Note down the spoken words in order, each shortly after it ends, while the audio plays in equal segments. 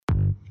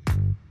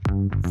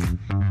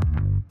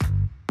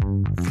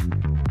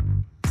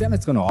Сайн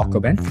мэцгэн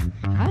Око байна.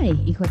 Хай,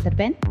 их өдөр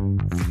байна.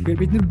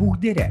 Тэгэхээр бид нар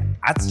бүгдээрээ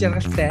аз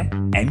жаргалтай,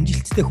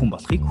 амжилттай хүн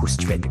болохыг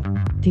хүсэж байдаг.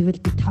 Тэгвэл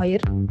бид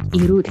хоёр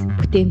эрүүл,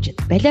 бүтээмжит,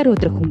 балиар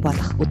өдрөх хүн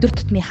болох өдөр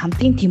тутмын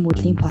хамтын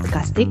тэмүүллийн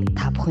подкастыг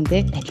та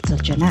бүхэндээ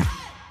танилцуулж байна.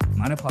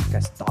 Манай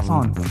подкаст 7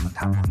 хоног болгон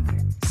та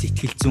бүхэндээ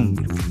сэтгэл зүйн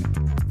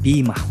эрүүл,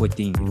 бие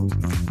махбодын эрүүл,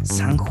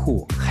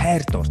 санхүү,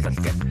 хайр дурлал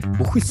гэх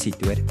бүхэл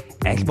сэдвээр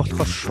аль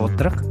болохоор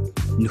шударга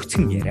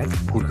нөхцөн яриаг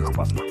хүргэх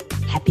болно.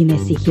 Happy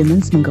Messy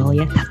Humans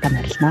Mongolia татам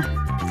арилна.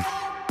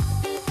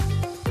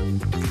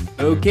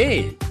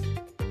 Окей.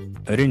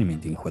 Оройн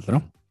мэндийн их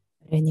болроо.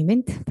 Оройн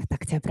мэнд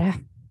батаг цавраа.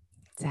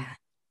 За.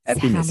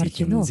 Happy Messy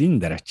Humans-ийн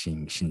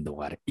дараагийн шинэ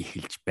дугаар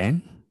эхэлж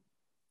байна.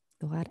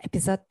 Дугаар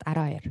эпизод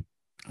 12.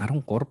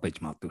 13 байж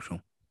магадгүй шүү.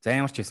 За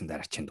ямар ч байсан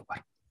дараагийн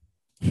дугаар.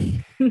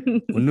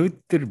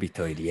 Өнөөдөр бид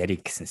хоёр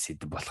ярих гэсэн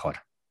сэдв болохоор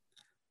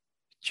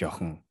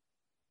жоохон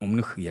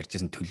өмнөх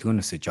ярьжсэн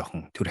төлөвлөгөөнөөсөө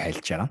жоохон төр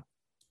хайлж байгаа.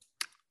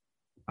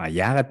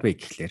 Яагаад вэ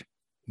гэхлээр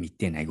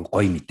мэдээ айгу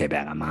гоё мэдээ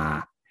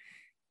байгаамаа.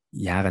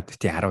 Яагаад вэ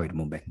 12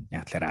 мөн байна.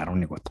 Яг л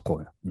 11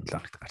 удахгүй энэ 7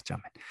 хоногт гарч байгаа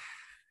юм байна.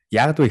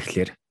 Яагаад вэ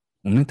гэхлээр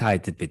өмнө та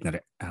хэдэд бид нар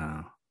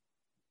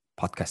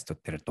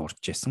подкастууд дээр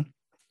дуурч байсан.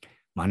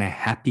 Манай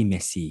Happy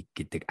Messy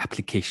гэдэг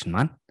аппликейшн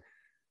маань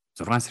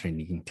 6 сарын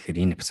 1-нд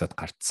тэгэхээр энэ эпизод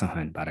гардсан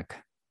хойно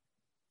бараг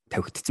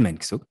тавигдсан байна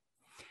гэсэн үг.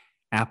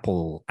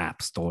 Apple App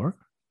Store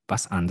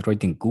бас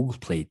Android-ийн Google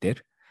Play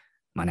дээр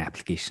манай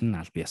аппликейшн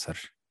аль биесээр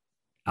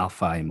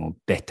Alpha юм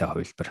уу Beta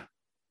хувилбар.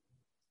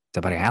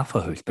 За бараг Alpha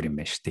хувилбар юм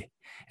байна шүү дээ.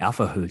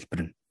 Alpha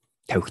хувилбар нь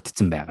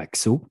тавигдсан байгаа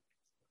гэсэн үг.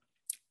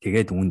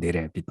 Тэгээд үүн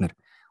дээрээ бид нар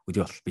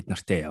өдөө бол бид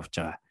нартай явж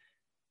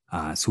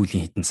байгаа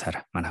сүүлийн хэдэн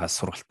сар манайхаас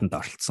сургалтанд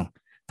оролцсон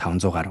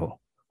 500 гаруй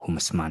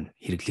хүмүүс маань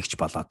хэрэглэгч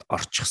болоод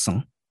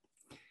орчихсон.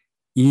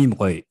 Ийм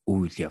гоё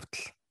үйл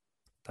явдал.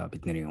 Одоо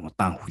бидний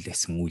удаан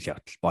хүлээсэн үйл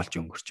явдал болж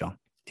өнгөрч байгаа.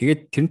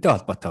 Тэгээд тэрнтэй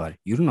холбоотойгоор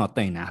ер нь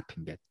одоо энэ ап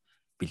ингээд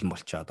бэлэн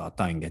болчиход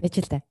одоо ингээд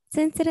Эжилтэй.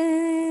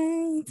 Цэнцэрэн.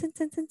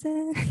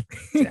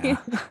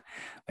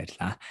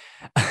 баярлаа.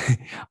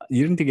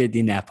 Ер нь тэгээд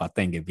энэ ап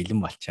одоо ингээд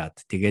бэлэн болчиход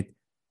тэгээд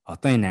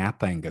одоо энэ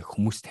апа ингээд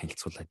хүмүүст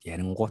танилцуулаад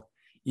ярингуут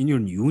энэ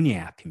юу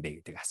юуны ап юм бэ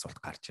гэдэг асуулт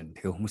гарч ирнэ.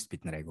 Тэгээ хүмүүс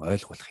бид нар айгу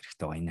ойлгох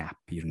хэрэгтэй байгаа энэ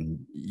ап ер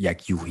нь яг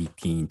юу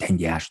хийдгийг, танд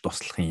яаж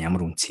туслахын,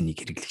 ямар үнцнийг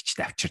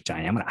хэрэглэгчд авчирж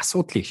байгаа, ямар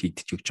асуудлыг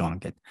шийдэж өгч байгаа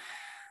ингээд.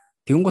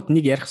 Тэгэнгუთ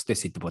нэг ярих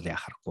хэвээр сэдв бол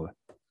яхахгүй.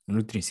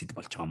 Өнөөдрийн сэдв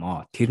болж байгаа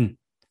мó. Тэр нь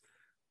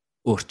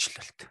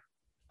өөрчлөлт.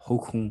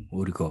 Хувь хүн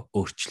өөрийгөө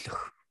өөрчлөх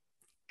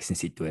гэсэн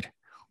сэдвээр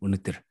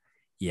өнөөдөр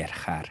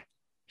ярихаар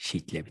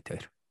шийдлээ бид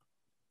хоёр.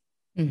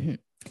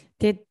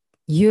 Тэгэд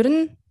ер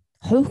нь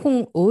хувь хүн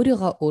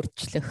өөрийгөө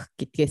өөрчлөх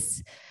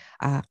гэдгээс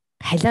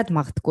халиад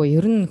магадгүй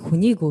ер нь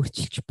хүнийг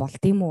өөрчилж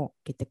болдгийм үү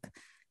гэдэг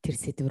тэр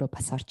сэдв рүү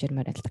бас орж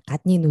ирмээр л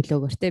гадны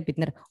нөлөөгөөр те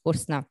бид нар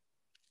өөрснөө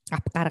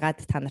ап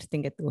гаргаад та нарт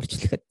ингээд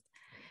өөрчлөхөд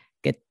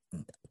гэд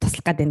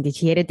туслах гэдэг гэж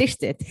яриад байж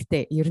тээ.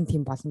 Гэхдээ ер нь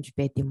тийм боломж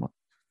байд юм уу?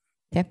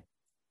 Тэ?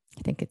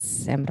 Ингээд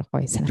амар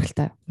гоё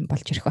сонирхолтой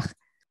болж ирэх байх.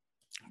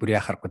 Бүр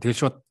яхахгүй.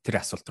 Тэгэл шууд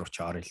тэр асуулт руу ч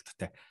орё л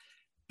тэ.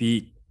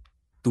 Би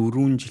 4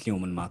 жилийн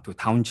өмнө магадгүй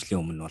 5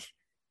 жилийн өмнө бол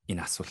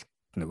энэ асуулт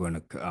нөгөө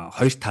нэг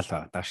хоёр тал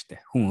байгаа шүү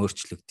дээ. Хүн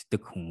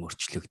өөрчлөгддөг, хүн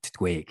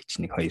өөрчлөгддөггүй гэж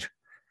нэг хоёр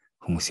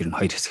хүмүүс ер нь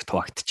хоёр хэсэгт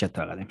хуваагдчихад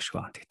байгаа юм шиг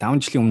байна. Тэгээ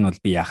 5 жилийн өмнө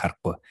бол би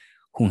яхахгүй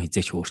хүн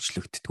хизээч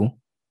өөрчлөгддөггүй.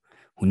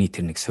 Хүний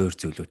тэр нэг суур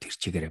зүйлүүд тэр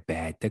чигээрээ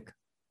байдаг.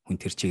 Хүн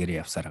тэр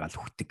чигээрээ явсаар гал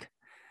хүтдэг.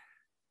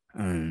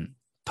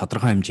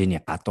 Тодорхой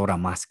хэмжээний гадуура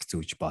маск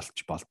зүүж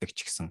болдог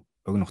ч гэсэн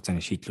богино хугацааны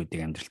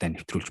шийдлүүдийг амьдралтаа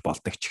нэвтрүүлж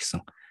болдог ч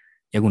гэсэн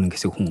яг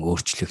үнэнгээсээ хүн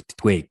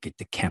өөрчлөгддөггүй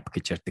гэдэг кемп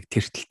гэж ярддаг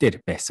тэртэл дээр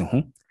байсан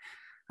хүн.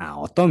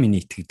 Одоо миний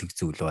итгэдэг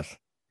зүйл бол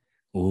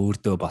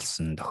өөрдөө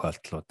болсон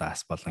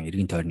тохиолдлуудаас болон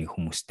эргэн тойрны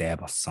хүмүүстэй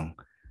болсон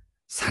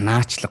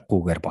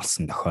санаачлаггүйгээр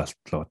болсон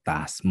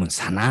тохиолдлуудаас мөн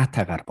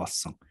санаатаагаар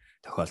болсон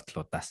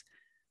тохиолдлуудаас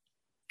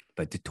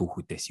бодит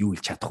түүхүүдээс юу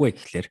илж чадахгүй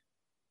гэхлээр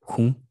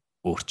хүн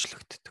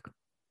өөрчлөгддөг.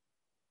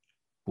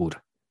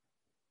 Бүр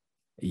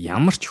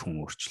ямар ч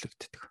хүн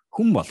өөрчлөгддөг.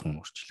 Хүн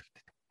болгон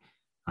өөрчлөгддөг.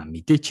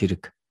 Мэдээч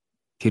хэрэг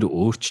тэр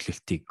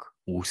өөрчлөлтийг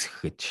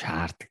үүсгэхэд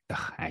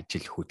шаарддаг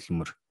ажил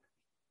хөдөлмөр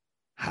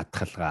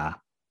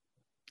хадгалгаа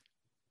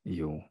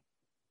юу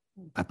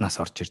гаднаас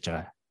орж ирж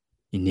байгаа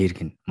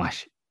энерги нь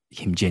маш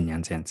хэмжээний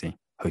янз янзын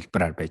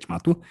хувилбараар байж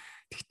магадгүй.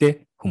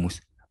 Тэгвэл хүмүүс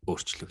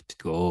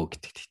өөрчлөгддөг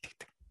гэдэг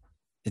итгэдэг.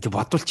 Тэгээ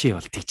бодвол чи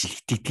бол тэгжил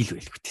итгэдэг л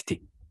байлгүй тий.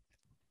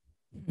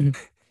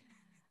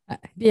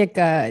 Би яг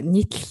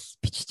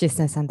нийтлэл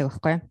биччихсэн сандаг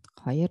байхгүй юу?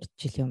 2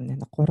 жилийн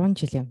өмнө 3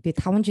 жилийн би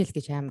 5 жил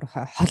гэж амар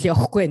хол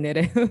явахгүй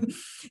нэрэ.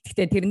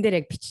 Гэхдээ тэрэн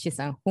дээр яг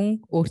биччихсэн хүн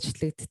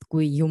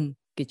өөрчлөгддөггүй юм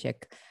гэж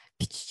яг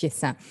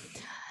биччихсэн.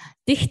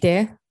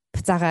 Тэгтээ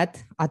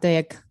буцаагаад одоо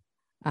яг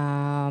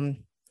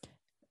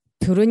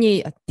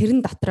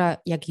тэрэн дотроо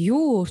яг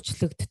юу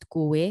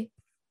өөрчлөгддөггүй вэ?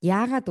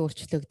 Яагаад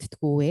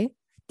өөрчлөгддөггүй вэ?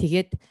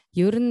 Тэгээд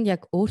ер нь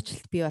яг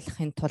өөрчлөлт бий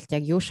болохын тулд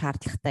яг юу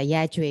шаардлагатай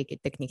яаж вэ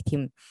гэдэг нэг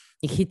тийм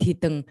хэд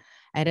хэдэн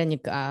арай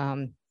нэг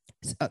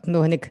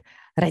нөгөө нэг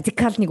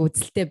радикал нэг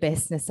үзэлтэй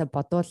байснаасаа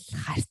бодвол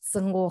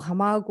харьцсангуу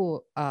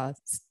хамаагүй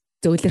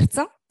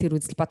зөөлөрцөн. тэр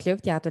үзэл бодлын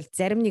хувьд яг бол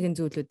зарим нэгэн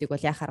зүйлүүдийг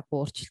бол яхаарахгүй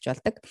өөрчилж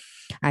болдог.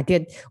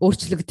 Тэгээд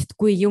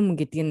өөрчлөгддөггүй юм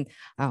гэдэг нь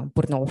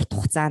бүр нэг урт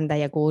хугацаанд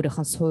яг өөрийнх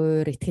нь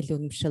суур,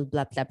 ихтгэл үнэмшил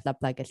бла бла бла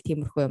бла гэл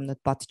тиймэрхүү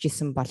юмнууд бодож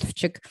исэн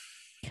боловч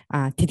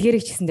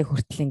тэдгэрийг ч гэсэндээ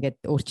хүртэл ингээд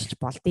өөрчилж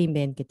болдсон юм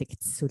байна гэдэг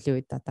сүүлийн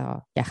үед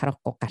одоо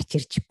яхаарахгүй гарч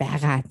ирж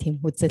байгаа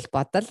тийм үзэл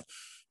бодол.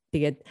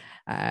 Тэгээд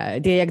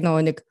тэгээ яг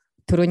нэг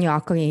түрүүний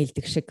Окогийн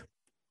хэлдэг шиг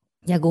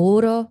яг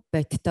өөрөө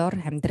боддоор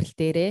амьдрал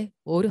дээрээ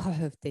өөрийнхөө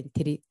хувьд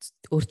тэр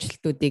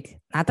өөрчлөлтүүдийг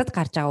надад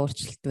гарч байгаа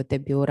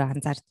өөрчлөлтүүдэд би өөрөө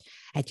анзаарч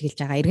ажиглаж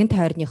байгаа. Эргэн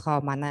тойрныхоо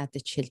манайд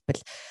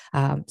жишээлбэл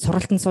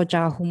сургалтанд сууж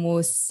байгаа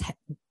хүмүүс,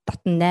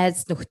 дотн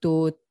найз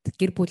нөхдүүд,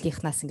 гэр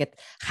бүлийнхнаас ингээд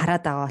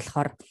хараад байгаа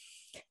болохоор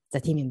за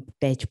тийм юм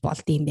байж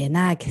болдсон юм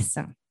байна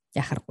гэсэн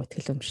яхааргүй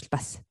ихтгэл үнэмшил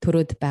бас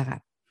төрөөд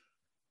байгаа.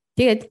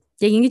 Тэгээд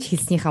яг ингэж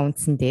хэлснийхаа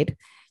үндсэн дээр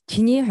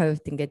чиний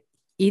хувьд ингээд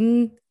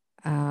энэ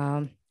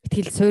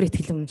суур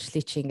ихтгэл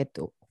үнэмшлийг чи ингээд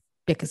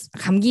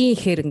хамгийн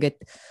ихээр ингээд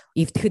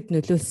эвдэхэд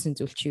нөлөөлсөн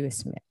зүйл чи юу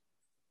байсан бэ?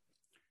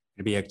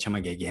 Би яг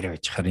чамайг яг яриа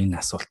очихаар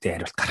энэ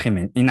асуултын хариулт гарах юм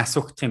байна. Энэ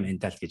асуугдах юм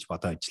байна даа гэж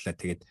бодоо ажиллаа.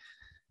 Тэгээд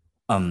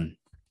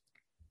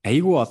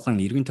айгүй олон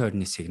эргэн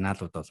тойрны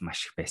сигналууд бол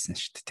маш их байсан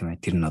шүү дээ, тийм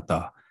ээ. Тэр нь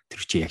одоо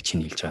тэр чи яг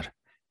чиний хэлж байгаа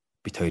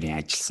бид хоёрын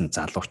ажилласан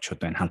залуучууд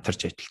байна,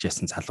 хамтарч ажиллаж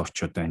байсан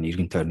залуучууд байна,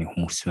 эргэн тойрны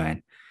хүмүүс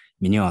байна.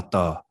 Миний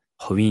одоо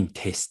хувийн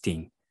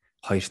тестийн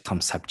хоёр том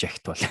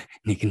сабжект бол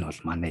нэг нь бол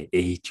манай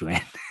ээж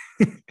байна.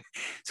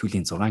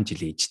 Сүүлийн 6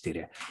 жилийн ээж дээр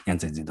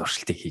янз янзын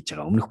туршилтыг хийж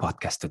байгаа. Өмнөх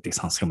подкастуудыг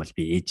сонсох юм бол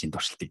би ээжийн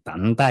туршилтыг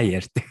дандаа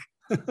ярьдаг.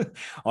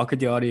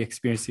 Окдиори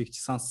experience-ийг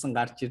сонссон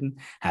гарч ирнэ.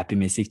 Happy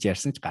message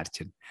ярьсан ч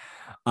гарч ирнэ.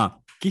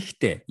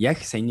 Гэхдээ яг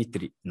саяны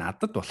тэр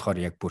надад болохоор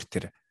яг бүр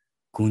тэр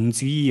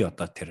гүнзгий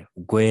одоо тэр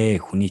үгүй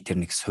хүний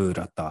тэр нэг суур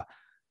одоо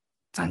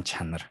зан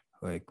чанар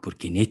бүр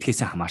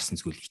генетикээс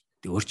хамаарсан зүйл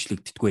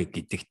өөрчлөгддөггүй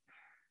гэдэг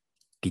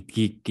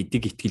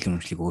итгэл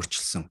үнэмшлийг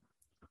өөрчилсөн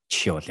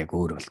жишээ бол яг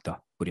өөр бол тоо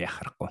бүр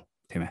яхахгүй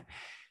тийм ээ.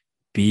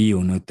 Би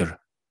өнөөдөр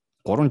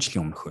 3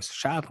 жилийн өмнөхөөс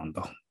шал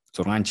ондоо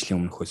 6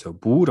 жилийн өмнөхөөс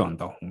бүр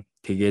ондоо хүн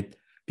тэгээд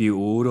би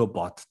өөрөө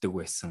боддог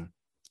байсан.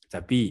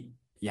 За би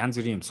янз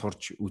бүрийн юм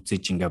сурч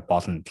үзэж ингээ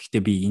болно. Гэхдээ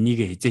би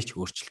энийг хизээч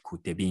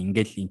өөрчлөхгүй дээ. Би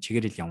ингээл энэ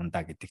чигээр л явна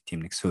да гэдэг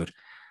тийм нэг суур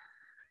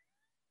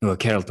нөгөө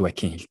Carol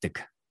Dweck-ийн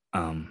хэлдэг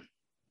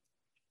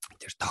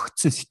тэр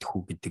тогтсон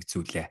сэтгхүү гэдэг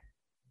зүйлээ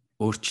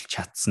өөрчилж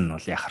чадсан нь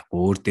бол яхахгүй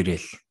өөр дээрээ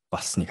л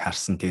болсныг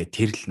харсан. Тэгээд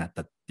тэр л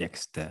надад яг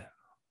өстэй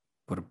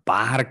бүр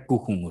баараггүй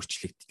хүн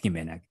өөрчлөгддөг юм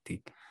байна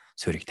гэдгийг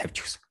суурийг тавьж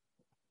өгсөн.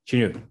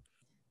 Чиний юу?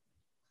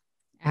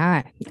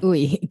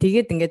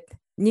 Тэгээд ингээд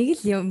нэг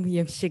л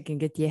юм шиг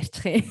ингээд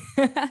ярьчих юм.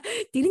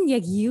 Тэр нь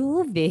яг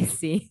юу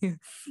байсан?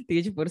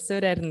 Тэгэж бүр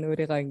суураар нь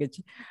өөрийгөө ингэж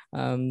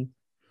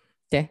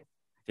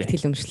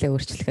итгэл үнэмшлээ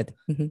өөрчлөхөд.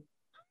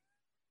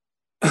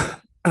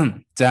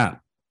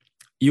 За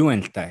юу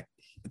вэ л та?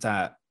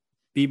 За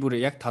би бүр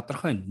яг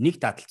тодорхой нэг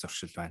дадал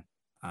зуршил байна.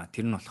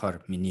 Тэр нь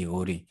болохоор миний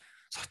өөрийн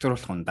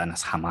согтруулах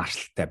ундаанаас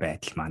хамааралтай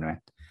байдал маань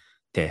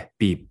байна.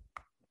 Би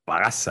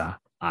багасаа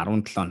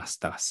 17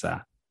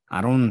 настайгаас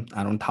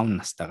 15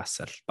 настайгаас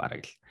л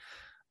бараг л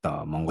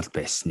одоо Монголд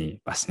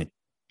байсны бас нэг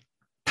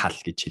тал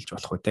гэж хэлж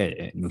болох үү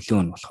те.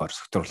 Нөлөө нь болохоор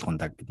согтруулах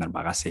ундааг бид нар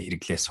багасаа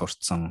хэрэглээ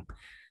сурцсан,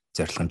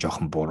 зорилго нь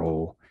жоохон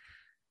буруу.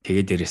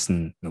 Тэгээд дээрэс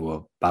нь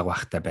нөгөө баг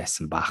бахтай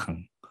байсан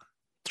баахан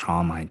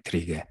trauma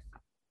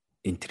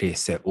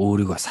энтрээсээ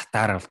өөрийгөө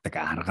сатааруулдаг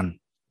арга нь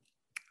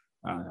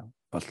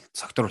бол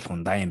согтруулах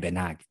ундаа юм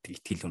байна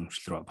гэдэг итгэл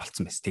үнэмшил рүү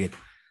болцсон байсан. Тэгээд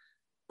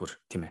бүр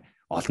тийм ээ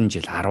олон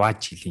жил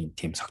 10 жилийн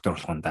тийм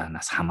согтруулах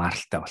ундаанаас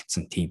хамааралтай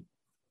болцсон тийм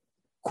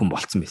хүн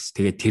болцсон байсан.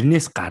 Тэгээд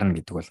тэрнээс гарна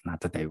гэдэг бол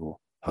надад айгүй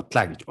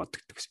худлаа гэж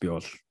боддог. Би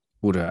бол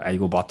бүр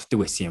айгүй боддог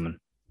байсан юм.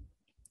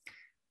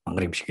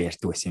 Мангар юм шиг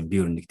ярьдаг байсан юм.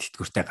 Би өөр нэг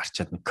тэтгэвртэй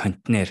гарчаад нэг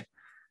контейнер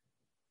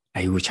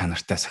айгүй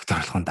чанартай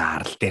согтруулах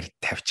ундаа арал дээр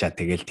тавьчаа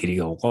тэгэл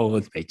тэрийг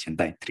угаавал байж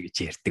андаа энэ гэж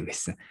ярьдаг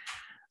байсан.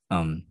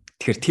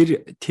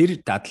 Тэгэхээр тэр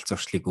дадал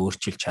зуршлыг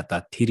өөрчилж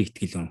чадаад тэр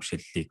итгэл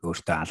үнэмшлийг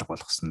өөртөө алга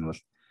болгосон нь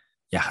бол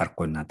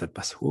яхахгүй надад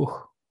бас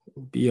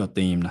би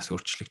одоо ийм нас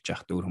өөрчлөгдөж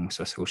яхад өөр хүмүүс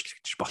бас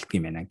өөрчлөгдөж болтго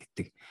юм байна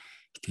гэдэг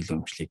итгэл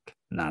үнэмшлийг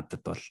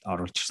надад бол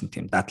оруулж ирсэн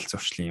тийм дадал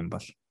зуршлын юм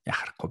бол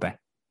яхахгүй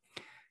байна.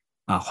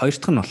 Хоёр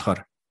дахь нь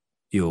болохоор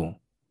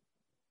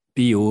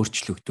би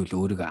өөрчлөгдвөл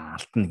өөрийгөө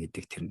алдна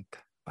гэдэг тэр нэг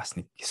бас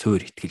нэг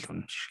суур итгэл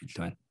үнэмшил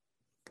байна.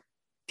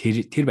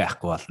 Тэр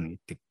байхгүй болно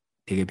гэдэг.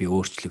 Тэгээ би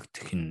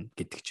өөрчлөгдөх нь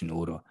гэдэг чинь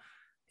өөрөө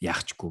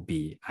яахчгүй би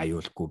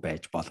аюулгүй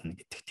байж болно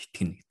гэдэгт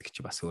итгэнэ гэдэг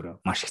чинь бас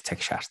өөрөө маш их цаг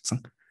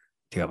шаардсан.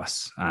 Тэгээ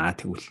бас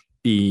тэгвэл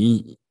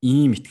би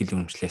ийм итгэл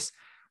үнэмшлээс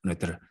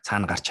өнөөдөр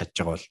цаана гарч чадж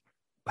байгаа бол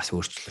бас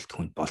өөрчлөлт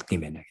хүнд болдго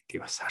юм байна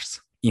гэдгийг бас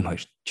харсан. Ийм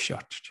хоёр жишээ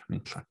орж ирж байна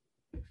энэ талаар.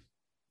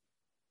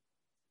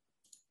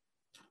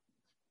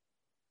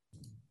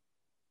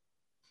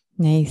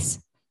 Nice.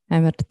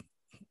 Амар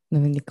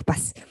нэг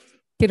бас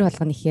тэр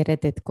болгоны их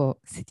яриад байдгүй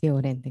сэдвийн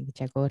өрөөнд ингэж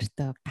яг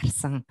өөртөө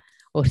гарсан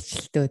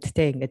өөрчлөлтүүд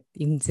ингээд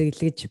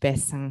эмзэглэж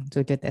байсан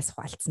зүйлүүдээс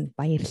хуваалцсан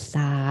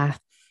баярлалаа.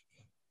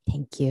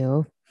 Thank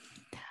you.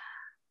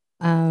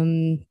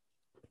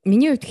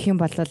 Миний хувьд гэх юм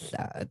бол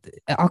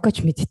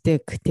Окоч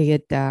мэддэг.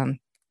 Тэгээд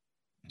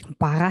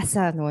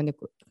багаасаа нөгөө нэг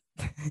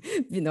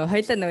би нөгөө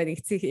хоёлаа нөгөө нэг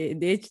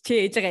ээж чи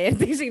ээжгээ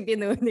ярьдаг шиг би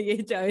нөгөө нэг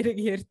ээж хоёрыг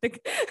ярьдаг.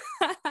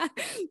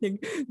 Нэг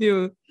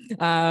юу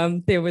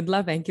they would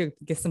love thank you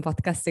гэсэн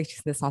подкастыг ч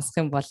гэсэн сонсох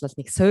юм бол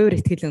нэг суур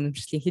ихтгэл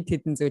үнэмшлийн хид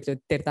хідэн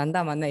зүйлүүд дээр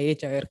дандаа манай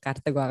ээж хоёр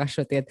гардаг байгаа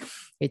шүү. Тэгээд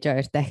ээж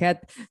хоёр дахиад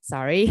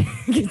sorry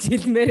гэж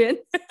хэлмээр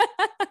байна.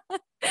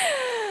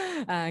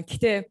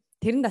 Гэтэ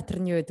тэрэн дотор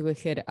нь юу гэдэг вэ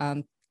гэхээр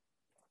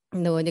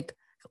нөгөө нэг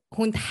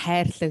хүнд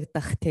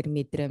хайрлагдах тэр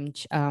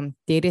мэдрэмж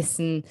дээрэс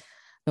нь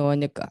нөгөө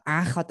нэг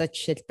анх одоо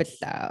жишээлбэл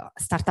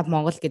стартап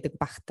Монгол гэдэг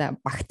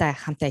багтай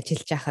хамт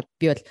ажиллаж байхад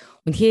би бол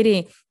үнэхээр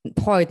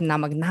тухайн үед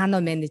намайг нано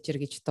менежер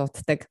гэж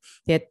дууддаг.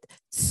 Тэгээд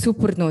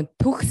супер нөгөө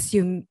төгс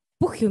юм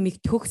бүх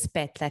юмыг төгс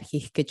байдлаар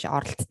хийх гэж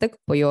оролддог.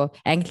 Буюу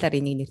англиар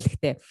энийг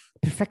нэрлэхдээ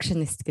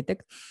perfectionist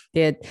гэдэг.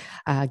 Тэгээд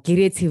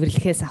гэрээ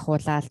цэвэрлэхээс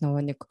ахуулаад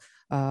нөгөө нэг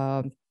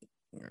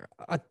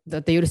одоо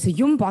ерөөсөө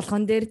юм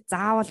болгон дээр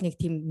заавал нэг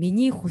тийм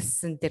миний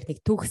хүссэн дээр нэг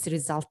төгс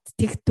result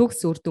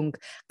төгс үр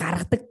дүнг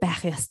гаргадаг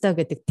байх ёстой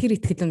гэдэг тэр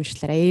итгэл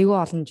үнэмшлэр айгүй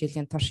олон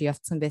жилийн турш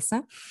явцсан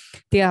байсан.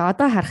 Тэгээ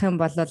одоо харах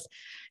юм бол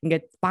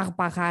ингээд баг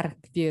багаар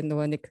би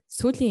нөгөө нэг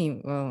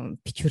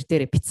сүүлийн бичвэр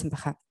дээр бичсэн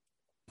байхаа.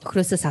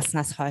 Өхрөөсөө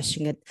салснаас хойш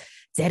ингээд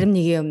зарим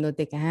нэгэн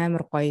юмнуудыг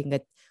амар гоё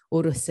ингээд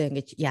өөрөөсөө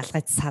ингэж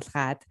ялгаж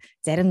салгаад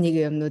зарим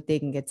нэгэн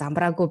юмнуудыг ингэ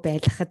замбраагүй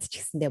байлгахад ч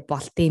гэсэндээ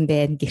болт юм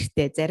байна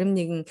гэртээ зарим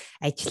нэгэн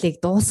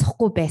ажлыг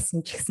дуусгахгүй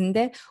байсан ч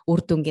гэсэндээ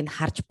үр дүнгийг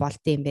харж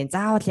болт юм байна.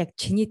 Заавал яг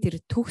чиний тэр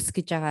төгс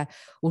гэж байгаа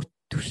үр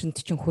түвшинд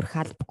чинь хүрэх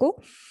албагүй.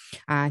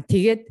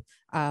 Тэгээд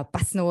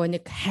бас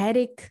нөгөө нэг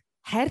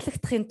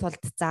хайрлагдахын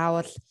тулд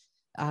заавал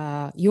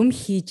юм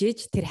хийж ээж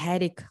тэр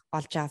хайрыг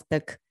олж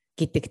авдаг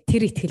гэдэг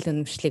тэр итгэл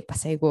үнэмшлийг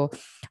бас айгүй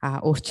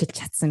өөрчилж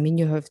чадсан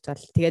миний хувьд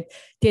бол тэгээд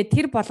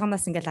тэр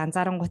болгоноос ингээд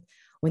анзаарангуут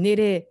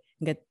өнөөрөө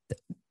ингээд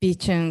би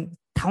чинь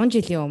 5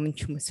 жилийн өмнө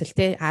ч юм эсвэл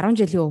те 10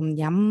 жилийн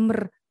өмнө ямар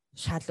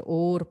шал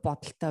өөр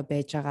бодолтой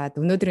байж байгаад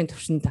өнөөдрийн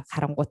төвшөнд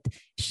харангуут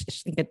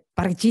ингээд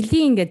баг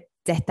жилийн ингээд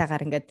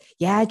зайтаагаар ингээд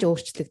яаж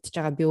өөрчлөгдөж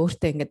байгаа би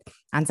өөртөө ингээд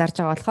анзаарж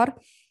байгаа болохоор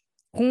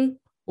хүн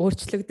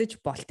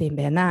өөрчлөгдөж болт юм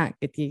байна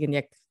гэдгийг нь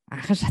яг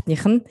анхан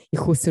шатных нь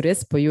их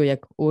усүрээс буюу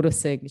яг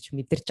өөрөөсөө ингэж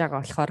мэдэрч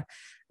байгаа болохоор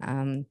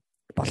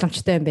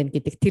боломжтой юм байна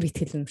гэдэг тэр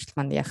итгэл үнэмшил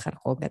маань яг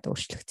харахгүй ингээд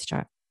өөрчлөгдөж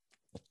байгаа.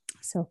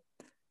 So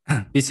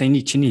би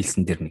саяны чиний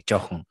хэлсэн дээр нэг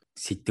жоохон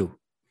сэдв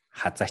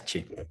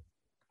хазаач.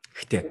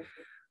 Гэхдээ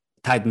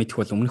таад мэдэх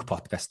бол өмнөх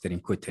подкаст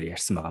дээр инквотер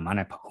ярьсан байгаа.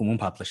 Манай Хүмүүн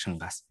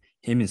паблишингаас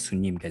Хэмин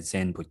Сүним гэж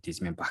Зен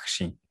буддизмын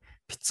багшийн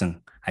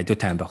бичсэн айдуу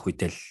тайван байх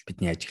үедээ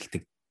бидний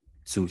ажигладаг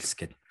зүйлс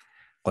гэдэг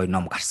гоё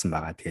ном гарсан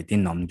байгаа. Тэгээд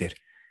энэ ном дээр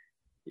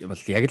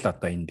бол яг л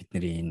одоо энэ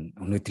бидний энэ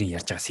өнөөдрийн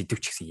ярьж байгаа сэдв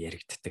ч гэсэн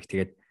яригддаг.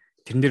 Тэгээд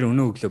тэрэн дээр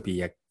өнөө өглөө би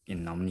яг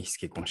энэ номны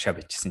хэсгийг уншаа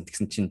бичсэн.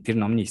 Тэгсэн чинь тэр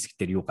номны хэсэг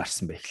дээр юу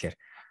гарсан бэ гэхээр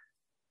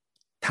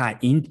та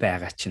энд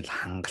байгаа чинь л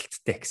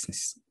хангалттай гэсэн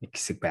нэг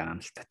хэсэг байгаа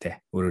юм л та тий.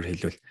 Өөрөөр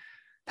хэлбэл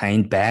та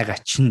энд байгаа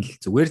чинь л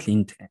зүгээр л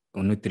энд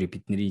өнөөдөр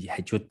бидний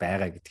хажууд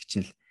байгаа гэдэг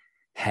чинь л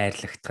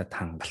хайрлагдахад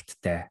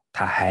хангалттай.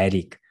 Та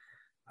хайрыг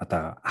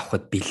одоо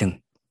авахд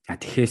бэлэн.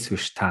 Тэгэхээс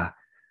биш та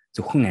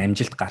зөвхөн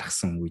амжилт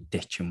гаргасан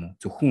үедээ ч юм уу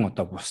зөвхөн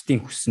одоо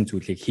бусдын хүссэн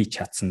зүйлийг хийж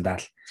чадсандаа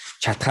л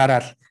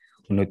чадхаараа л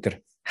өнөөдөр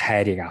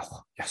хайрыг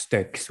авах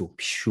ёстой гэсэн үг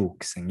биш шүү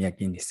гэсэн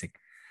яг энэ хэсэг.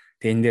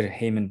 Тэгээ энэ дэр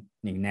Хэмин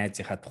нэг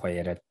найзынхаа тухай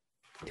яриад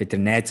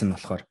тэр найз нь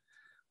болохоор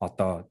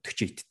одоо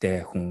 40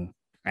 эдтэй хүн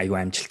аюу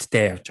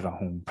амжилттай явж байгаа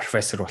хүн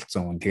профессор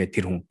болсон хүн. Тэгээ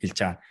тэр хүн хэлж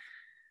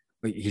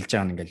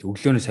байгаа нь ингээл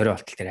өглөөнөөс орой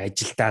болтол тэр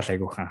ажилдаа л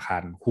аюухан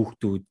хаарна.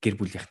 Хүүхдүүд гэр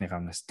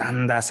бүлийнхнийгаа өмнөөс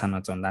дандаа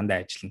санаа зовн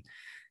дандаа ажиллана.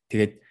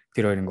 Тэгээд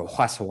тэр хоёр ингээ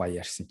ухаа суугаа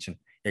ярьсан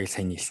чинь яг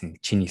сайн хэлсэн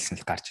чиний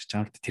хэлсэн л гарч ирж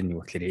байгаа л тэр нэг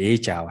үгээр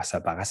ээж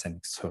ааваасаа багасаа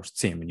нэг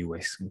сурцсан юм нь юу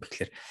байсан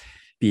бэхлээр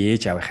би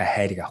ээж аавынхаа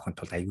хайрыг авахын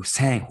тулд аюу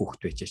сайн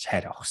хүүхэд байж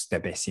хайр авах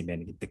хэрэгтэй байсан юм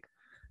байна гэдэг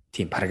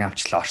тийм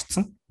програмчлал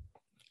орцсон.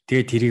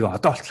 Тэгээд тэрийг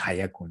одоо болтол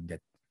хаяагүй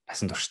ингээд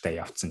насан туршдаа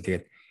явцсан.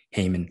 Тэгээд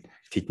Хэмин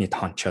тэдний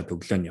тоончоод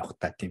өглөөний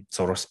явахтаа тийм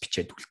зурус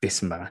бичээд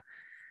үлдээсэн байгаа.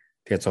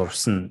 Тэгээд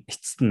зурс нь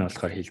эцэст нь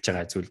болохоор хэлж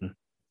байгаа зүйл нь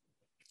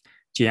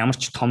чи ямар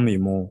ч том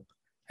юм уу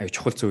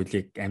чухал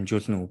зүйлийг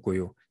амжуулна үгүй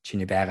юу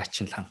чиний байгаа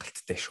чинь л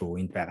хангалттай шүү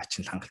энд байгаа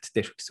чинь л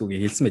хангалттай шүү гэсэн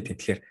үгийг хэлсэн байдаг.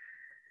 Тэгэхээр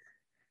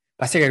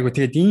бас яг айгу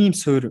тэгээд ийм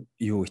суур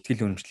юу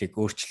итгэл үнэмшлийг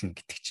өөрчлөн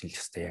гэдэг чинь л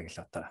өстой яг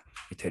л одоо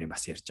би тэрийг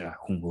бас ярьж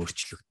байгаа хүн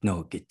өөрчлөгднө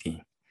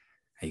гэдгийг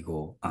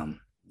айгу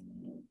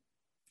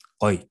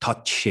гой тод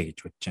жишээ гэж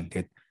бодож байна.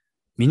 Тэгээд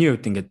миний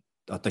хувьд ингээд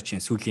одоо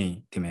чинь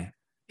сүүлийн тийм ээ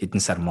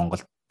хэдэн сар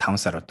Монголд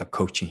 5 сар одоо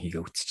коучинг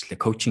хийгээ үтсчлээ.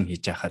 Коучинг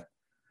хийж байхад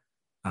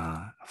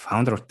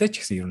фаундертай ч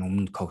гэсэн ер нь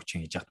өмнө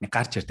коучинг хийж байхад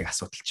гарч ирдэг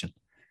асуудал чинь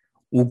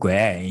үгүй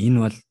ээ. Энэ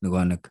бол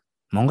нөгөө нэг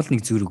Монгол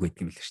нэг зүрэг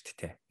байдаг юм л шүү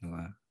дээ.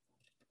 Нөгөө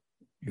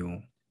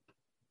юу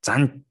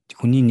зан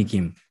хүний нэг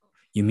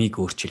юмыг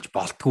өөрчилж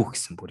болтгүй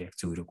гэсэн бүр яг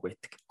зүрэг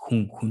байдаг.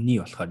 Хүний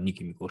болохоор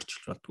нэг юмыг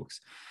өөрчилж болтгүй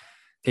гэсэн.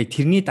 Тэгээ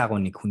тэрний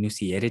дагуу нэг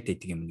хүнээсээ яриад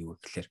байдаг юм нь юу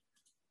гэхээр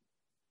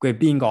үгүй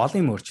би ингээ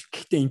олон юм өөрчил.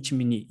 Гэхдээ эн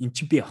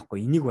чинь би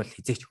явахгүй. Энийг бол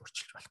хизээч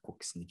өөрчилж болохгүй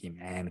гэсэн нэг юм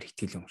амар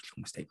ихтгэл өмчлөх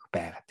хүмүүс айгүй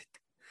байгаад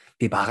байдаг.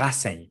 Би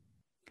багаасаа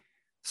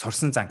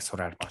сурсан занг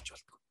сураар болж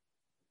болтгоо.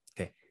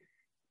 Тэ.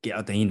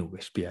 Одоо энэ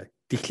үгээс би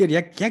Тэгэхээр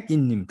яг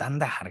энэ юм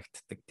дандаа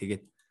харагддаг.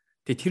 Тэгээд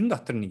тэрэн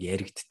дотор нэг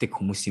яригддаг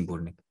хүмүүсийн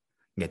бүр нэг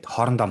ингээд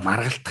хоорондоо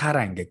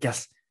маргалтахаараа ингээд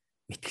гяс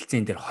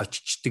мэтгэлцэн дээр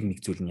хоччдаг нэг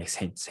зүйл нь яг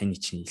саяны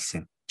чинь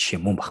хэлсэн жишээ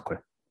мөн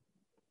баггүй.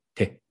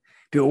 Тэ.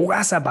 Би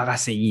угаасаа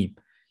багасаа ийм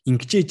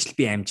ингэжээж л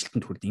би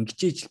амжилтанд хүрд.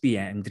 Ингэжээж л би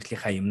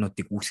амьдралынхаа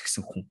юмнуудыг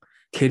үүсгэсэн хүн.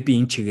 Тэгэхээр би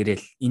энэ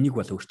чигээрэл энийг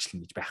бол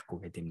өөрчлөн гэж байхгүй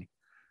гэдэг юм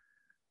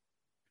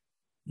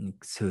нэг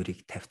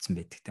суурийг тавьсан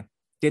байдаг та.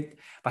 Тэгэд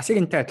бас яг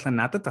энэтэй адилхан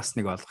надад бас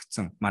нэг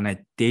ойлгогдсон.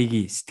 Манай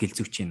дэгийн сэтгэл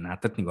зүйчийн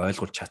надад нэг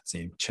ойлгуулж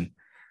чадсан юм чинь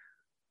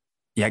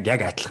яг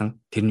адилхан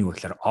тэрний үг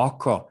гэхээр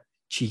око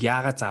чи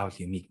яагаад заавал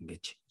юмыг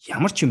ингэж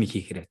ямар ч юм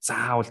хийхээрээ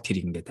заавал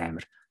тэрийг ингэж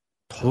амар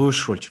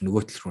туушруулж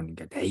нөгөө тал руу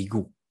ингэж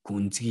айгүй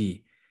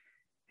гүнзгий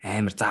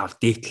амар заавал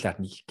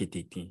дээдлаар нийх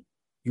гэдэг юм.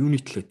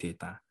 Юуны төлөө тээ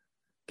да.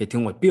 Гэт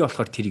тийм би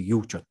болохоор тэрийг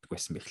юу гэж боддог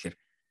байсан бэ гэхээр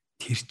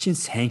тэр чин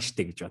сайн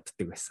штэ гэж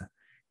боддог байсан.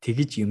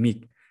 Тэгэж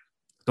юмыг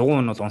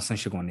дугуй нь бол унсан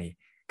шиг уны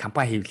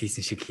компани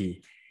хийвлийсэн шиг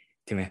хий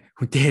тийм ээ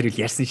хүнтэй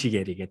хэрүүл ярьсан шиг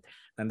яригээд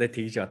дандаа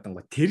тэгж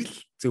бодонгоо тэр л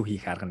зөв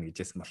хийх арга нь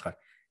гэжсэн болохоор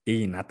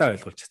надад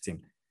ойлгуулж чадсан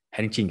юм.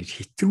 Харин чи ингэж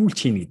хэтрүүлж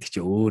хийнэ гэдэг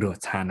чи өөрөө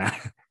цаана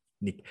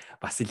нэг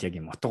бас л яг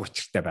юм утга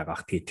учиртай байгаа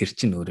бах. Тэгээ тэр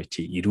чин өөрөө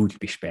чи эрүүл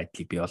биш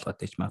байдлыг бий болгоод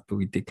байж магадгүй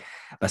гэдэг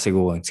бас яг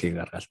өнцгийг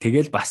гаргаал.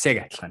 Тэгэл бас яг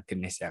адилхан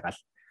тэрнээс ягаал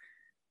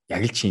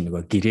яг л чи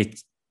нөгөө гэрээ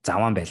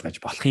заван байлгаж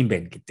болох юм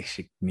байна гэдэг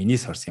шиг миний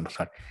сорсон юм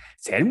болохоор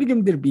зарим нэг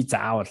юм дээр би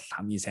заавал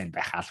хамгийн сайн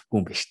байх албагүй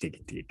юм биш үү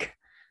гэдгийг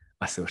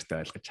бас өөртөө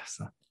ойлгож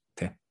авсан.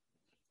 Тэ.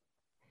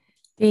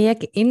 Тэгээ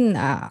яг энэ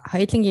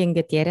хоёулангийн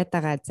ингээд яриад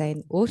байгаа за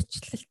энэ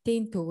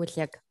өөрчлөлтийн тэгвэл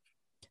яг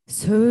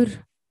суур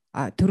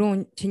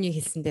түрүүн чиний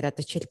хэлсэн дээр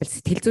одоо жишээлбэл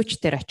сэтгэл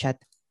зүйчдэр очиад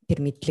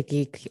тэр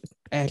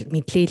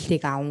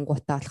мэдлэлийг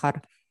авангуудаа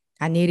болохоор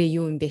нэрээ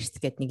юу юм бэ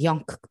гэд нэг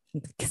Йонг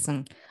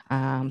гэсэн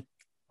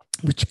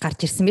мөч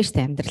гарч ирсэн байж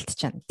та амьдралд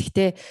чана.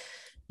 Гэхдээ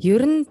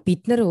ер нь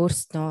бид нар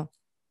өөрснөө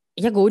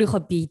яг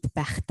өөрийнхөө биед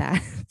байх та.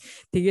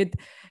 Тэгээд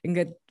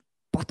ингээд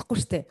бодохгүй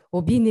штэ.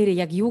 Би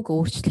нэрээ яг юуг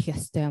өөрчлөх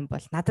ёстой юм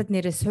бол надад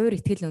нэрээ суур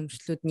ихтгэл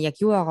өмчлүүд нь яг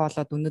юу байгаа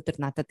болоод өнөөдөр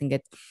надад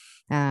ингээд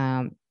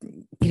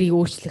тэрийг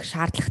өөрчлөх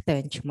шаардлагатай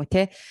байна ч юм уу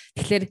те.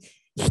 Тэгэхээр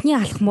эхний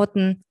алхмууд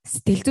нь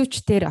сэтгэл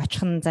зүйчдэр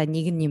очих нь за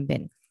нэг юм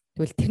байна.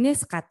 Тэгвэл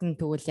тэрнээс гадна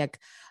тэгвэл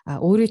яг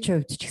өөрийн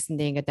хувьд ч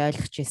гэсэндээ ингээд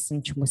ойлгож ирсэн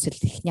ч юм уу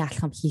л эхний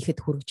алхам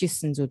хийхэд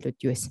хүргэжсэн зүйлүүд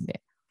юу байсан бэ?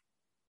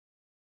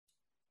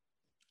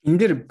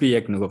 Энд дэр би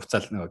яг нөгөө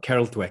буцаал нөгөө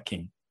Carol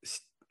Dweck-ийн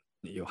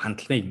юу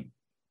хандлагын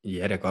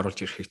яриаг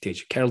оруулж ирэх хэрэгтэй гэж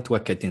Carol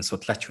Dweck гэдэг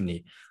судлаач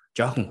хүний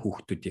жоохон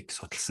хүүхдүүдийг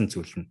судалсан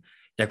зүйл нь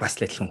яг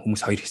бас л адилхан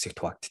хүмүүс хоёр хэсэгт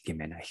хуваагддаг юм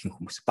байна.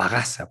 Ихэнх хүмүүс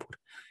багаасаа бүр.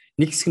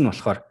 Нэг хэсэг нь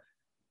болохоор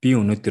би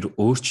өнөөдөр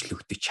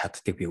өөрчлөгдөж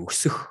чаддаг, би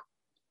өсөх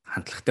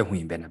хандлагатай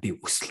хүн юм байна. Би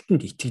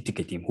өсөлтөнд итгэдэг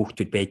гэдэг юм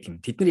хүүхдүүд байдаг юм.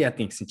 Тэд нар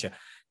яадаг гэсэн чинь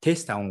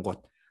тест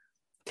авангууд,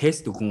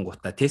 тест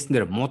өгөнгуудаа тестэн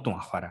дээр муудун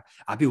авахаараа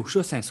би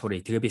өшөө сайн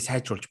сурыг, тэгээ би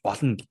сайжруулж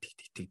болно гэдэгт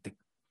итгэдэг.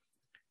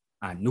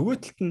 Нөгөө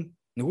талд нь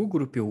нөгөө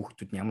группийн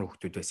хүүхдүүд нь ямар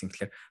хүүхдүүд байсан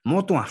гэхээр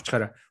муудун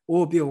авчгаараа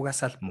би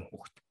угаасаа л муу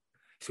хүүхд.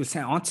 Эсвэл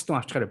сайн онцтон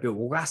авчгаараа би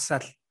угаасаа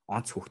л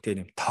онц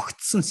хүүхдээ юм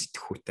тогтсон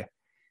сэтгхүүтэй.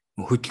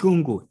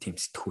 Хөдөлгөөнгүй тийм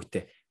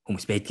сэтгхүүтэй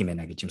хүмүүс байдгийм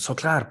байна гэж юм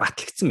судалгаагаар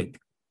батлагдсан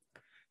байдаг.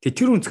 Тэгээ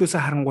тэр өнцгөөс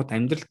харангууд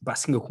амьдрал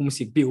бас ингээ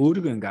хүмүүсийг би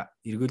өөрийгөө ингээ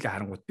эргүүлээ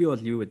харангууд би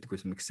бол юу гэдэг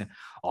вэ гэсэн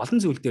олон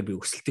зүйл дээр би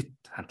өсөлтөд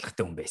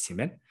хандлагатай хүн байсан юм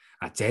байна.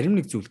 Зарим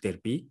нэг зүйл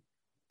дээр би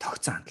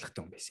тогтсон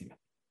хандлагатай хүн байсан юм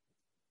байна.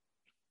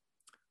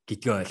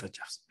 Гэдгийг ойлгож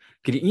авсан.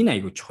 Тэгэхээр энэ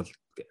айгүй чухал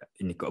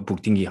нэг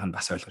бүгднгийнх нь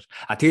бас ойлгож.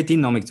 Тэгээд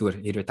энэ номыг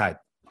зүгээр хэрвээ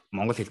та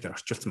монгол хэл дээр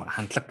орчуулсан байгаа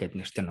хандлага гэдэг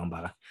нэртэй ном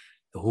байгаа.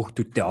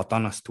 Хүүхдүүдтэй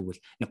одооноос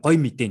тэгвэл нэг гоё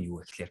мэдээ нь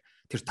юу вэ гэхээр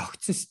тэр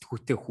тогтсон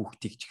сэтгүүтэй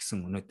хүүхдийг ч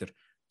гэсэн өнөөдөр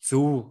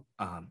зөв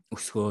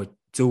өсгөө,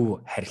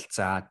 зөв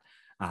харилцаад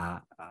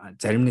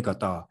зарим нэг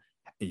одоо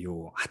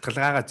юу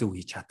хатгалгаагаа зөв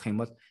хийж чадах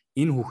юм бол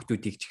энэ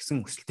хүүхдүүдийг ч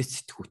гэсэн өсөлтөд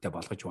сэтгүүтэй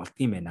болгож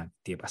болдгийм байна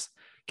гэдгийг бас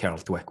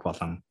Carol Dweck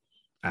болон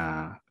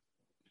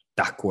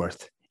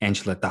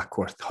Angela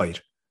Duckworth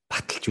хоёр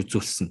баталж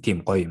үзүүлсэн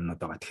тийм гоё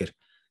юмнууд байгаа. Тэгэхээр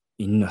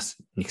энэ нь бас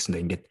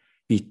нэгсэндээ ингээд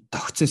би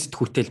тогтсон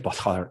сэтгүүтэй л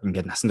болохоор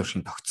ингээд насан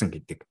туршийн тогтсон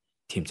гэдэг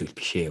тийм зүйл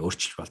бишээ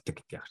өөрчлөлт болдог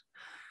гэдэг.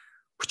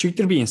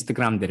 Өчигдөр би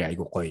Instagram дээр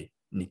айгу гоё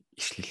нэг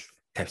ишлэл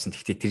тавьсан.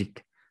 Гэхдээ тэрийг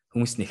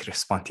хүмүүс нэх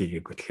респонд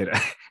хийгээгүй. Тэгэхээр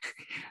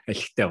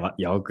ихтэй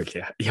яваагүй л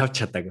явж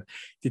чадаагүй.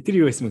 Тэр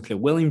юу байсан бэ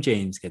гэхээр William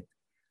James гэдэг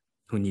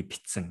хүний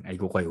бичсэн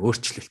айгу гоё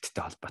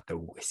өөрчлөлттэй холбоотой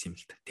үг байсан юм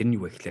л да. Тэрний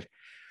юу вэ гэхээр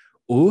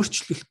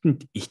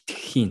өөрчлөлтөнд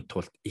итгэхийн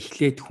тулд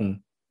эхлээд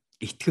хүн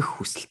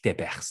итгэх хүсэлтэй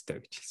байх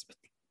ёстой гэж хэлсэн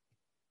байдаг.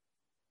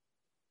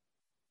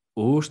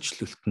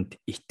 Өөрчлөлтөнд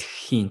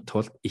итгэхийн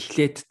тулд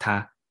эхлээд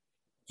та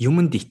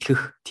юмд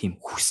итгэх тийм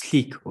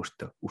хүслийг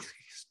өөртөө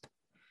үүсгэх ёстой.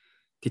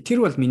 Тэр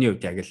бол миний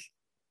хувьд яг л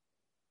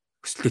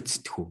өслөц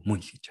сэтгүү мөн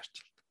л гэж харж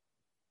байна.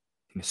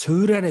 Тийм ээ,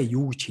 суураараа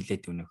юу гэж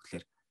хэлээд өгнө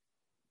гэхээр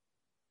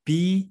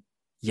би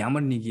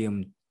ямар нэг юм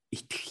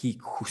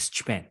итгэхийг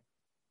хүсэж байна.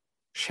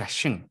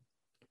 Шашин,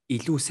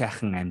 илүү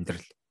сайхан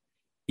амьдрал,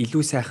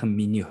 илүү сайхан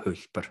миний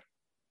хувилбар.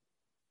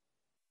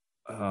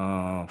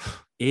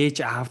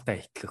 Ээж аавдаа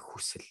итгэх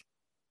хүсэл.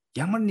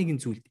 Ямар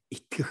нэгэн зүйлд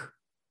итгэх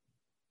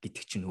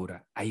гэдэг чинь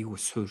өөрөө аюу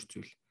суур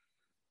зүйл.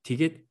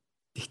 Тэгээд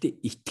Гэхдээ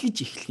итгэж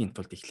эхлэхийн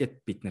тулд эхлээд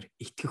бид нэр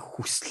итгэх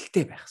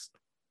хүсэлтэй байх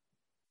хэрэгтэй.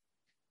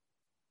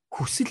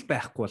 Хүсэл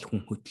байхгүй бол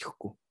хүн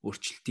хөдлөхгүй,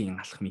 өөрчлөлтийн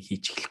алхмыг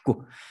хийж эхлэхгүй,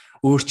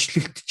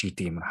 өөрчлөлт ч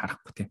гэдэг юм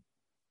харахгүй тийм.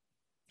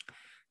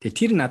 Тэгээ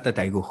тэр надад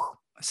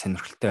айгүйх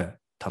сонирхолтой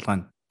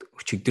толгойд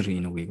өчигдөр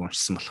энэ үгийг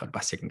уншсан болохоор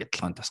бас яг ингээд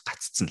толгойд бас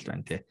гаццсан л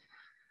байна тийм.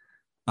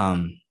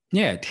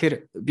 Тэгэхээр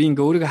би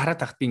ингээ өөрийгөө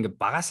хараад тахт би ингээ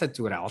багасаа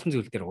зүгээр олон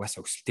зүйл дээр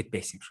угаасаа өсөлтөд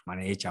байсан юм шиг.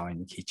 Манай ээж аав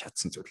нэг хийж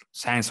чадсан зүйл.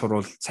 Сайн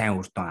сурвал сайн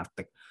үр дүн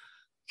авдаг.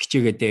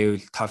 Хичээгээ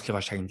дэвэл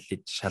товлогоо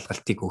шагналыг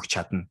шалгалтыг өгч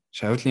чадна.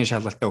 Шавлын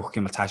шалгалтаа өгөх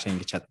юм бол цаашаа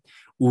ингэж чадна.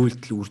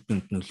 Үйлдэл үр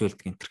дүнд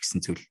нөлөөлдөг энэ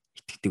гэсэн зүйл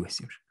итгэдэг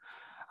байсан юм шиг.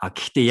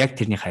 Гэхдээ яг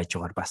тэрний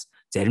хайжгаар бас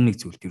зарим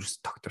нэг зүйлд ерөөс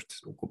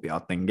тогтворч үгүй. Би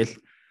одоо ингээл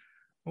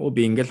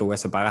би ингээл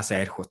угаасаа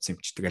багасаа арх утсан юм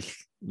ч тэгэл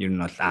ер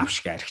нь бол аав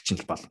шиг архич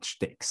л болно ч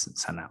гэсэн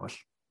санаа бол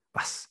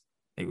бас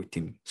айгу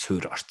тийм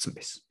суур орцсон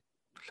байсан.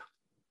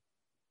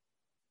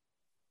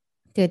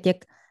 Тэгээд яг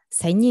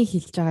саяны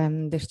хэлж байгаа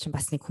юм дээр чинь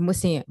бас нэг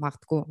хүмүүсийн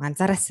магадгүй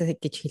анзаараас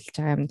гэж хэлж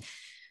байгаа юм.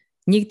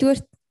 Нэгдүгээр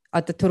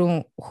одоо түрүүн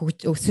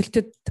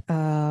өсөлтөд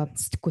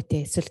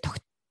сэтгүүтэй эсвэл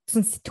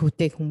тогтсон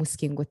сэтгүүтэй хүмүүс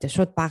гингүүтэй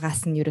шууд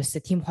багаас нь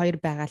ерөөсөө тийм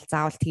хоёр байгаал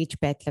заавал тэгж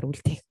байдлаар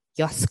үлдэх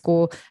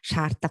ёсгүй,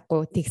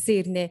 шаардлагагүй. Тэгсэн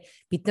ирнэ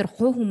бид нар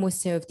хувь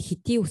хүмүүсийн хувьд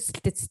хэдий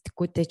өсөлтөд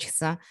сэтгүүтэй ч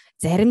гэсэн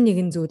зарим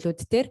нэгэн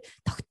зүйлүүд дээр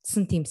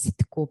тогтсон тийм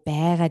сэтгүү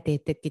байгаад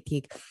байдаг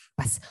гэдгийг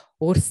бас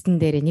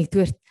өөрсдөн дээр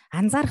нэгдүгээр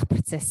анзаарах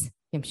процесс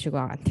юм шиг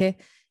байгаа тий.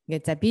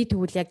 Ингээд за би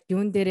тэгвэл яг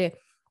юун дээрээ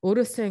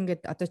өөрөөсөө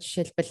ингээд одоо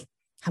жишээлбэл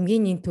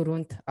хамгийн нэг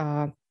түрүүнд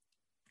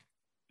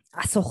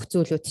асуух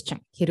зүйлүүд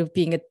чинь хэрэг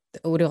би ингээд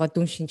өөрийгөө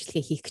дүн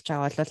шинжилгээ хийх гэж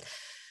байгаа бол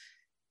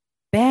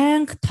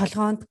байнга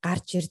толгоонд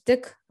гарч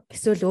ирдэг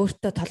эсвэл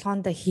өөртөө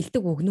толгоондоо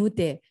хилдэг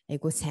үгнүүдээ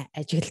айгуу сайн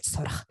ажиглаж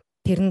сурах.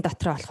 Тэрэн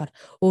дотроо болохоор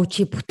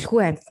чи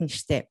бүтлгүй амьтан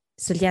штэ.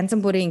 Эсвэл янз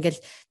бүрийн ингээл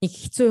нэг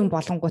хэцүү юм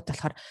болонгууд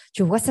болохоор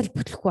чи угаасаа л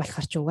бүтлэхгүй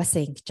болохоор чи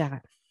угаасаа ингэж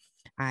байгаа.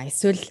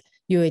 Эсвэл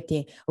юу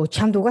гэдэг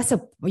чамд угаасаа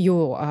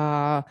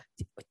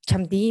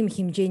чамд ийм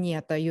хэмжээний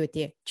одоо юу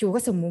гэдэг чи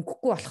угаасаа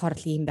мөнгөгүй болохоор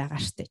л ийм байгаа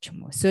штэ ч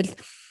юм уу. Эсвэл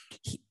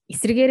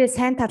эсрэгээрээ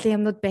сайн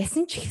талын юмнууд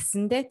байсан ч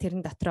гэсэндээ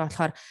тэрэн дотроо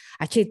болохоор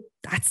чи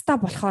азтаа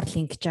болохоор л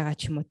ингэж байгаа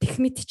ч юм уу. Тех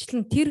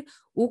мэдчлэн тэр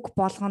үг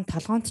болгон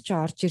толгоонд ч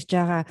орж ирж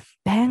байгаа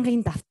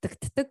байнгын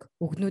давтагддаг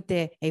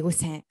үгнүүдээ айгуу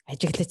сайн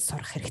ажиглаж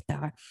сурах хэрэгтэй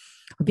байгаа.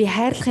 Би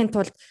хайрлахын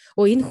тулд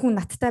энэ хүн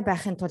надтай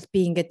байхын тулд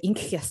би ингээд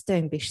ингэх ёстой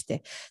юм биш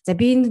үү? За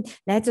би энэ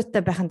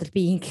найзуудтай байхын тулд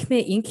би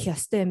ингэх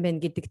ёстой юм байна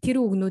гэдэг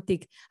тэр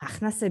үгнүүдийг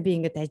анханасаа би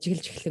ингээд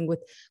ажиглаж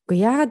эхлэнгүүт үгүй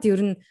яагаад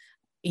ер нь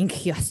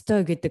ингэх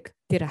ёстой гэдэг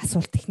тэр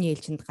асуулт ихний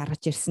ээлжинд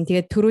гаргаж ирсэн.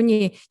 Тэгээд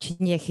түрүүний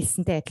чиний яг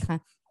хэлсэнтэй адилхан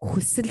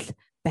хүсэл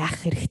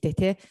байх хэрэгтэй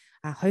тий.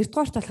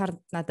 Хоёрдугаарт болохоор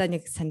надад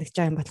нэг санагдаж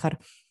байгаа юм болохоор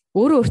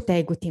өөрөө өөртөө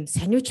айгу тийм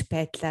сониуч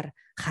байдлаар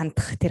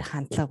хандах тэр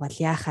хандлага бол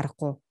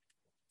яахааргүй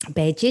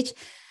байж иж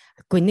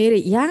үгүй нэр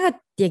яагаад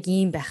яг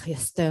ийм байх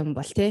ёстой юм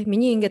бол тий.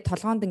 Миний ингээд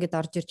толгоонд ингээд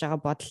орж ирж байгаа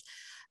бодол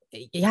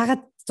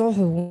яагаад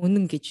 100%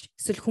 үнэн гэж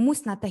эсвэл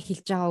хүмүүс надад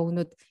хэлж байгаа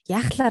өгнүүд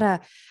яахлаараа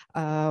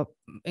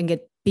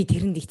ингээд би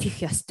тэрэнд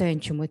итгэх ёстой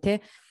юм ч юм уу те.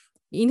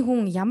 Энэ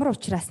хүн ямар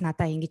учраас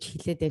надад ингэж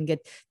хэлээд байна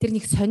гэд тэр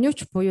нэг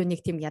сониуч буюу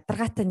нэг тийм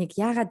ядаргаатай нэг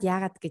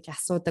яагаад гэж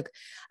асуудаг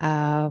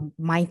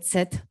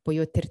mindset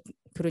буюу тэр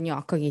түрүүний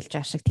онког хэлж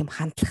байгаа шиг тийм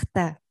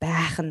хандлагатай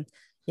байх нь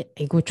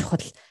айгуу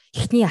чухал.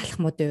 Эхний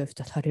алхмуудын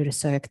хувьд болохоор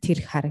ерөөсөө яг тэр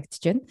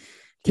харагдаж байна.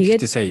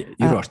 Тэгээд сая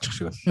юу орчих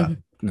шиг боллоо.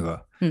 Нөгөө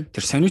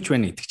тэр сониуч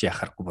байна гэдэг чи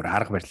яхахгүй бүр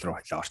арга барил руу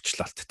хойлоо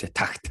орчлолт те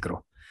тактик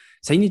руу.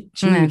 Саяны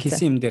чиний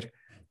хэлсэн юм дээр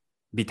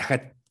би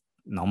дахиад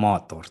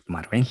номоо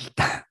дурдмаар байна л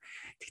та.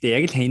 Гэхдээ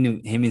яг л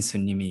Хэмин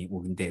Сүнними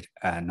үгэн дээр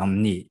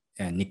номны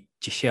нэг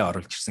жишээ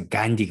оруулж ирсэн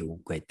Ганди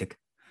үг байдаг.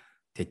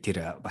 Тэгээд тэр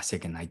бас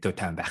яг энэ айдуу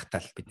тайван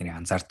байхтаа л бидний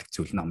анзаардаг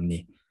зүйл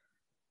номны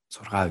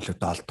 6 хуулиуд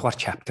 7 дугаар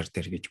chapter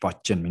дээр гэж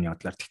бодож байна миний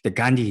бодлоор. Гэхдээ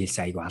Ганди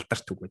хэлсэн айгүй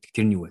алдарт үг байдаг.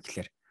 Тэрний үг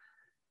гэхээр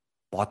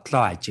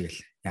бодлоо ажигл.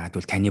 Яг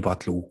бол таны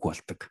бодол үг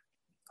болдог.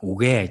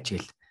 Үгээ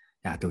ажигл.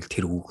 Яг бол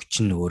тэр үг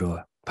чинь өөрөө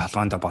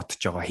болгоондоо бодож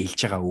байгаа хэлж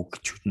байгаа үг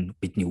чинь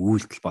бидний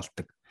үйлдэл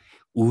болдог.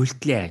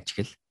 Үйлдэлээ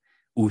ажигл.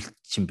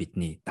 Үйлдэл чинь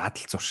бидний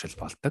дадал зуршил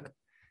болдог.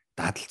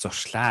 Дадал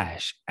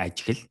зуршлаа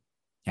ажигл.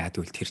 Яг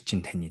бол тэр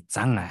чинь таны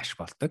зан ааш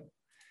болдог.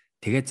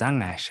 Тэгээ зан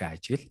аашаа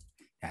ажигл.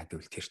 Яг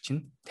бол тэр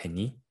чинь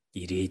таны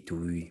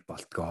ирээдүй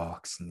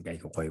болдгоо гэсэн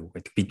айгуу гоё үг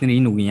гэдэг. Бид нар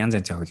энэ үгийн янз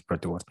янзын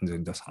хөлбөрөд уртан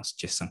зөндөө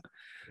сонсч байсан.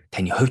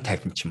 Таны хувь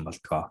тавиланчин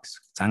болдгоо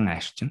гэсэн. Зан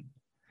ааш чинь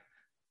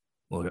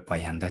өөр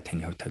баяндаа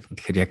таны хувь тавилан.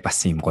 Тэгэхээр яг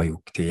бас юм гоё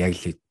үг. Тэгээ яг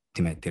л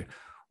тийм ээ тэр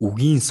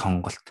үгийн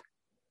сонголт,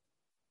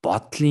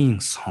 бодлын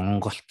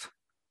сонголт,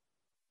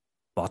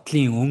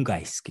 бодлын өнгө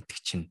айс гэдэг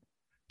чинь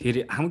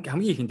тэр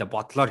хамгийн ихэндээ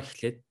бодлоор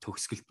эхлээд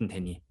төгсгөлт нь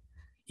таны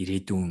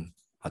ирээдүйн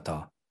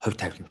одоо хувь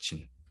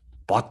тавиланчин.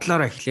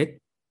 Бодлоор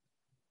эхлээд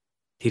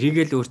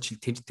тэрийгэл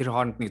өөрчил тэр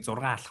хооронд нэг 6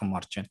 алхам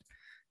орж байна.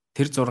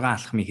 Тэр 6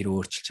 алхмыг хэрэг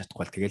өөрчилж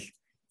чадахгүй бол тэгэл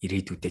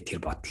ирээдүйдээ тэр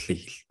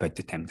бодлыг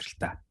бодит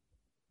амьдралдаа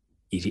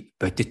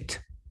бодит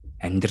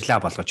амьдралаа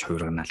болгож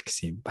хувиргана л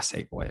гэсэн юм бас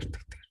айгуу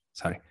ярьдаг.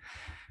 Sorry.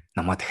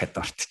 намаа дахиад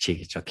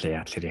дортчихъя гэж бодлоо.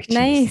 Яа тэгэхээр яг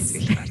Nice.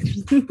 чинь гарч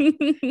ирсэн.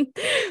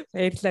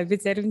 Баярлалаа. Би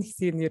зарим нэг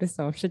хэсгийг нь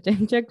ерөөсөө уншиж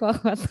амжаагүй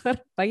болохоор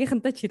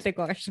багийнхантай ч хэлээг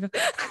байгаа шүү.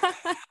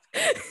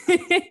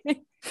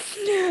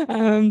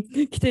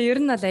 Гэтэ ер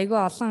нь бол айгүй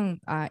олон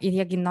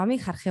яг энэ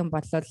номыг харах юм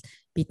бол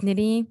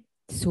бидний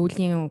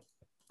сүүлийн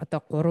одоо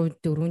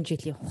 3-4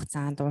 жилийн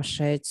хугацаанд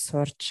уушиж,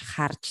 сурж,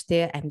 харж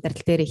тэ амьдрал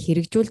дээр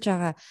хэрэгжүүлж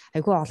байгаа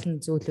айгүй олон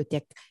зүйлүүд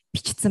яг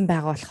бичсэн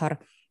байгаа болохоор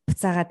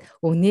буцаагаад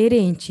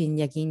нэрээ эн чинь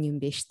яг энэ юм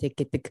байна штэ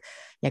гэдэг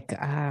яг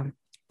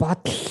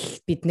бодол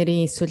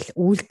бидний эсвэл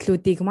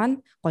үйлдэлүүдийг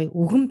маань гоё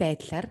өгөн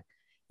байдлаар,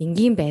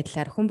 энгийн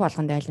байдлаар, хүн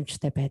болгонд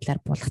ойлгомжтой байдлаар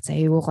буулгацсан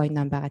айгүй гоё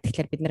ном байгаа.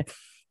 Тэгэхээр бид нар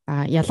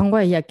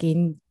ялангуяа яг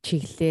энэ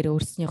чиглэлээр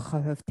өөрснийхөө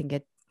хувьд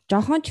ингээд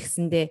жоохон ч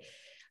гэсэндээ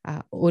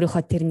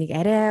өөрийнхөө тэрнийг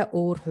арай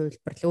өөр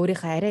хувилбарлал,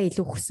 өөрийнхөө арай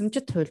илүү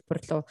хүсэмжит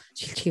хувилбарлал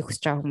шилжихийг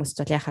хүсэж байгаа хүмүүст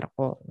бол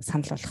яхахгүй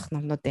санал болгох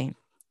номнуудын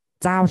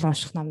заавал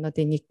унших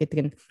номнуудын нэг гэдэг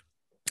нь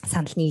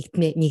санал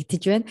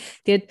нэгдэж байна.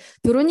 Тэгээд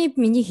түрүүний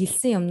миний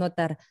хэлсэн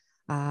юмнуудаар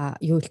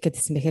юу хэлэх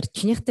гээдсэн бэхээр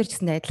чинийх дээр ч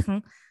гэсэн адилхан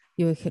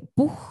юу гэхээр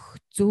бүх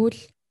зүйл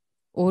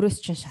өөрөөс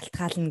чинь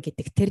шалтгаална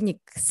гэдэг тэр нэг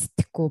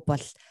сэтгэхгүй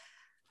бол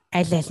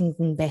аль алинд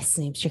нь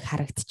байсан юм шиг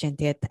харагдаж байна.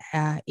 Тэгээд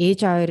ээж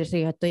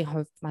аваарын одоогийн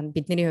хувьд маань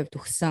бидний хувьд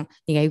өгсөн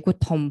нэг айгүй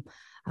том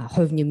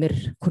хувь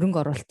нэмэр хөрөнгө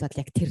оруулалт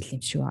бол яг тэр л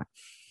юм шиг байна.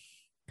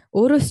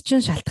 Өөрөөс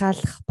чинь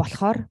шалтгааллах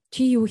болохоор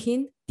чи юу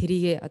хийн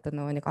тэрийг одоо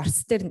нөгөө нэг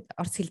орс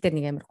хэл дээр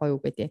нэг амар гоё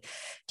үг гэдэг.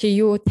 Чи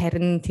юу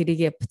тарин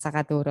тэрийг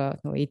буцаагаад өөрөө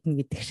нөгөө эдэн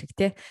гэдэг шиг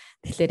тий.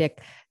 Тэгэхээр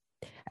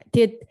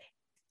тэгээд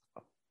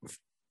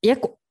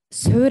яг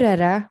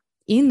суураараа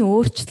энэ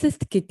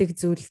өөрчлөлт гэдэг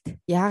зүйлд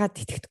яагаад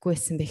итгэдэггүй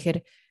байсан бэхээр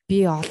би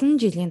олон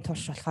жилийн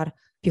турш болохоор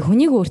би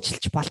хүнийг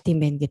өөрчилж болд юм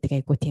байна гэдэг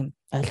айгу тийм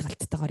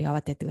ойлголттойгоор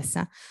яваад байдаг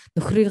байсан.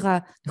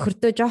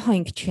 Нөхөртөө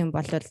жоохон ингэчих юм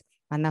бол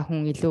манай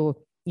хүн илүү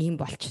ийм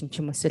болчин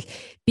ч юм эсвэл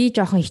би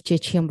жоохон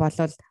хичээчих юм бол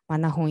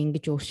манай хүн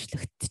ингэж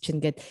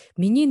өөрчлөгдчихнэ гэд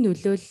миний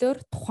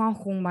нөлөөллөөр тухайн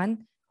хүн маань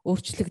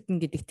өөрчлөгдөн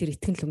гэдэг тэр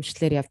итгэн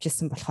хөмжлөөр явж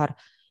исэн болохоор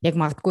яг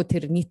магадгүй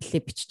тэр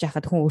нийтлэлээ бичиж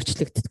байхад хүн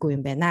өөрчлөгддөггүй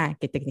юм байна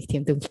гэдэг нэг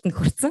тийм дүгнэлтэнд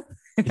хүрсэн.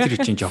 Тэр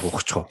чинь жоох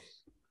ухчих.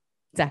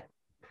 За.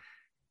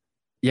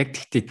 Яг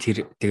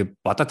тэгтээ тэгээ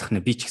бодоод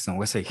тахна би ч гэсэн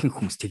угаасаа ихэнх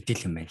хүмүүс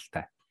тэгдэл юм байна л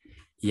да.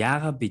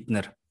 Яагаад бид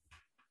нар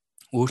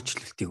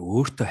өөрчлөлтийг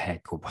өөртөө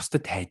хайдгүй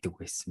бусдад хайдаг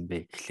байсан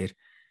бэ гэхлээр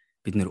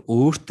бид нар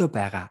өөртөө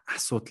байгаа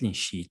асуудлын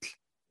шийдэл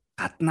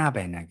гаднаа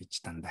байна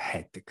гэж дандаа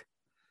хайдаг.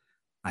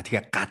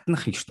 Тэгээ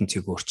гаднах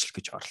ертөнцийг өөрчлөх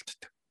гэж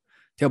оролддог.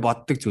 Тэгээ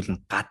боддог зүйл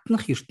нь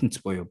гаднах ертөнц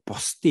буюу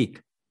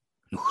бусдыг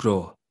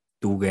нөхрөө,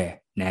 дүүгээ,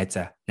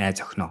 найз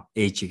охиноо,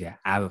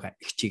 ээжигээ, аавыгаа,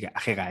 эгчигээ,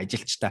 ахыгаа,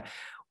 ажилчдаа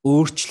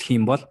өөрчлөх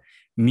юм бол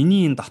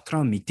миний энэ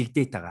дотроо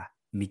мэдэгдээд байгаа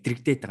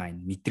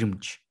энэ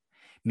мэдрэмж,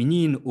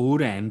 миний энэ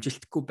өөрөө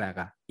амжилтгүй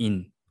байгаа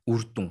энэ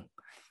үр дүн,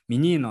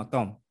 миний энэ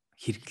одоо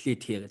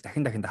хэрэглээд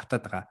дахин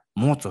давтаад байгаа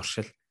муу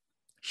зуршил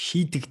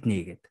шийдэгднэ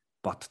гэд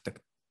боддог.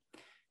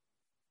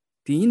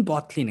 Тэгээ энэ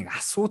бодлын нэг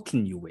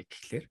асуудал нь юу вэ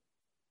гэхлээр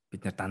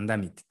бид нар дандаа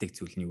мэддэг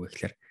зүйл нь юу вэ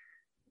гэхлээр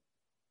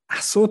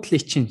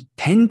асуудлыг чинь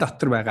тань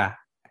дотор байгаа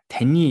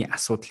таны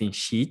асуудлын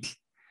шийдэл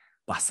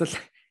бас л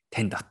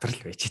тань дотор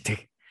л байж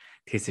байгаа.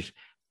 Тэгээс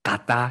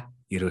гадаа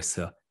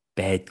ерөөсөө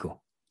байдгүй.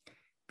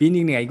 Би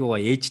нэг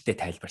айгуугаа ээжтэй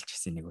тайлбарлаж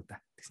ирсэн нэг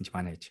удаа. Тэгсэн чи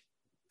манай ээж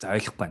за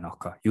ойлгохгүй байна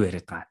око юу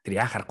яриад байгаа. Тэр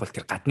яа харахгүй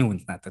тэр гадны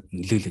хүнд надад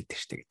нөлөөлөд тэр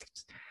штэ гэдэг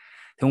чинь.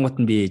 Тэнгуут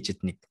нь би ээжэд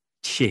нэг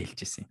жишээ хэлж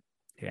ирсэн.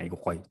 Тэг айгуу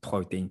гоё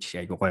тухайн үед энэ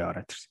жишээ айгуу гоё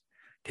ороод ирсэн.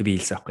 Тэг би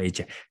хэлсэн аахгүй ээж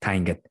та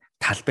ингээд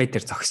талбай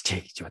дээр зогсчээ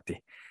гэж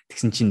бодъё.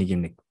 Тэгсэн чинь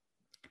нэг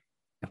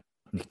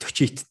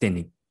 40-иттэй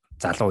нэг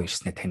залуу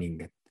ирснээр тань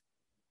ингээд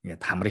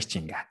хамрыг чи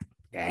ингээд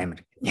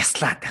амар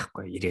няслаад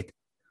байхгүй ирээд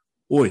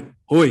ой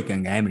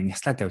гэнг амар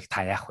няслаад байвал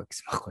та яах вэ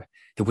гэсэн байхгүй.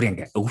 Тэг бүр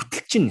ингээ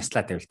өвдөл чинь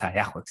няслаад байвал та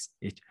яах вэ гэсэн.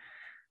 Ээж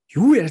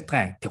юу яриад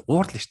байгаа юм. Тэг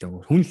уурлаа штэ.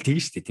 Хүн л тэгэн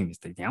штэ тийм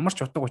юм. Ямар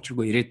ч утга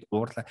учиргүй ирээд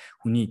уурлаа.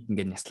 Хүний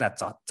ингээ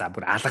няслаад за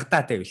бүр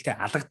алгадаа байвал те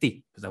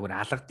алгадъя. За бүр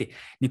алгадъя.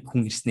 Нэг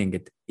хүн ирснээ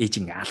ингээд ээж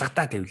ингээ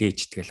алгадаа байвал ээж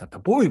тэгэл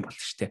одоо бөө юм болж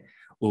штэ.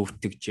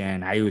 Өвдөгж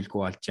जैन, аюулгүй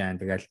болж जैन.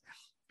 Тэгэл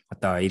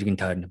одоо эргэн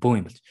тойрны бөө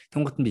юм болж.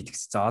 Тэнгуут нь би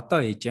тэгсэн. За одоо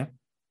ээж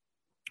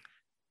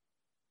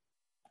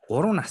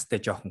 3 настай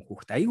жоохон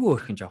хүүхэд аюу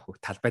өөрхөн жоохон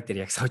хүүхэд талбай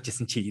дээр яг сууж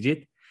исэн чи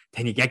ирээд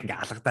таныг яг ингээ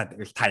алгадаад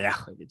байвал та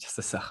яах вэ гэж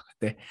асуусан байхгүй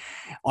тий.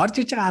 Орж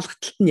иж байгаа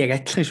алгадталт нь яг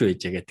адилхан шүү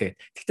ээж ягээ тий.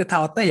 Гэхдээ та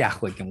одоо яах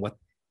вэ гингууд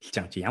хэлж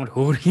байгаа чи ямар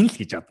хөөрхин л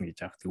гэж бодно гэж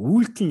байгаа. Тэг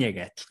үйлдэл нь яг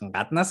адилхан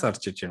гаднаас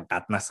орж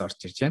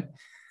иж байна.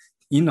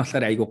 Энэ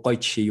болохоор аюу гоё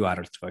жишээ юу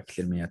харуулж байгаа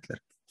гэхээр миний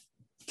бодлоор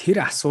тэр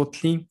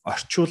асуудлын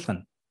орчуулга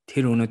нь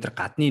тэр өнөөдөр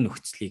гадны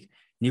нөхцөлийг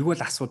нэг бол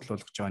асуудал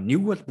болгож байгаа,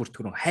 нэг бол бүр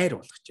түрүүн хайр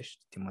болгож байгаа шүү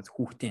дээ. Тийм үү?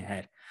 Хүүхдийн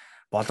хайр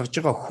болгож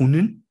байгаа хүн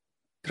нь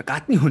тэр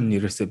гадны хүн нь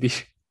ерөөсөө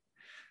биш.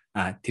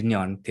 Тэрний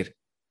оронд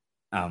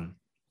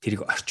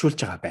тэрийг орчуулж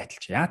байгаа байдал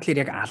чи. Яг л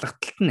яг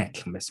алгадталт нь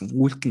адилхан байсан.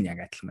 Үйлдэл нь яг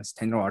адилхан байсан.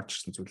 Тань руу орж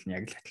ирсэн зүйл нь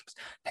яг л адилхан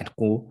байсан.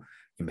 Танихгүй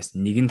юм байсан.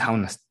 Нэг нь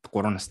 5 настай,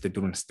 3 настай,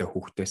 4 настай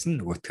хүүхэд байсан.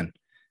 Нөгөөх нь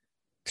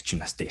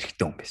 40 настай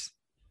эрэгтэй хүн байсан.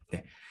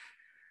 Тэ.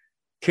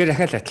 Тэгэхээр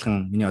дахиад адилхан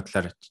миний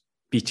бодлоор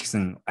би ч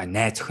гэсэн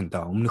найз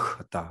охиндоо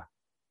өмнөх одоо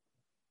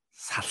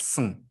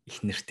салсан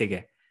их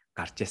нэртэйгээ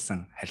гарч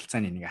исэн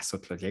харилцааны нэг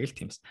асуудал бол яг л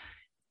тиймээс.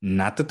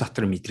 Надад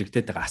дотор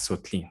мэдрэгдээд байгаа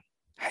асуудлын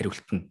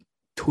хариулт нь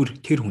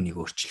тэр хүнийг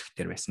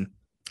өөрчлөхтэр байсан.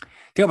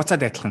 Тэгээ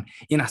буцаад адилхан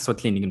энэ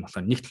асуудлын нэг нь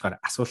болохоор нэгт болохоор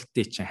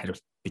асуултын чинь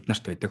хариулт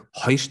биднэрт байдаг.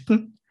 Хоёрт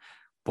нь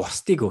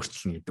бусдыг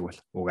өөрчлөн гэдэг бол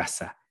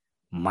угаасаа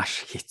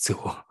маш хэцүү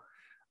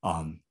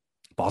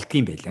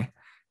болдгийм байлаа.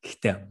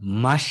 Гэхдээ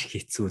маш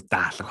хэцүү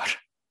даалгавар.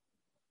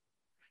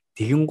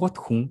 Тэгэнгუთ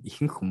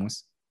ихэнх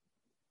хүмүүс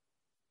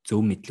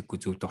зөв мэдлэггүй,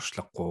 зөв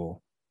дуршлаггүй,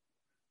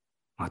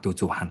 магадгүй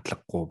зөв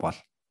хандлагагүй бол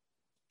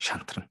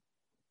шантарна.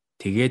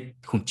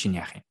 Тэгээд хүн чинь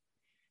яах юм?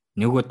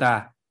 Нэг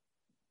удаа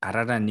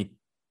гараараа нэг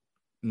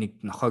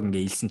нохойг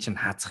ингээ илсэн чинь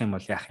хаацах юм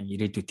бол яах юм?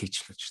 Ирээдүйд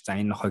тэгчлэж. За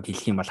энэ нохойг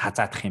хэлэх юм бол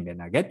хазаадах юм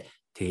байна гэд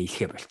тэгээ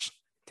илхээ болчихно.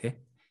 Тэ?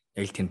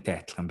 Яг л тэнтэй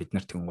адилхан бид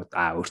нар тэнгууд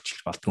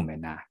өөрчлөх болтгүй юм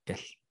байна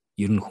гэл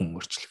ер нь хүн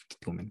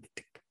өөрчлөгддөг юм байна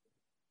гэдэг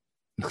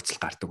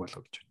нөхцөл гардаг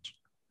болов гэж бодож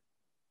байна.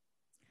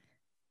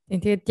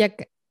 Тэгээд яг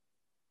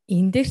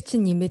энэ дээр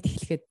чинь нэмээд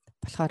эхлэхэд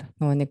болохоор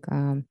нөгөө нэг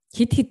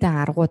хид хидэн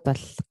аргууд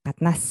бол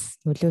гаднаас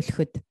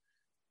нөлөөлөхөд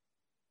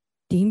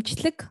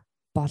дэмжлэг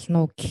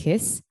болно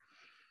гэхээс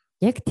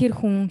яг тэр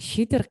хүн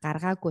шийдвэр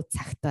гаргаагүй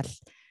цагт бол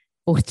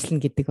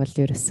өөрчлөн гэдэг бол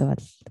ерөөсөө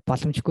бол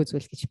боломжгүй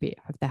зүйл гэж би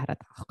хувьдаа хараад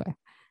байгаа байхгүй.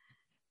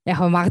 Яг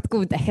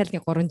магадгүй дахиад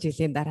нэг 3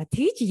 жилийн дараа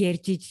тэгж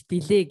ярьж иж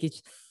билээ гэж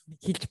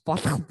хэлж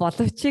болох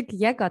боловч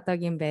яг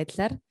одоогийн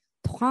байдлаар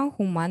тухайн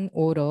хүн маань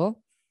өөрөө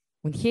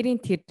үнэхэрийн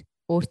тэр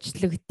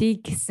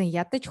өөрчлөгдөе гэсэн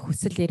ядаж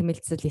хүсэл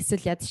эрмэлзэл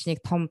эсвэл ядаж нэг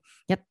том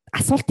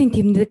асуултын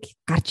тэмдэг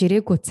гарч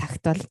ирээгүй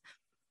цагт бол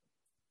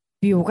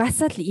би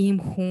угаасаа л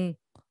ийм хүн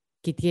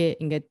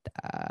гэдгээ ингээд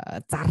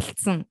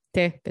зарлцсан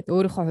тий гэд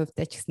өөрийнхөө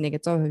хувьдаа ч гэсэн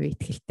нэг 100%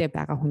 ихтэй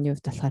байгаа хүний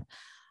хувьд болохоор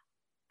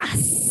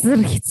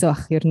асар хэцүү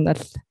бах ер нь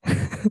бол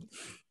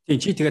тий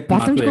чи тэгээд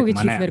боломжгүй гэж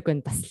хэлмээргүй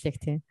бас л яг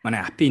тий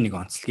манай апи нэг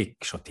онцлогийг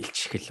шууд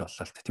илчих хэл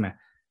боллоо тийм ээ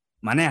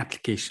манай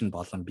аппликейшн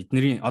болон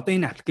бидний одоо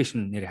энэ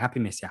аппликейшн нэр Happy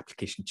Mess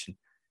аппликейшн чинь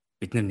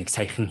бид нэг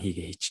саяхан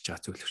хийгээ хийчихэж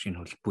байгаа зөвлөгчийн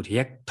хөтөлбөр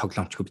яг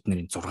тоглоомчгүй бид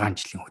нарын 6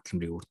 жилийн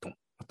хөтөлбөрийн үр дүн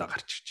одоо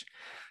гарч ирж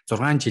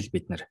байна. 6 жил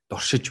бид нар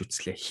дуршиж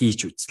үзлээ,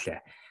 хийж үзлээ,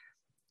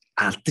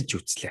 алдаж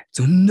үзлээ,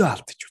 зөндөө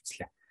алдаж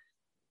үзлээ.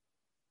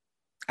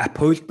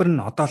 Хувилбар нь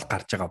одоо л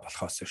гарч байгаа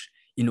болохоос биш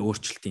энэ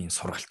өөрчлөлтийн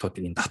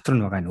сургалтуудыг энэ дотор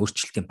нь байгаа энэ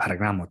өөрчлөлтийн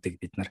програмуудыг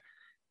бид нар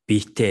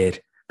биетээр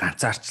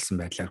ганцаарчилсан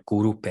байдлаар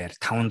группээр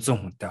 500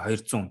 хүнтэй,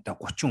 200 хүнтэй,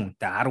 30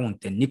 хүнтэй, 10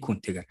 хүнтэй, 1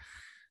 хүнтэйгээр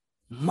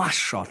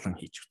маш олон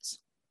хийж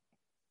үзсэн.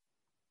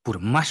 Бүр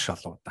маш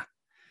олон удаа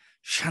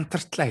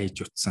шантартлаа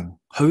хийж үзсэн,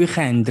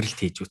 хувийнхаа амьдралд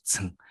хийж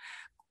үзсэн,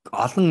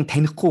 олон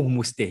танихгүй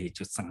хүмүүстэй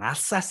хийж үзсэн,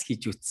 алсаас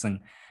хийж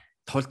үзсэн,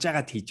 тулж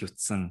агаад хийж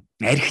үзсэн,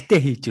 архитай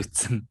хийж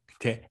үзсэн,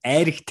 тэ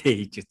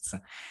айрхтай хийж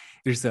үзсэн.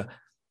 Ерөөсө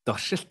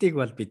дуршилтыг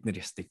бол бид нар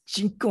ястай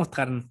жинхэнэ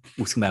утгаар нь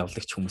үүсгэн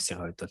байгуулагч хүмүүсийн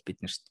хувьд бол бид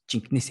нар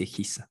жинхнээсээ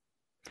хийсэн.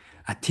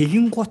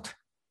 Тэгин гут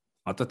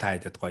одоо та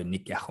хэд гоё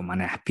нэг яг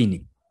манай апи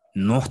нэг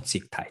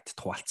нууцыг та хэд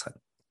хуваалцгаад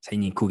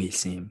саяны инкуг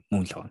хэлсэн юм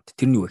мөн л гоо.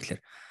 Тэр нь юу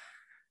гэхээр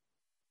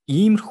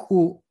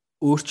иймэрхүү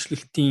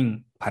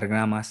өөрчлөлтийн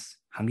програмаас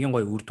хамгийн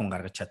гоё үр дүн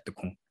гаргаж чаддаг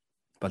хүн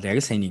бол яг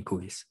саяны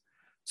инкуг хэлсэн.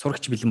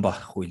 Сурагч бэлэн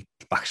болох үед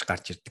багш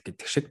гарч ирдэг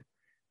гэдэг шиг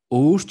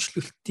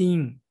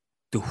өөрчлөлтийн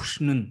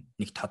төвшин нь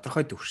нэг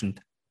тодорхой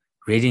төвшөнд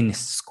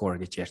readiness score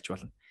гэж ярьж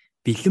болно.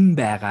 Бэлэн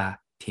байгаа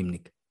тийм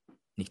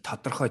нэг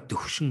тодорхой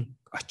төвшин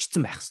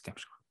очсон байх хэрэгтэй юм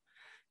шиг байна.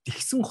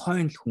 Тэгсэн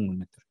хойно л хүн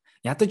өнөөдөр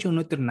ядаж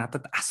өнөөдөр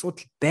надад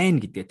асуудал байна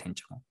гэдгээ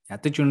таньж байгаа.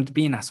 Ядаж өнөөдөр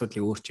би энэ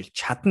асуудлыг өөрчилж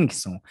чадна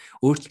гэсэн.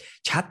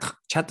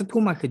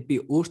 Чаддаггүй маа гэхэд би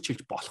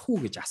өөрчилж болох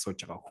уу гэж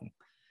асууж байгаа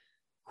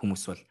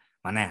хүмүүс бол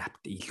манай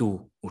апт илүү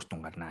үр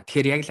дүн гарна.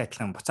 Тэгэхээр яг л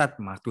адилхан буцаад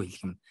магадгүй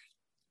хэлэх юм.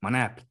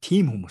 Манай ап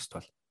тим хүмүүст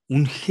бол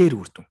үнэхээр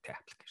үр дүнтэй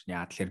аппликейшн.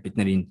 Яа тэгэхээр бид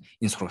нар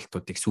энэ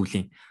сургалтуудыг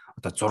сүүлийн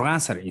одоо 6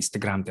 сар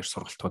Instagram дээр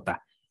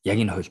сургалтуудаа яг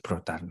энэ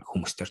хувилбаруудаар нь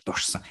хүмүүстээр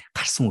дурсан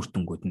гарсан үр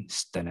дүнгууд нь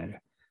өстой нэрэ.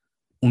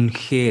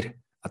 Үнэхээр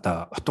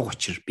одоо утга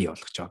учир бий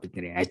болгож байгаа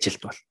бидний ажилд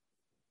бол.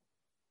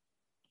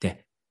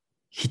 Тэ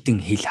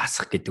хитэн хил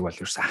хасах гэдэг бол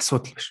ерөөс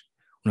асуудал биш.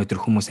 Өнөөдөр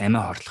хүмүүс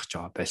амиа хорлох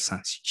жоо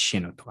байсан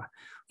жишээнүүд байгаа.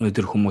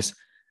 Өнөөдөр хүмүүс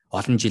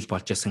олон жил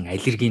болж байсан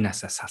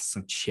аллергинаас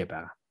салсан жишээ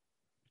байгаа.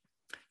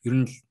 Ер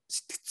нь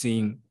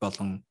сэтгцийн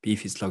болон бие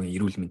физиологийн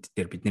эрүүл мэнд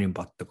дээр бидний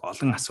боддог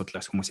олон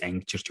асуудлаас хүмүүс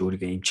ангижирч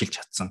өөрийгөө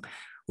эмчилж чадсан,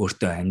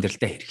 өөртөө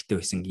амьдралдаа хэрэгтэй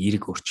байсан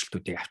эерэг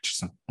өөрчлөлтүүдийг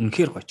авчирсан.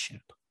 Үнэхээр гоё жишээ.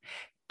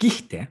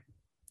 Гэхдээ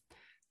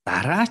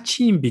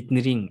дараачийн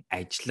бидний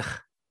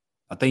ажиллах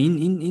одоо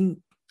энэ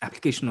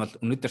аппликейшн бол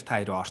өнөөдөр та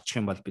хоёроо орчих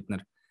юм бол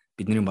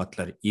бидний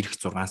бодлоор эх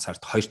 6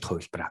 сард 2 дахь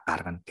хувилбараа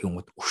гаргана.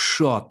 Тэгмүүд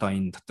өшөө одоо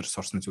энэ дотор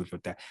сурсан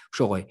зүйлүүдээ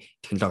өшөө гоё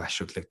технологи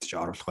ашиглагдаж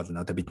оруулах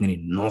болно. Одоо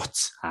бидний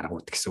нууц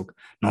аргууд гэсэн үг.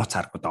 Нууц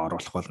аргуудаа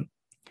оруулах болно.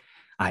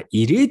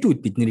 Ирээдүйд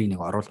бидний нэг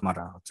оруулмаар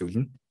байгаа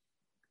зүйл нь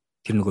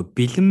тэр нөгөө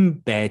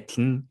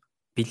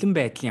бэлэн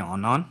байдлын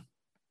оноо нь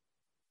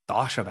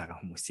доошо байгаа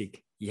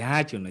хүмүүсийг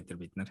яаж өнөөдөр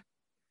бид нар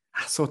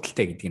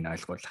асуудалтай гэдгийг нь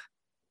ойлгуулах.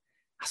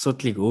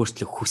 Асуудлыг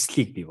өөрчлөх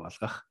хүслийг бий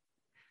болгох.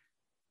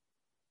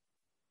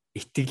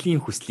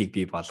 Итгэлийн хүслийг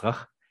бий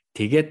болгох.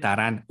 Тэгээд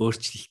дараа нь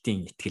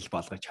өөрчлөлтийн итгэл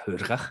болгож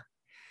хуургах.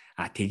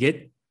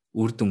 Тэгээд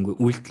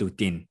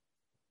үйлдэлүүдийн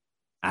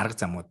арга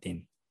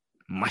замуудын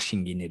маш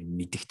энгийнээр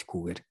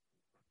мэдэгдэхгүйгээр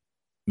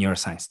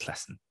neuroscience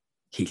талаас нь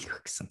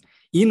хийлгэх гэсэн.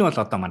 Энэ бол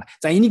одоо манай.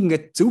 За энийг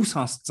ингээд зөв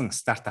сонсцсон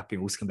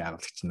стартапын үүсгэн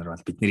байгуулагч нар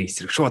бол бидний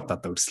эсрэг шууд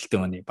одоо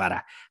өрсөлдөөн өний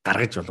бараа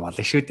гаргаж болно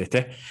шүү дээ,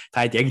 тий.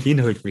 Таад яг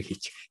энэ хувилбарыг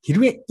хийчих.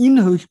 Хэрвээ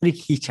энэ хувилбарыг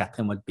хийж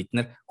чадах юм бол бид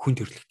нар хүн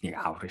төрөлхтнийг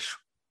аврах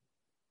шүү.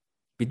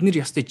 Бид нар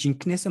ёстой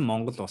жинкнээс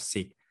Монгол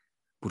улсыг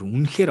бүр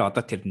үнэхээр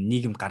одоо тэр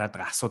нийгэм гараад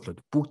байгаа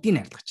асуудлууд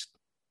бүгдийг арилгаж байна.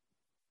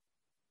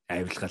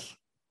 Авилгал,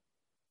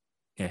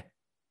 тий.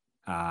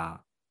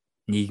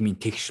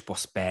 Нийгмийн тэгш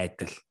бус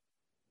байдал,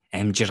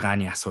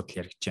 амжиргааны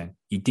асуудал яригдж байна.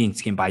 Эдийн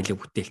засгийн баялаг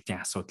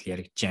бүтээлтийн асуудал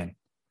яригдж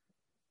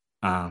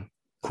байна.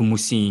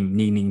 Хүмүүсийн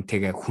нэг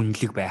нэгнтэйгээ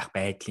хүнлэг байх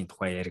байдлын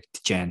тухай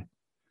яригдж байна.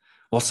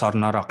 Улс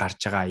орноороо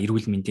гарч байгаа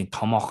эрүүл мэндийн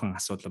томоохон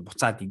асуудал,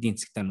 буцаад эдийн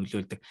засгтаа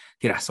нөлөөлдөг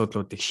тэр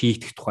асуудлуудыг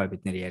шийдэх тухай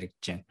бид нэр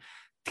яригдж байна.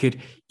 Тэгэхээр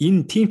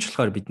энэ тиймч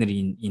болохоор бид нар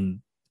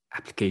энэ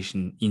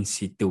аппликейшн, энэ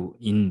сэдв,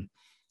 энэ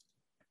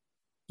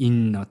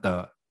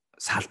одоо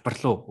салбар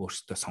руу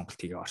өөрсдөө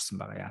сонголт хийгээ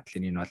орсон байгаа. Яг л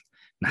энэ бол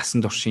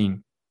насан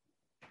туршийн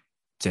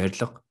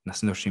зорилго,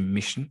 насан туршийн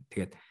мишн.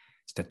 Тэгээд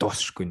зөвхөн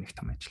дуусахгүй нэг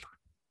том ажил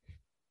байна.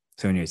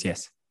 So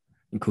yes.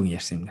 Инкүүн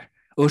ярьсан юм даа.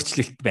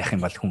 Өөрчлөлт байх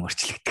юм бол хүн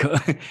өөрчлөгдөв.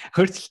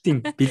 Өөрчлөлтийн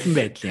бэлэн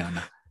байдлын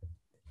оноо.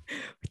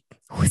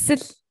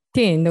 Хүсэл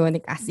тийм нөгөө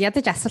нэг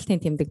ядаж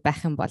асуултын тэмдэг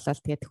байх юм бол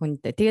тэгээд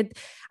хүнд. Тэгээд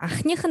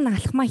анхных нь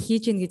алхмаа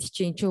хийж гин гэдэг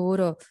чинь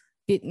өөрөө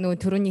би нөгөө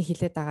түрүүний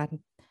хэлээд байгаа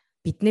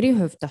бидний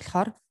хувьд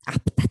болохоор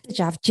ап татаж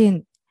авж гин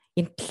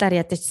энэ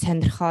талаар ядаж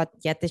сонирхоод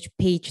ядаж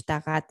пэйж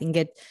дагаад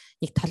ингээд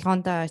нэг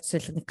толгоондоо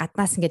эсвэл нэг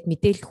гаднаас ингээд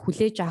мэдээлэл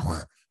хүлээж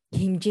авах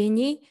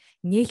хэмжээний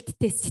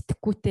нээлттэй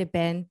сэтгэхүйтэй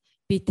байна.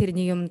 Би тэр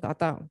нэг юмд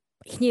одоо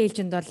эхний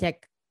ээлжинд бол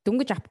яг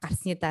дөнгөж ап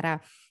гарсны дараа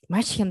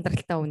маш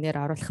хямдралтай үнээр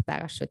оруулах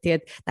байгаа шүү.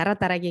 Тэгээд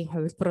дараагийн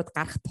хувилбарууд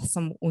гарах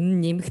тусам үнэн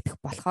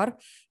нэмэгдэх болохоор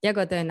яг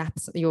одоо энэ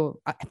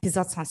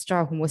эпизод сонсож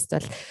байгаа хүмүүст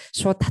бол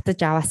шууд татаж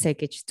аваасаа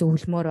гэж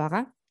зөвлөмөр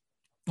байгаа.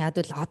 Яг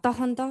л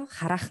одоохондоо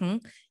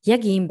хараахан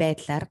яг ийм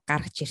байдлаар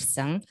гаргаж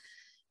ирсэн.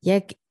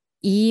 Яг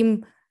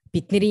ийм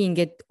бидний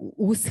ингээд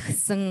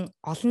үүсгэсэн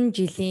олон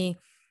жилийн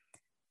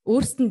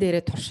өөрсдөн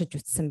дээрээ туршиж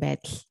үтсэн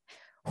байдал.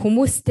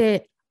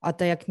 Хүмүүстэй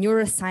одоо яг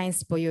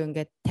neuroscience буюу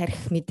ингээд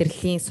тарих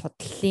мэдрэлийн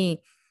судлалын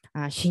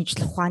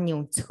шинжлэх ухааны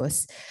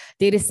өнцгөөс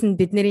дээрэс нь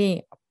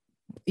бидний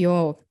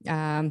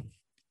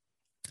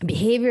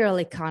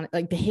behavioral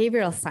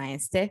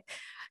science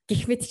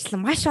гэх мэтчлэн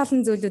маш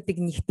олон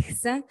зүйлүүдийг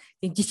нэгтгэсэн.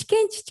 Тийм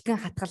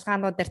жижигхэн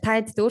хатгалгаануудаар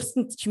таад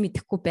өөрсөнд ч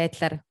мэдэхгүй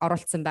байдлаар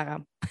оруулсан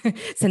байгаа.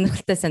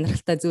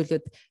 Сонирхолтой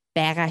зүйлүүд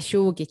байгаа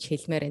шүү гэж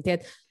хэлмээр байна.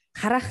 Тэгээд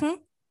хараахан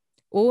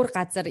өөр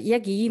газар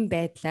яг ийм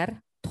байдлаар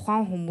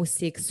тухайн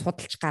хүмүүсийг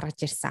судалж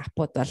гаргаж ирсэн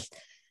апууд бол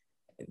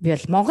би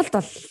бол Монголд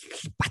бол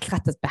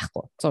баталгаатай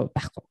байхгүй, 100%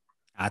 байхгүй.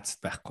 Азад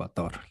байхгүй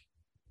одоо.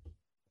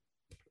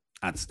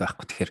 Азад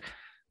байхгүй. Тэгэхээр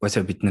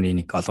уусаа бид нар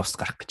энийг олон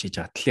улсад гарах гэж хийж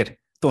байгаа. Тэгэхээр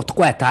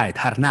дутхгүй та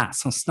харнаа,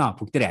 сонсноо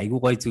бүгдээ айгүй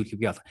гоё зүйлийг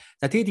бий бол.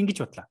 За тэгээд ингэж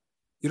бодлоо.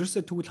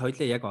 Ерөөсөө тэгвэл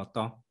хоёлаа яг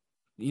одоо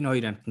энэ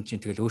хоёр амтан чинь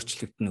тэгэл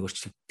өөрчлөгдөн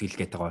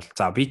гэдэг байгаа бол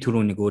за би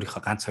түрүүнийг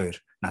өөрийнхөө ганц хоёр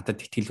надад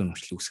итгэл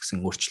үнэмшил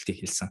үүсгэсэн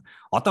өөрчлөлтийг хэлсэн.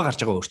 Одоо гарч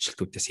байгаа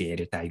өөрчлөлтүүдээс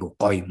яриад айгүй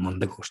гоё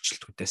мундаг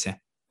өөрчлөлтүүдээс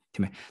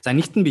тийм ээ. За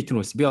нэгт нь би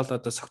түрүүс би бол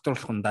одоо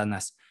согтууруулах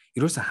ундаанаас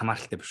ерөөсөө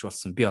хамааралтай биш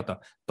болсон. Би одоо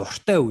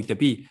дуртай үедээ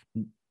би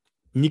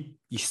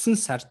 9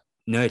 сар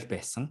 0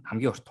 байсан.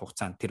 Хамгийн урт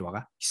хугацаанд тэр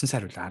байгаа. 9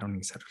 сар үл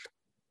 11 сар үл.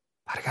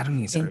 Бараг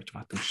 11 сар гэж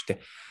магадгүй шүү дээ.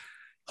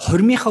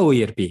 Хормынхаа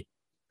үеэр би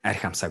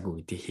арх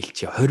амсаагүй гэдгийг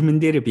хэлчихье. Хормон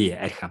дээр би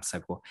арх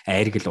амсаагүй,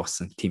 айрг л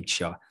уусан тийм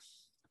жишээ.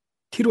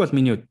 Тэр бол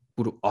миний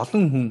бүр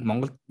олон хүн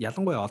Монголд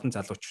ялангуяа олон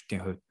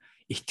залуучуудын хувьд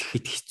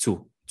итгэхэд хэцүү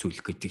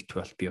зүйл гэдэгт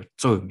бол би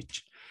 100% мэдэж.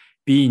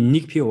 Би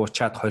 1 пи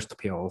уучаад 2 дахь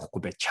пи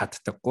уухгүй байж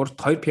чаддаг.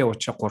 2 пи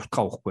уучаад 3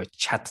 дахь уухгүй байж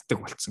чаддаг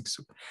болсон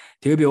гэсэн үг.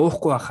 Тэгээ би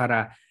уухгүй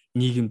байхаараа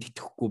нийгэмд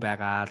итгэхгүй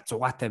байгаа,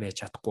 зугаатай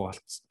байж чадахгүй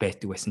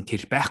байдаг байсан.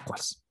 Тэр байхгүй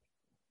болсон.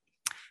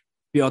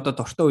 Би одоо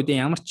дуртай үедээ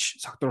ямар ч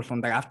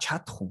согтруулундаг авч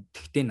чадах хүн.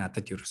 Тэгтээ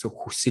надад ерөөсөө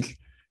хүсэл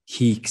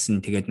хий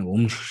гэсэн тэгээд нэг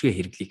өмнөшгөө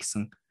хэрэглэе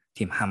гэсэн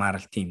тийм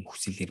хамаарал, тийм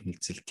хүсэл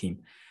эрмэлзэл,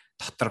 тийм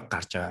дотор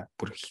гарч байгаа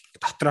бүр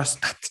дотроос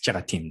татж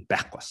байгаа тийм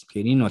байхгүй бас.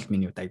 Тэгэхээр энэ бол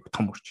миний хувьд айгүй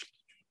том өөрчлөлт.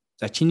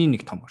 За чиний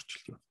нэг том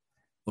өөрчлөлт юу?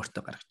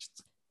 Өөртөө гаргаж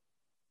ирсэн.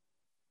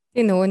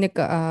 Тэгээ нөгөө нэг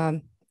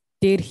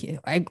дээр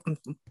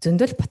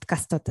зөндөл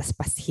подкастуудаас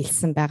бас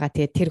хэлсэн байгаа.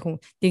 Тэгээ тэр хүн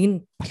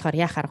тэгнь болохоор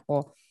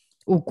яхаарахгүй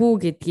үгүй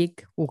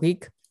гэдгийг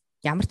үгийг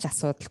ямар ч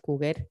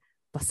асуудалгүйгээр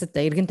бусад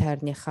эргэн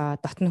тойрныхаа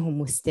дотны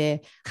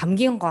хүмүүстэй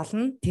хамгийн гол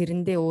нь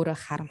тэрэндээ өөрөө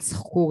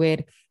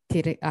харамсахгүйгээр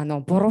тэр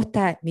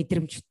буруутай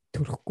мэдрэмж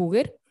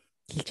төрөхгүйгээр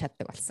хэлж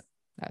чаддаг болсон.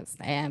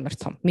 Амар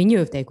том. Миний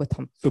хувьд айгүй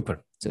том.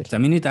 Супер. За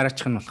миний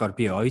дараачих нь болохоор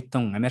би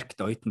Америкт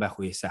оюутан байх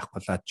үеэс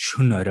ахгуулаад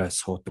шүн орой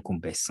суудаг хүн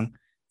байсан.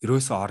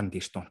 Ерөөсөө хооронд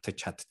ирт унтаж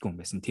чаддгүй хүн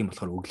байсан. Тийм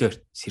болохоор өглөөр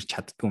сэрж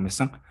чаддгүй хүн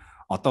байсан.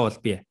 Одоо бол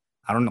би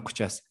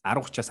 11:30-аас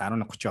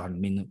 11:30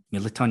 хооронд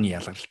мелатонин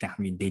ялгарлтын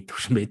хамгийн дээд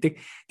түвшин байдаг.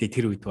 Тэгээ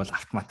тэр үед бол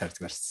автоматар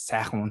зүгээр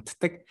сайхан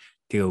унтдаг.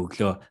 Тэгээ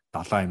өглөө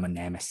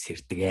 7:08-аас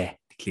сэрдэгэ.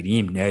 Тэгэхээр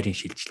ийм нойрын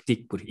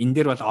шилжилтийг бүр энэ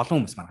дээр бол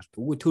олон хүмүүс маргалдаг.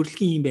 Үгүй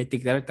төрөлхийн юм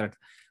байдаг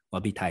дараа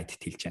би таад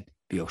хэлж байна.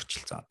 Би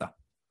өөрчилсөн одоо.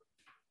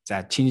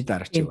 За чиний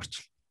дараач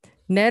өөрчил.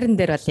 Нойрон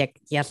дээр бол яг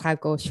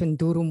ялгаагүй шүн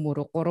 4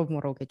 мөрөв 3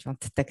 мөрөв гэж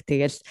унтдаг.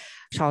 Тэгэл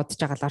шоудж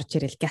байгаа л орж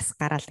ирэл гяс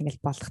гараал ингээл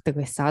болгодог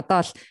байсан.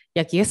 Одоо бол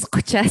яг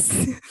 9:30-аас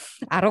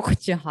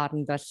 10:30-ийн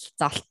хооронд бол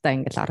зоолттой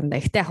ингээл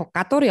орондоо. Гэтэ яг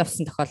гадуур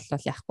явсан тохиолдол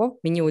бол яахгүй.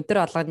 Миний өдөр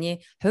болгоны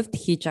хувьд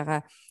хийж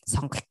байгаа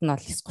сонголт нь бол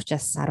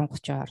 9:30-аас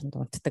 10:30-ийн хооронд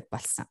унтдаг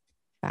болсон.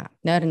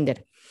 Нойрон дээр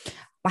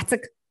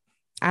мацаг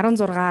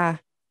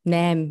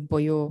 16:8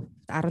 буюу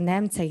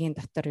 18 цагийн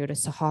дотор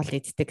ерөөсө хоол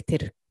иддэг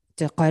тэр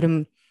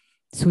горим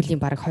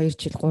сүүлийн бараг 2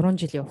 жил 3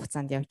 жилийн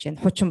хугацаанд явж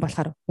байна. Хуучин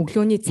болохоор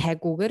өглөөний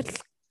цайгүйгээр л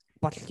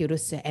бол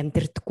ерөөсөө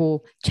амьдрдаггүй,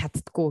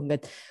 чаддаггүй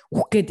ингээд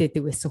үхэх гээд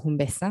байдаг байсан хүн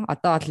байсан.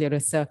 Одоо бол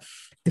ерөөсөө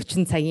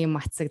 40 цагийн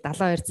мацаг,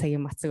 72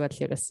 цагийн мацаг бол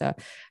ерөөсөө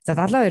за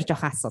 72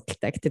 жоохон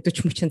асуудалтай. Гэтэ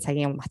 40 30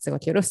 цагийн мацаг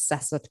бол ерөөсөө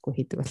асуудалгүй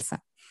хийдэг болсон.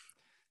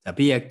 За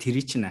би яг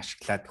тэрийг чинь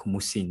ашиглаад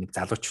хүмүүсийн нэг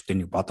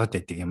залуучуудын нэг бодоод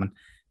байдаг юм нь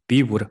би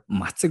бүр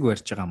мацаг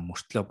барьж байгаа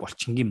мөртлөө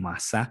булчингийн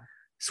масаа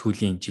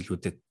сүүлийн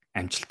жилүүдэд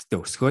амжилттай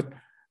өсгөөд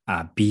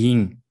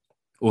биеийн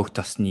өг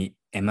тосны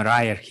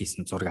MRI-аар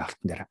хийсэн зураг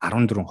авалтан дээр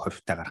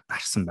 14%-тайгаар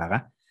гарсан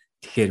байгаа.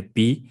 Тэгэхээр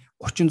би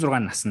 36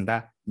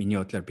 наснда миний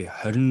бодлоор би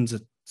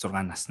 26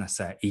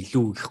 наснасаа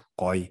илүү их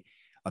гоё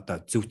одоо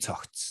зөв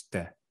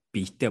цогцтой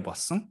биетэй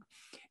болсон.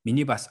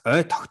 Миний бас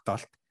ой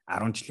тогтоолт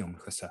 10 жилийн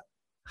өмнөхөөс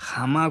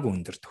хамаагүй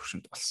өндөр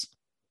түвшинд болсон.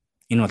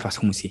 Энэ бол бас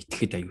хүмүүсийн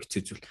итгэхэд аюу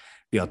хэцүү зүйл.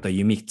 Би одоо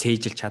юмыг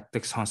цээжилж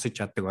чаддаг, сонсож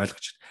чаддаг,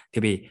 ойлгож. Тэгээ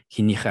би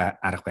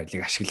хинийхээ арга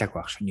барилыг ашиглааг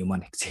байх шүү.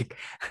 Юмонексийг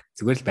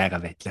зүгээр л байгаа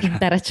байдлаар.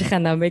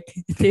 Дараачихаа намайг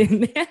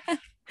тийм.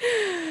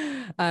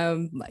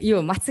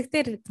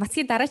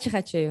 Мацгийн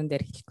дараачихаа чи юун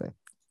дээр хэлэхгүй.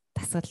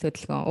 Дасгал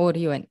хөдөлгөөн өөр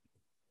юу вэ?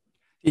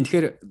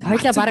 Тэгэхээр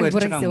хоёлаа бараг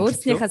бүрэн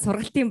өөрснийхээ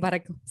сургалтын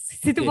бараг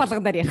сэдв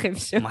болгоноор ярих юм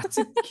шүү.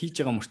 Мацаг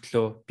хийж байгаа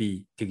мөртлөө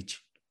би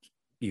тэгж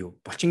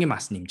булчингийн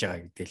мас нэмж байгаа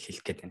гэдэг л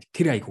хэлэх гээд байна.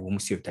 Тэр айгүй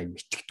хүмүүсийн хувьд айгүй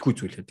итгэдэггүй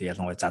зүйлүүд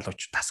ялангуяа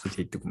залууч дасгал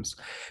хийдэг хүмүүс.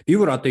 Би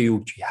бүр одоо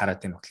юу гэж хараад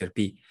байна вэ гэхээр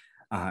би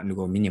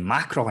нөгөө миний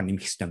макрогоо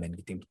нэмэх хэрэгтэй байна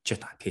гэдэг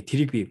мэдчихэж байгаа. Тэгээ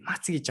тэрийг би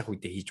мацаг хийж явах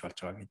үедээ хийж болж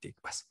байгаа гэдэг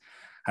бас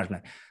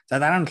харна.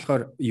 За дараа нь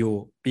болохоор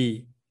би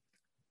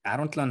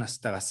 17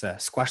 настайгаас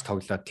скваш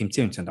тоглоод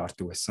тэмцээнд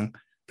ордог байсан.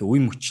 Тэгээ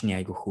үе мөчний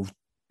айгүй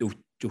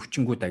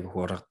өвчнгүүд айгүй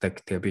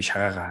ургадаг. Тэгээ би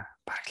шагаагаа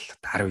бараг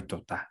 10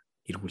 удаа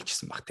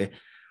эргүүлчихсэн баг тий.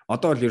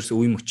 Одоо бол ерөөсөө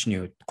үе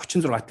мөчний үед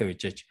 36-тай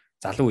байжээж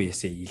залуу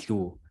үеэсээ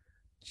илүү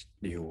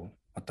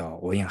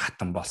одоо уян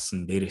хатан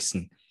болсон, дээрээс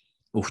нь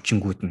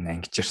өвчнгүүд нь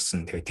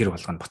ангижирсан. Тэгээ тэр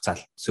болгонд буцаал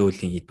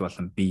зөөлөн ид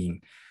болон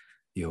биеийн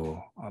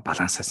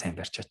балансаа сайн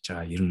барьж чадж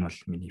байгаа. Ер нь бол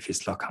миний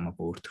физиолог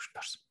хамаагүй өөр төвшөнд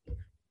орсон.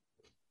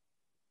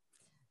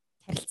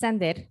 Харилцаан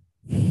дээр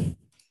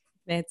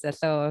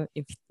залуу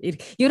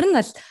ер нь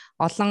бол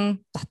олон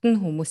дотн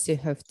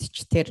хүмүүсийн хувьд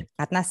ч тэр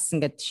гаднаас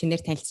ингээд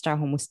шинээр танилцж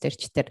байгаа хүмүүстэр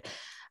ч тэр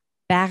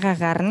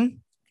байгаагаар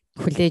нь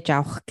хүлээж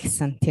авах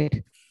гэсэн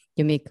тэр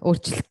юмыг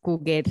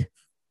өөрчлөхгүйгээр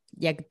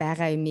яг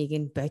байгаа юмыг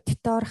нь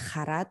бодитоор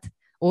хараад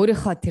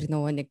өөрийнхөө тэр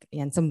нөгөө нэг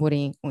янз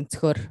бүрийн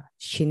өнцгөр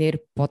шинээр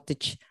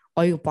будаж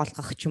гоё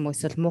болгох ч юм уу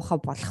эсвэл муухай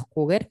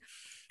болохгүйгээр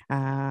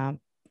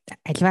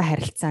альва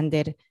харилцаан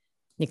дээр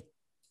нэг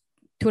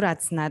төр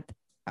азнаад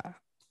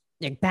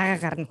яг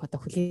байгаагаар нь одоо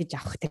хүлээж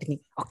авах тэр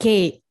нэг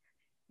окей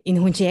энэ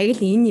хүн чи яг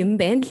л энэ юм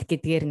байна л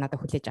гэдгээр нь одоо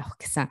хүлээж авах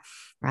гэсэн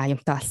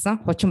юмтай болсон.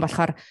 Хуучин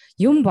болохоор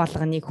юм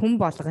болгоныг хүн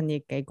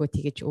болгоныг айгуу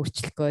тэгэж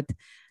өөрчлөх гээд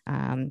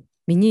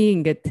миний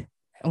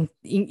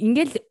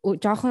ингээл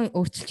жоохон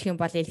өөрчлөх юм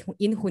бол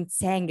энэ хүн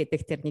сайн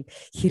гэдэг тэр нэг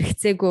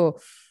хэрэгцээгөө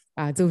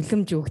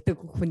зөвлөмж өгдөг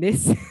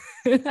хүнээс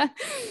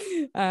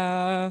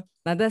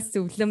надаас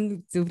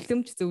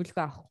зөвлөмж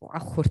зөвлөгөө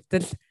авах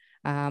хүртэл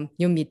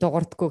юм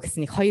дуурдаггүй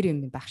гэсэн нэг хоёр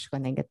юм байх шиг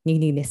байна. Ингээд нэг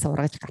нэгнээс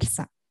ургаж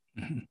гарсан.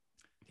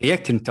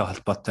 Яг тэрнтэй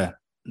холбоотой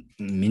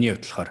миний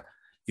хувьд болохоор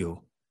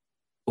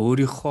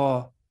өөрийнхөө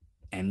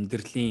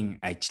амьдралын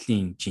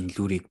ажлын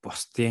жинлүүрийг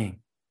бусдын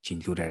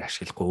жинлүүрээр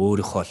ашиглахгүй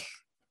өөрийнхөө л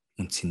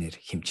үнцнээр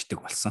хэмждэг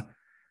болсон.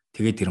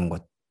 Тэгээд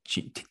ирэнгууд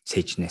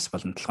цээжнээс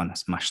болон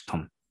толгоноос маш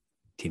том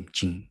тийм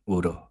жин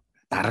өөрөө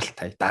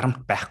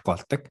дарамт байхгүй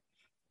болдог.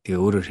 Тэгээ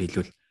өөрөөр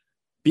хэлбэл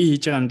би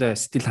хийж байгаа юмдаа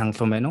сэтгэл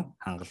хангалуун байна уу?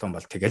 Хангалуун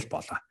бол тэгэл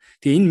болоо.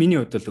 Тэгээ энэ миний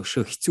хувьд бол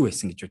өшөө хэцүү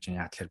байсан гэж бодож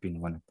байна. Яг тэгэхээр би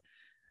нөгөө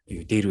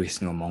дээр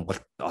байсан нөгөө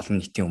Монголд олон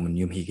нийтийн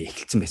өмнө юм хийгээ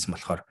эхэлсэн байсан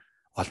болохоор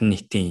олон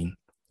нийтийн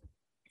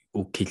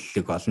үг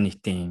хэллэг, олон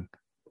нийтийн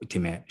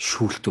тийм ээ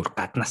шүүлтүр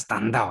гаднаас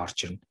дандаа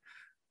орж ирнэ.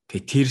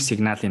 Тэгээ тэр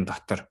сигналын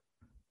дотор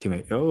тийм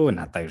ээ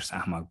надаа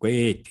ерөөсөн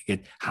хамаагүй.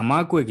 Тэгээд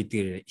хамаагүй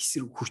гэдгээр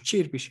эсрэг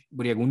хүчээр биш.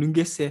 Бүр яг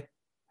үнэнгээсээ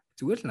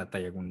зүгээр л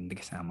надаа яг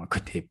үнэндээс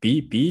хамаагүй.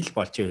 Тэгээ би л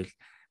болж ивэл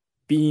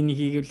би энийг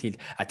хийгээл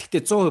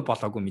тэгтээ 100%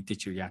 болоогүй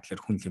мэдээч яг л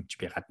хүн лэмж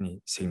би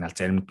гадны сигнал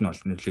заримд нь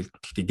бол нөлөөлөлт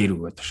тэгтээ дээр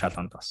өгөө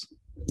тушаал онд бас.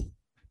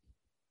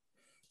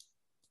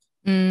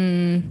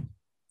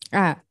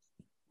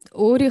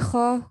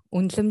 Өөрийнхөө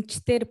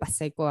үнэлэмжтэр бас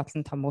айгүй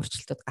олон том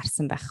өөрчлөлтүүд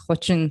гарсан байх.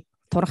 Хуучин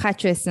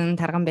Туранхаач байсан,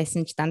 тарган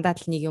байсан ч дандаа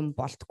л нэг юм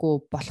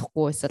болтгүй,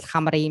 болохгүй эсвэл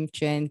хамар юм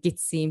ч байна,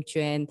 гидсэн юм ч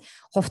байна,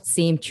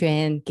 хувцсан юм ч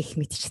байна гэх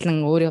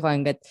мэтчлэн өөрийгөө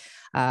ингээд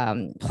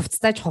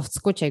хувцтайж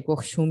хувцсгүй ч айгүй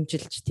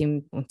шүмжилж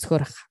тийм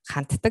өнцгөр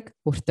ханддаг.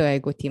 Өөртөө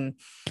айгүй тийм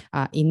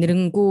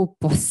инэрэнгүү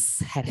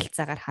бус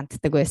харилцаагаар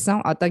ханддаг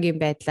байсан.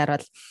 Одоогийн байдлаар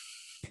бол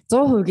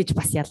 100% гэж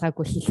бас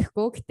ялгаагүй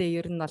хэлэхгүй. Гэтэ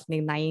ер нь бол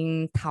нэг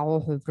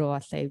 85% руу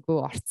бол айгүй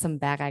орцсон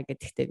байгаа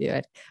гэдэгтээ би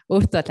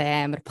өөртөө бол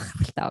амар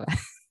бахархалтай байгаа.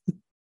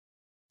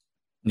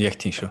 Яг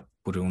тийм шүү.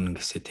 Бүр үнэн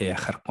гэсэ тэ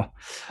яхахгүй.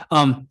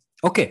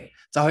 Окей.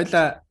 За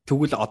хоёлаа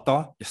тэгвэл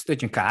одоо ёстой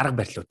жинхэнэ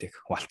арга барилуудыг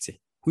хуваалцъя.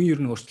 Хүн ер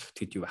нь өөрчлөлт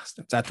гэдэг юу байх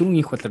вэ? За түрүүн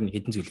их болор нэг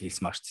хэдэн зүйл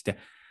хэлсэн маа шүү дээ.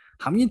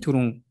 Хамгийн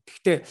түрүүн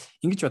гэхдээ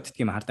ингэж боддөг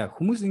юм хардаа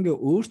хүмүүс ингээ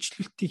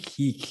өөрчлөлтийг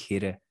хий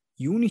гэхээр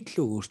юуны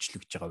төлөө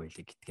өөрчлөгдөж байгаа вэ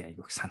гэдгийг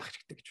айгүйх санах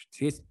хэрэгтэй гэж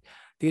байна.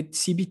 Тэгээд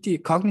CBT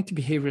Cognitive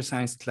Behavioral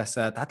Science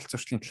талаасаа дадал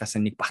зуршлын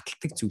талаасаа нэг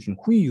баталдаг зүйл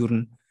нь хүн ер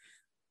нь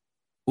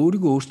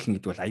өөрийгөө өөрчлөн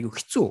гэдэг бол айгүй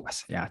хэцүү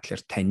бас. Яг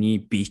тэгэхээр таны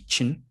бие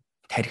чинь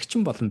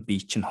тархичин болон бие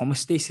чинь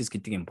homeostasis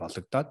гэдэг юм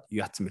бологдоод юу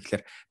яатсан бэ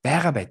гэхээр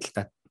байгаа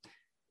байдалтай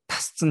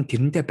тасцсан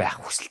тэрэндээ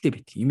байх хүсэлтэй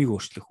байдаг. Имийг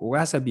өөрчлөх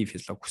угаасаа бие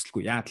физиологи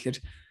хүсэлгүй. Яг тэгэхээр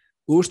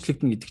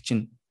өөрчлөгдөн гэдэг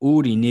чинь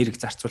өөр энерги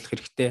зарцуулах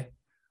хэрэгтэй,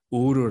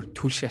 өөрөөр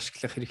түлш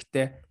ашиглах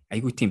хэрэгтэй.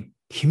 Айгүй тийм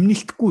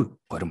химнэлтгүй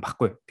горин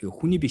байхгүй. Тэгээ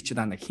хүний бие чи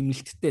дандаа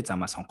химнэлттэй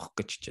замаа сонгох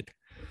гэж хичээдэг.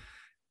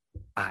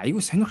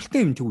 Айгүй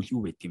сонирхолтой юм тэгвэл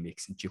юу байдаг юм бэ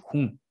гэсэн чи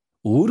хүн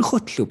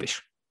өөрийнхөө төлөө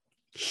биш.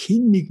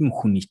 Хин нэгэн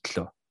хүний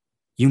төлөө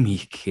юм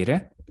хийх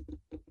гэхээр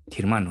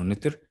тэр маань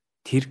өнөөдөр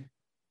тэр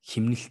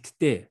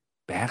химнэлттэй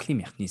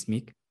байгалийн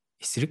механизмыг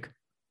эсрэг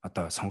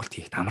одоо сонголт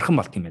хийхэд амархан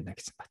болт юм байна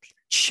гэсэн батал.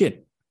 Жишээ нь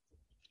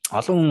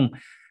олон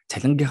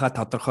цалингийнхаа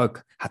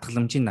тодорхойг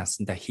хадгаламжийн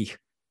насандаа хийх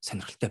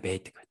сонирхолтой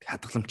байдаг.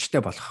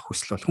 Хадгаламжтай болох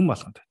хүсэл бол хүн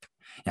болгонд байдаг.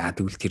 Яа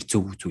тэгвэл тэр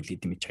зөв зүйл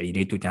юм чи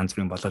ирээдүйд янз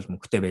бүрийн болол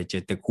мөнгөтэй байж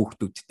байдаг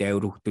хүүхдүүдтэй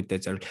өөр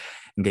хүүхдүүдэд зориул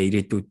ингээ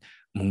ирээдүйд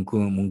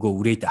мөнгөө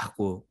үрээд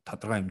авахгүй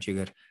тодорхой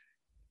хэмжээгээр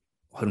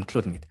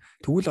хоримтлуулна гэдэг.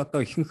 Тэгвэл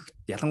одоо ихэнх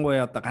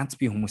ялангуяа одоо ганц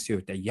бие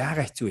хүмүүсийн хувьд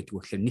яага хэцүү байдаг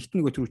вэ гэхээр нэгт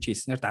нөгөө түрүү чи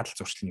хэлснээр дадал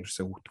зуршлын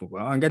ерөөсөө үүдгүй.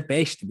 Ингээд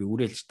байж шүү дээ би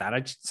үрээлж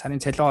дараа сарын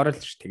цалин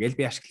оруулж тэгэл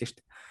би ашиглая шүү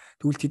дээ.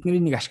 Тэгвэл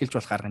тэдний нэг ашиглаж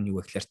болох арга нь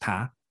юу вэ гэхээр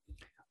та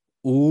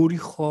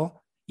өөрийнхөө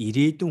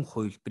ирээдүйн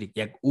хувилбарыг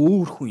яг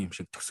өөр хүн юм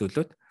шиг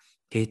төсөөлөөд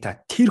тэгээ та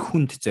тэр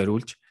хүнд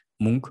зориулж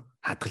мөнгө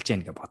хадгалж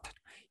яах гэж бодож.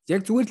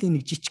 Яг зүгээр л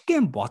нэг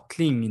жижигхэн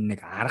бодлын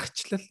нэг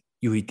аргачлал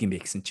юу хийдэг юм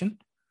бэ гэсэн чинь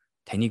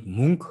таныг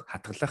мөнгө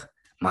хадгалах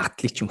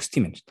магадлалыг ч өсдөг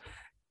юм байна.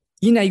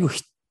 Энэ аюу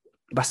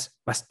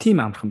бас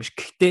тийм амархан биш.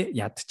 Гэхдээ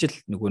ядчил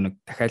нөгөө нэг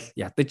дахиад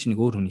ядаж нэг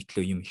өөр хүний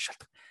төлөө юм их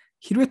шалтгаан.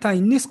 Хэрвээ та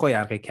энэс гоё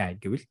аргыг хаа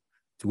гэвэл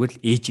зүгээр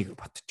л ээжийг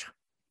бодож байгаа.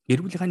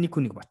 Гэр бүлийнхаа нэг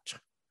хүнийг бодож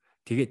байгаа.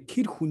 Тэгээд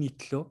тэр хүний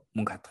төлөө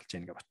мөнгө хадгалж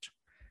яах гэж бодож байгаа.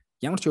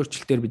 Ямар ч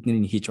өөрчлөлтөөр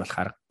бидний хийж болох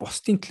арга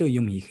бусдын төлөө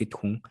юм хийхэд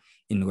хүн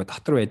энэ нөгөө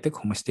дотор байдаг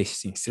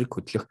homeostasis-ийн эсрэг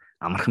хөдлөх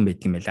амархан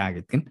байдаг юм байлаа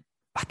гэдэг нь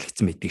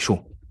батлагдсан байдаг шүү.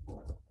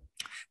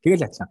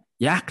 Тэгэл яцсан.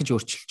 Яах гэж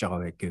өөрчилж байгаа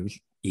вэ гэвэл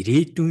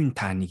ирээдүйн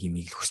та нэг юм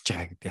ийг хүсэж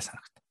байгаа гэдгээ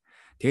санахтай.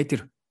 Тэгээд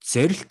тэр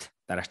зорилт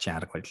дараачийн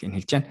арга барил энэ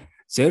хэлж байна.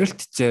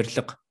 Зорилт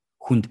зориг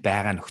хүнд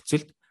байгаа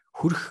нөхцөлд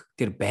хүрх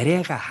тэр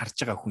барайгаа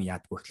харж байгаа хүн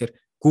яадгүй гэхээр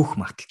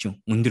гүөх магталч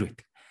өндөр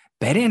байдаг.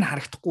 Барайг нь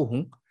харагдахгүй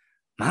хүн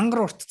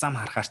мангар урт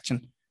зам харахаар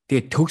чинь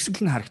тэгээд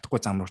төгсгөл нь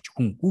харагдахгүй зам руу ч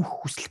хүн гүөх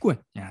хүсэлгүй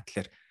байна. Яа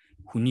тэгэхээр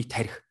хүний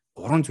тарих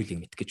 3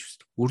 зүйлийг мэдэх гэж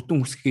хүсдэг.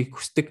 Үрдэн үсгийг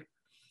хүсдэг.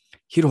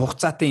 Хэр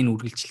хугацаатай энэ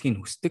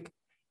үргэлжлэхийг хүсдэг.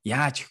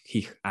 Яаж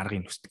хийх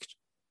аргыг хүсдэг гэж.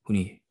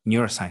 Хүний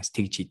neuroscience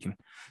тэгж хийдэг юм.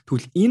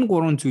 Тэгвэл энэ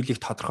 3 зүйлийг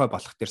тодорхой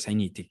болгох дээр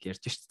саяны эдийг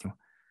ярьж шүү дээ тийм үү.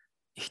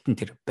 Эхтэн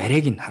тэр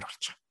барайг нь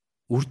харуулж байгаа.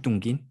 Үр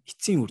дүнгийн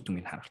эцсийн үр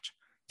дүнгийг харуулж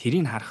байгаа.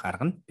 Тэрийг харах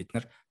арга нь бид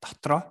нар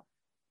дотроо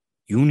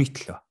юуны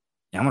төлөө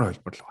ямар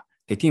хувилбар л байгаа.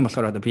 Тэгээ тийм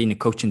болохоор одоо би нэг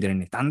коучн дээр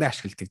нэг дандаа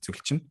ашигладаг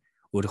зүйл чинь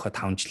өөрийнхөө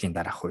 5 жилийн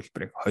дараах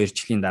хувилбарыг, 2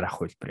 жилийн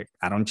дараах хувилбарыг,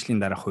 10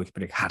 жилийн дараах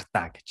хувилбарыг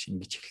хардаа гэж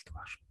ингэж эхэлдэг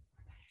байна шүү.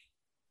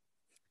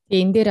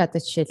 Энэ дээр одоо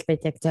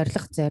жишээлбэл яг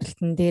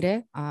зорилтон дээр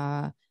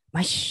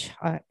маш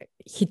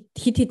хид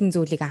хідэн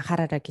зүйлийг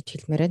анхаараарай гэж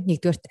хэлмээр байна.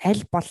 Нэгдүгээрт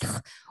аль болох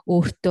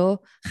өөртөө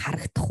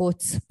харагдах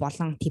хууц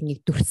болон тийм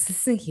нэг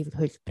дүрсэлсэн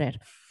хувилбараар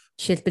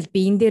жишээлбэл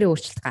биеийн дээр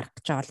өөрчлөлт гарах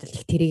гэж байгаа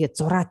бол тэрийг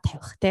зураад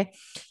тавих тий.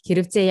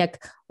 Хэрвээ яг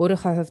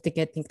өөрийнхөө хувьд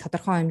ингээд нэг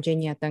тодорхой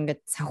хэмжээний одоо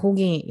ингээд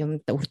санхүүгийн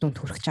юмд үр дүнд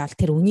хүрэх жаал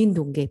тэр үнийн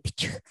дүнгээ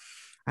бичих.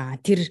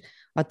 Тэр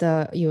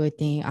одоо юу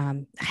гэдэг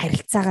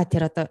харилцаагаа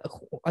тэр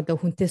одоо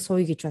хүнтэй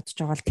сууя гэж бодож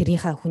байгаа бол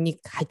тэрийнхээ хүнийг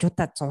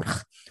хажуудаа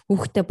зурах,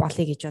 хүүхдээ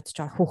болъё гэж бодож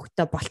байгаа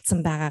хүүхдээ болцсон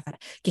байгаагаар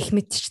гэх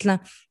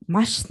мэтчлэн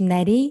маш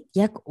нарийн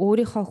яг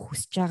өөрийнхөө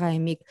хүсэж байгаа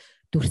ямиг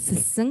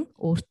дүрсэлсэн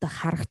өөртөө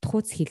харагдах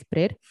үз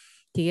хэлбрээр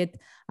тэгээд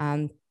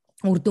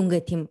үр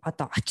дүнгээ тийм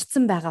одоо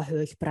очсон байгаа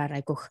хувилбараар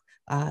айгүйх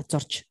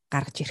зурж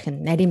гаргаж ирэх нь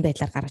нарийн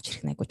байдлаар гаргаж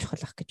ирэх нь айгүй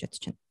чухал ах гэж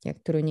бодож байна. Яг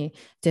түрүүний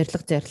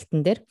зорилтон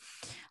дээр.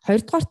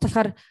 Хоёрдугаарт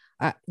болохоор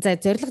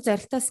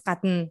зорилтоос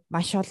гадна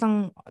маш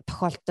олон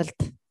тохиолдолд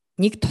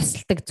нэг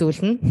тусалдаг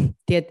зүйл нь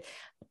тэгээд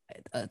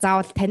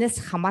заавал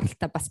танаас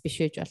хамааралтай бас биш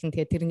байж болно.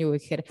 Тэгээд тэрний юу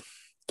гэхээр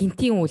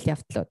гинтийн үйл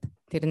явдлууд.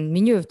 Тэр нь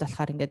миний хувьд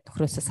болохоор ингээд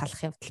нөхрөөсөө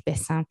салах явдал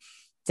байсан.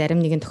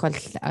 зарим нэгэн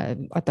тохиолдол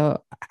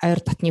одоо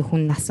ойр дотны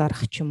хүн нас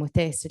орох ч юм уу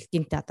те эсвэл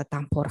гинт одоо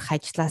дампуурах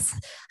ажлаас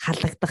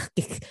халагдах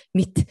гэх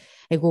мэт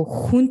айгу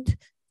хүнд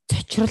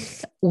цочрол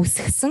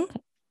үүсгэсэн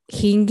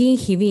хингийн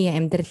хэвийн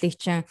амьдралыг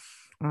чинь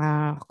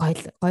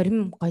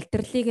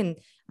голдролыг нь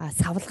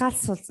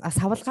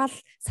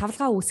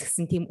савлгаа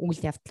үүсгэсэн тийм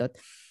үйл явдлууд.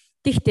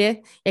 Тэгтээ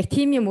яг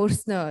тийм юм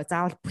өөрснөө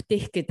заавал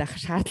бүтээх гээд ах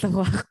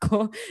шаардлага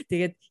байхгүй.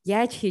 Тэгээд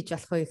яаж хийж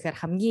болох вэ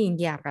гэхээр хамгийн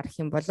энгийн аргаар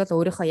гэх юм бол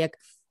өөрийнхөө яг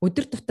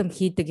өдөр тутам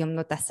хийдэг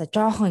юмнуудаасаа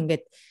жоохон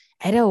ингээд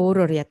арай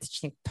өөрөөр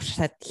ядч нэг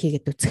туршаад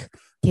хийгээд үзэх.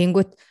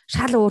 Тэнгүүт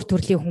шал өөр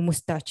төрлийн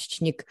хүмүүстэй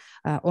очиж нэг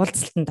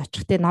уулзалтанд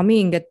очих. Тэгээ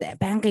номын ингээд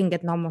байнгын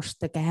ингээд ном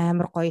уншдаг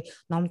амар гоё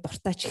ном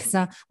дуртай ч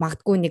гэсэн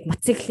магадгүй нэг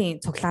мотоциклийн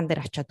цуглаан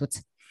дээр очиод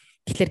үз.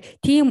 Тэгэхээр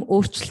тийм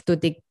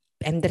өөрчлөлтүүдийг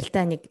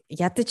амьдралдаа нэг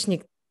ядаж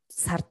нэг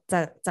за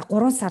 3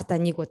 сарда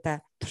нэг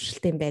удаа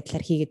туршилтын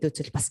байдлаар хийгээд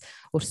үзвэл бас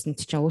өөрсөнд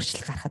чинь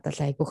өөрчлөлт гарахад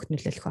бол айгүйх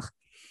нөлөөлөх баг.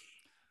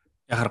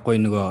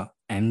 Яхахгүй нөгөө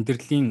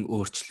амьдралын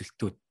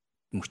өөрчлөлтүүд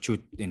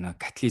мөчүүд энэ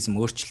катализм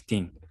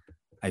өөрчлөлтийн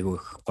айгүй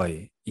их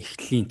гоё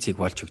эхлэлийн цэг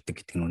болж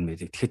өгдөг гэдэг нь үнэ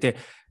байдаг. Тэгэхээр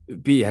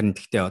би харин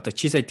гэхдээ одоо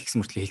чи сая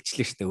тэгсэн мөртлөө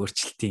хэлчихлээ шүү дээ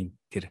өөрчлөлтийн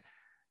тэр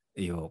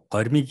юу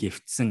гормиг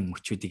эвдсэн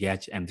мөчүүдийг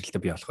яаж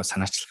амьдралдаа бий болгохоо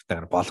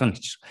санаачлалтайгаар болгоно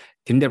гэж.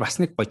 Тэрэн дээр бас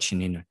нэг гоё жишээ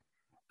нэ.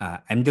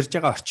 Амьдарж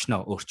байгаа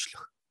орчноо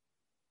өөрчлөх.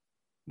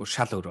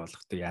 Шал өөр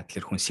болгох. Яа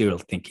тэлэр хүн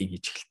serial thinking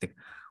хийж эхэлдэг.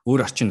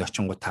 Өөр орчинд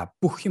очингуу та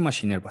бүх юма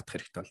шинээр бодох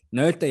хэрэгтэй бол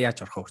 0-да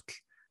яаж орох хүртэл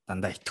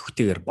дандаа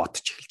итгэвтэйгээр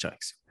бодож эхэлж байгаа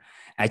гэсэн.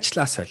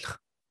 Ажлаас ойлгох.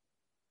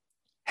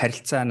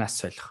 Харилцаанаас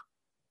ойлгох.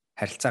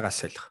 Харилцаагаас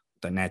ойлгох.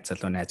 Одоо найз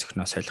залуу найз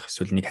охиноос ойлгох.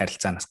 Эсвэл нэг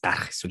харилцаанаас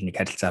гарах. Эсвэл нэг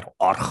харилцаар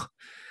орох.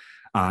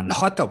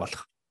 Нохоотой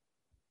болох.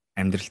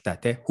 Амьдралдаа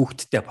тий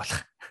хүүхдтэй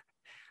болох.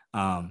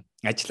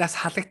 Ажлаас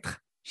халагдах.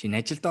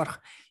 Шинэ ажилд орох.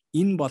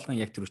 Энэ болгон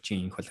яг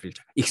төрүүчийн инх бол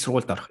хэлж байгаа. Их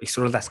сургуульд орох. Их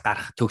сургуулиас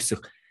гарах,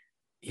 төгсөх.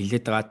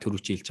 Хилээд байгаа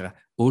төрүүчийн хэлж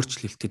байгаа.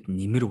 Өөрчлөлтөд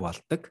нэмэр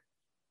болдог.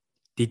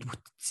 Дэд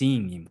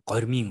бүтцийн юм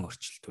гормын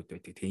өөрчлөлтүүд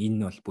байдаг. Тэгээ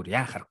энэ бол бүр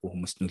яахаргүй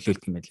хүмүүст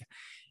нөлөөлдөг юм байл.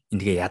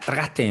 Энэ тэгээ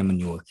ядаргаатай юм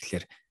нь юу вэ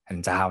гэхээр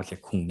харин заавал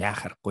яг хүн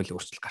яахаргүй л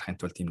өөрчлөлт гарахын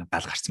тулд юм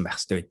гал гарсан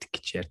байх хэрэгтэй байдаг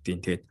гэж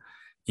ярьдیں۔ Тэгээд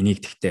энийг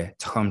тэгтээ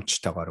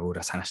зохиомжтойгоор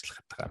өөрөө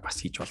санаачлахтайгаар бас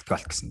хийж болтгоо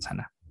л гэсэн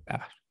санаа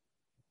байгаа.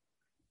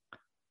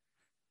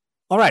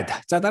 Alright.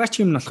 За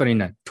дараагийн юм нь болохоор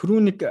энэ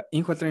түрүүнийг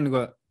инх болрын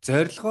нөгөө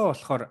зорилгоо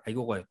болохоор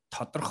айгуу гоё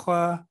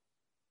тодорхой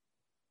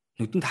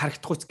нүдэнд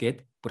харагдахуйц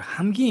гээд бүр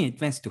хамгийн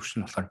advanced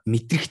төвшин нь болохоор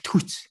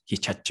мэдрэгдэхүйц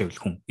хийж чадчихвэл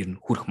хүн ер нь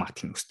хүрэх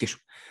магадлал нь өсдөг шүү.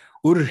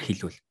 Өөрөөр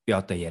хэлбэл би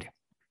одоо яриа.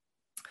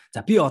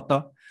 За би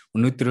одоо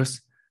өнөөдрөөс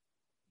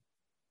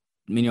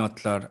миний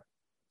бодлоор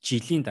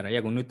жилийн дараа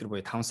яг өнөөдөр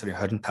буюу 5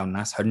 сарын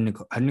 25-наас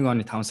 21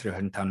 оны 5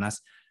 сарын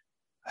 25-наас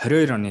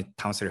 22 оны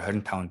 5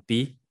 сарын 25-нд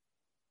би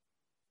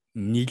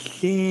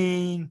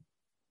нэлээд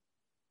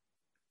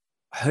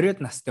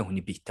 20-од настай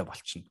хүний биетэй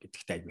болчихно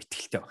гэдэгт айгүй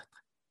итгэлтэй байгаа.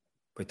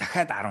 Гэхдээ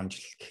дахиад 10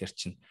 жил гэхэр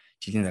чинь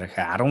жилийн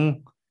дараахаа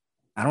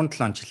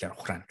 17 жилээр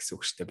ухраана гэсэн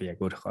үг шүү дээ. Би яг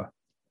өөрийнхөө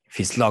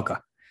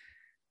физиолог.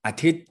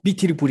 Тэгэд би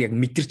тэр бүр яг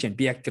мэдэрч байна.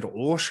 Би яг тэр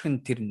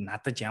уушгин тэр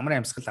надад ямар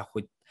амьсгал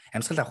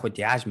авах үед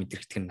яаж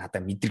мэдрэгдэх нь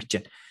надад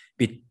мэдрэгж байна.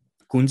 Би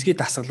гүнзгий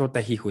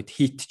дасгалуудаа хийх үед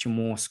хит ч юм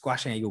уу,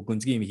 скваш айгүй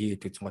гүнзгий юм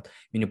хийгээд үзсэн гот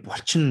миний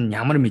булчин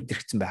ямар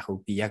мэдрэгдсэн байх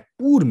вэ? Би яг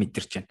бүр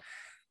мэдэрч байна.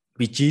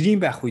 Би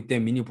жирийн байх үедээ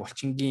миний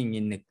булчингийн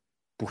энэ нэг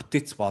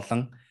бүтэц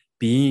болон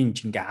биеийн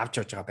ингээ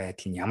авч явж байгаа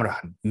байдал нь ямар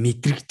байх нь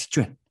мэдрэгдэж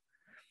байна.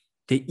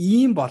 Тэгээ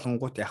ийм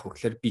болонгууд яах вэ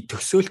гэхээр би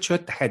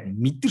төсөөлчөөд дахиад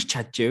мэдэрч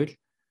чадчихвэл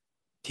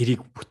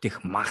тэрийг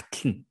бүтээх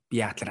магадлал нь би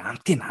яг тэр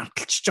амтыг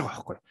амталчихж байгаа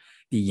байхгүй.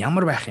 Би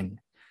ямар байх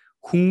юм?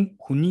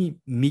 Хүний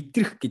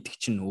мэдрэх гэдэг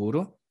чинь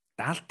өөрөө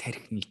даалт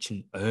тархины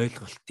чинь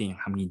ойлголтын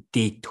хамгийн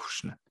дээд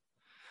түвшин.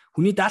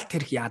 Хүний даалт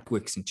тархи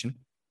яадгүй гэсэн чинь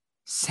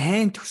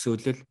сайн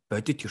төсөөлөл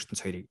бодит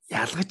ертөнц хоёрыг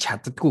ялгаж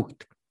чаддаггүй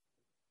гэдэг.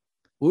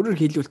 Өөрөөр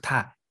хэлбэл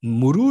та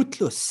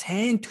мөрөөдлөө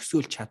сайн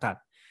төсөөлж чадаад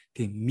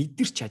тэг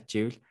мэдэрч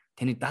чадчихвэл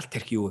таны даалт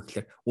тархи юу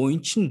вэ гэхээр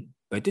эн чинь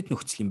бодит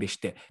нөхцөл юм байна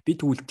штэ. Би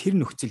тэгвэл тэр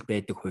нөхцөл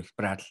байдаг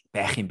хувилбараар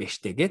байх юм байна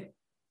штэ гэд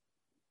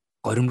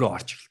горим руу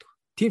орж эхэлдэг.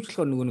 Тийм ч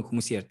болохоор нөгөө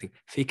хүмүүс ярьдаг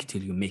fake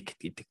till you make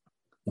it гэдэг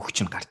үг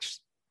чинь гарч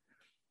ирсэн.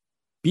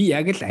 Би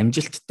яг л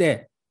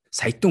амжилттай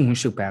саятан хүн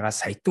шиг байгаа,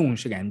 саятан хүн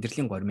шиг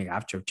амьдралын гормыг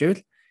авч явж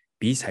байвал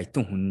би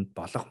саятан хүнд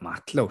болох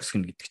магадлал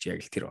өсгөнө гэдэг чинь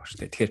яг л тэр байна шүү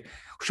дээ. Тэгэхээр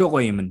өшөө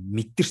гоё юм нь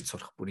мэдэрч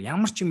сурах. Бүр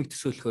ямар ч юм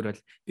төсөөлөхөөр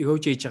бол би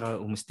хөөж ээж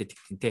байгаа хүмүүстэй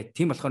тэгтэн тий.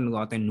 Тийм болохоор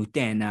нөгөө одоо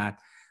нүдэн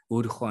анаад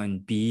өөрийнхөө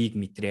энэ биеийг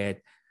мэдрээд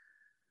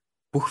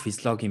бүх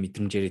физиологийн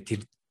мэдрэмжээрээ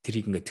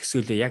тэрийг ингээд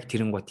төсөөлөө яг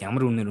тэрэнгуут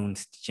ямар үнээр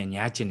үндэсэж जैन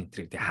яаж яа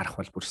нэтрийг харах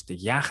бол бүрстэй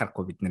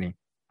яахахгүй бидний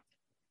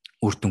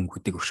үр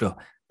дүнгуудыг өшөө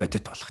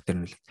бодит болох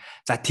тэр нь.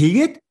 За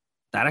тэгээд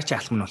дараагийн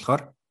алхам нь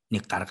болохоор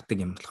нэг гаргадаг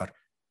юм болохоор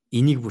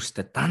энийг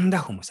бүрстэй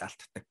дандаа хүмүүс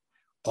алддаг.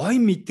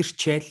 Гой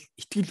мэдэрчээл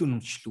итгэл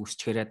үнэмшил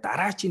үүсчихээрээ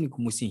дараагийн нэг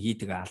хүмүүсийн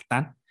хийдэг алдаа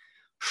нь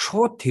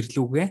шууд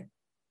тэрлүүгээ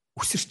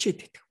өсөрчээд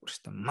байдаг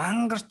бүрстэй.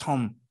 Мангар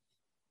том.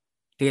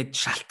 Тэгээд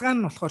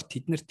шалтгаан нь болохоор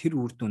тэд нар тэр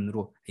үр дүн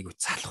рүү айгу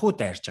залхуу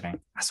дайрж байгаа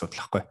юм асуудал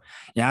байхгүй.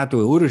 Яагаад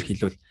вэ? Өөрөөр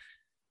хэлбэл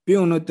би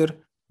өнөөдөр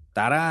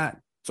дараа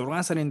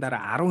 6 сарын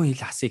дараа 10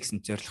 хил асъя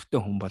гэсэн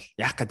зорилготой хүн бол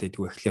яах гэдэг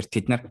вэ гэхээр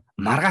тэд нар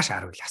маргааш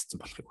 10 хил асцсан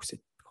болохыг хүсэж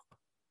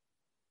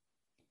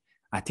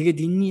байгаа.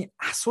 Тэгээд энэний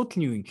асуудал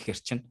нь юу юм гэхээр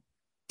чинь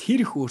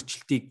тэр их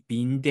өөрчлөлтийг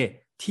биендээ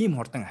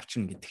тийм хурдан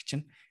авчирна гэдэг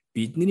чинь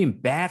бидний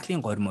байгалийн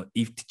гормоо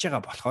эвдэж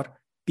байгаа болохоор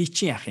би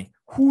чи яах юм?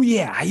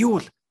 Хүүе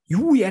аюул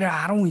юу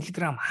яриа 10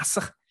 кг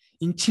хасах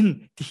эн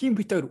чин тэхийн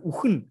битээр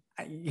үхэн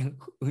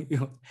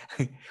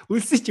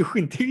үлсэж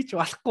үхэн тэгж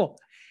болохгүй.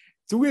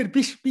 Зүгээр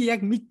биш би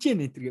яг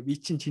мэдчихээн энэ би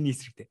чинь чиний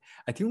эсрэгтэй.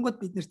 Тэгэнгүүт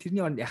бид нэр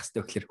тэрний оронд яах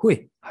хэрэгтэй вэ гэхээр хөөе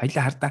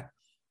хоёлаа хардаа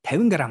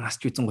 50 г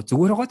хасч үзэн го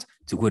зүгээр байгааз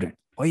зүгээр байна.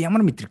 Гоё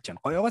ямар мэдрэгч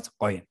байна. Гоё байгааз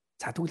гоё.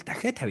 За тэгвэл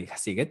дахиад 50-ыг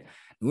хасъя гэд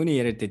нөгөөний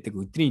яриад байдаг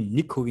өдрийн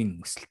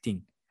 1% өсөлтийн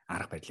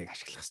арга барилыг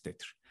ашиглах хэрэгтэй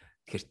өдөр.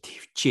 Тэгэхээр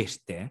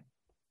төвчээртэй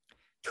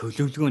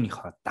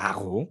төлөвлөгөөнийхөө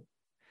дагуу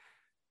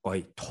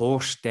гоё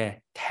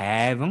тууштай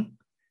тайван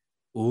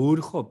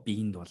өөрийнхөө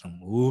биеинд болон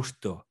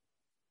өөртөө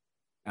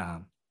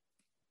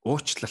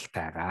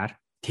уучлалтайгаар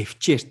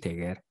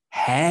төвчээртэйгээр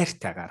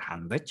хайртайгаар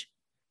хандаж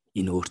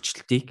энэ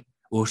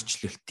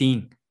өөрчлөлтийн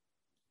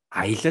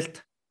аялалд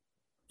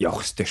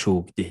явах ёстой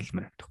шүү гэдэг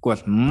хэлмээр. Тэгэхгүй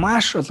бол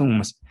маш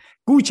олон хүмүүс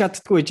гүйж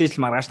чаддгүй ижил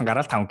маргааш нь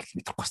гараад 5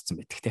 км госцсон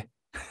байдаг те.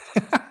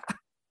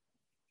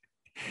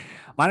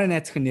 Манай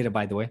найзхан нэр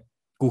by the way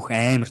гүүх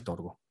амар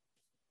дургу.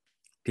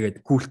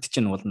 Тэгээд гүйлт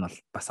чинь бол нь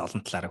бас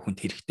олон талаараа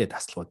хүнд хэрэгтэй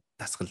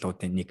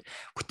дасгалуудын нэг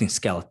бүтэн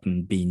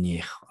skeleton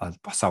биенийх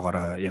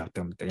босоогоор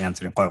явдаг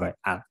янз бүрийн гой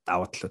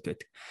давуу талууд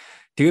байдаг.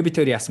 Тэгээ би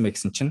тэр яасан бэ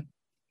гэсэн чинь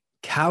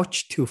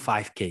Couch to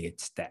 5K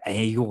гэдэгтэй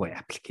айгүй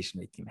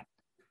аппликейшн байдаг юм байна.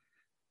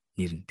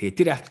 Нэр нь. Тэгээ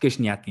тэр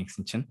аппликейшн яадаг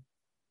гэсэн чинь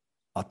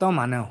одоо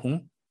манай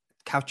хүн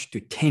Couch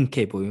to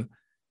 10K буюу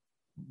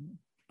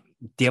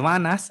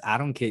диванаас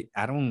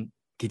 10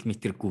 км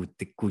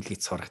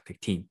гүйлгэж сургадаг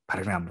тийм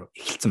програм руу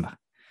эхэлсэн байна.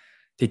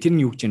 Тэгээ тэр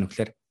нь юу гэж юм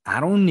гэхээр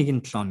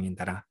 11 7 хоногийн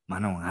дараа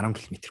манай хүн 10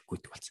 км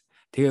гүйдэг болсон.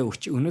 Тэгээ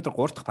өнөөдөр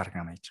 3 дахь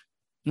програм хийж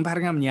байгаа. Энэ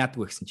програм нь яадаг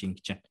вэ гэсэн чинь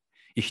ингэж байна.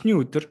 Эхний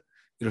өдөр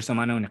ерөөсөө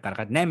манай хүнийг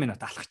гаргаад 8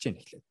 минут алхаж яах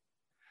гэхлээр.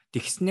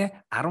 Тэгснээ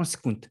 10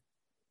 секунд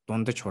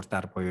дундаж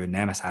хурдаар буюу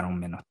 8-аас 10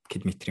 минут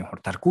километрийн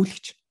хурдаар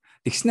гүйлгэж.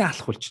 Тэгснээ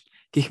алхуулж.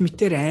 Гэх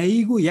мэтээр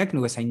айгүй яг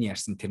нөгөө саяны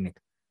ярьсан тэр нэг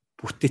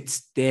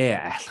бүтэцтэй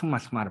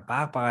алхамаар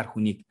баг-багаар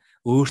хүнийг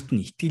өөрт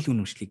нь итгэл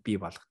үнэмшлийг бий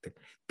болгодог,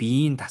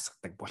 биеийн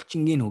тасгадаг,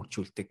 булчингийн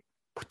хөгжүүлдэг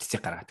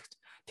бүтцийг гаргадаг.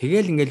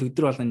 Тэгээл ингээл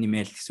өдөр болгон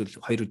нэмэл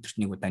эсвэл 2 өдөрт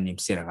нэг удаа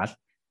нэмсээр агаал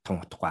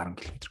том утгагүй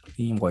 10 км.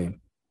 Ийм гоё юм.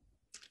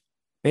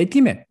 Байдаг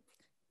юм байна.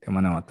 Тэг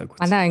манай одоо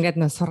манай ингээд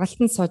нөө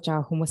сургалтанд сууж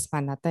байгаа хүмүүс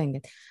маань одоо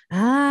ингээд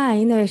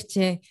энэ хоёр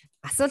чи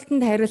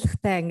асуултанд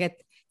хариулахтаа ингээд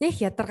нэг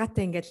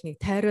ядаргаатай ингээл нэг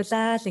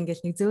тойруулаад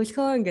ингээл нэг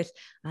зөөлхөө ингээл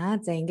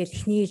за ингээл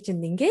эхний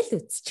ээлжинд ингээл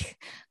үтсчих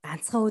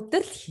ганцхан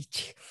өдөр л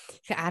хийчих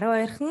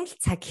 12хан л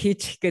цаг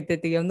хийчих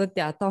гэдэг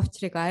юмнуудын одоо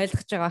учрыг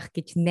ойлгож байгаа ах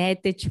гэж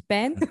найдаж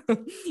байна.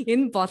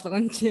 Энэ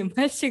болгоомж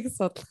маш их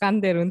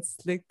судалгаан дээр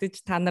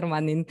үндэслэгдэж та нар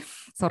маань энэ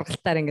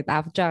сургалтаар ингээд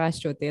авж байгаа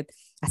шүү. Тэгээд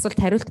асуулт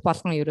хариулт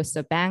болгон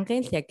ерөөсөө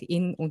байнгын л яг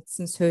энэ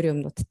үндсэн суурь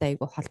юмнуудтай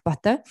айгу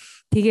холбоотой.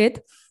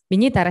 Тэгээд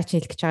миний дараач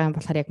хэлэх гэж байгаа юм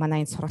болохоор яг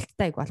манай энэ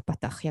сургалттай айгу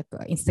холбоотой ах яг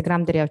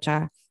Instagram дээр явж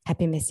байгаа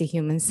Happy Messy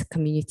Humans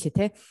community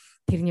те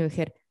тэрний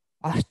үхээр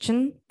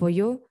орчин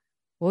буюу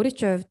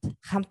өөрийн хувьд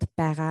хамт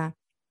байгаа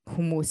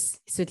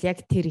хүмүүс эсвэл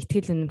яг тэр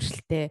итгэл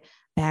үнэмшилтэй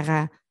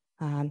байгаа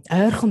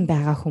ойрхон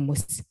байгаа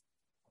хүмүүс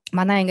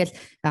манай ингээл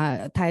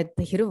та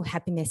хэрэг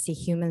Happy Messy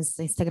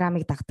Humans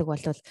Instagram-ыг дагдаг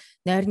бол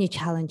нойрны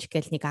challenge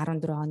гэл нэг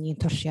 14 хоногийн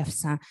турш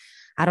явсан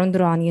 14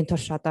 хоногийн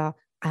турш одоо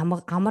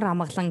амар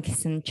амгалан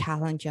гэсэн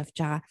challenge явж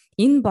байгаа.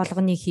 Энэ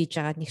болгоныг хийж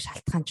байгаа нэг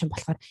шалтгаан чинь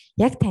болохоор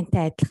яг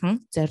тантай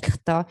адилхан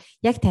зорилготой,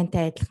 яг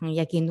тантай адилхан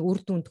яг энэ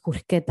үр дүнд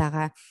хүрэх гээд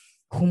байгаа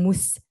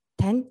хүмүүс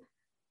тань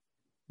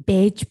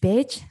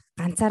бэж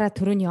ганцаараа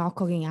түрүүний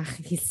Окогийн анх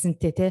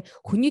хэлсэнтэй те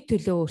хүний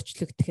төлөө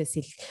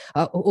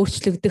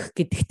өөрчлөгдөх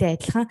гэдэгтэй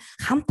адилхан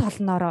хамт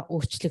олноороо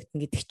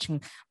өөрчлөгдөн гэдэг чинь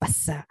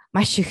бас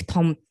маш их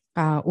том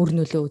үр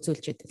нөлөө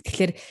үзүүлж байдаг.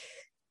 Тэгэхээр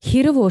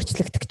хэрэг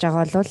өөрчлөгдөх гэж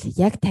байгаа бол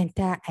яг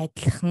тантай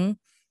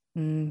адилхан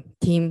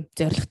тийм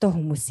зорилготой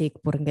хүмүүсийг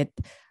бүр ингээд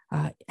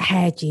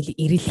хайж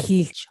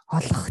ирэлхийлж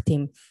олох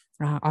тийм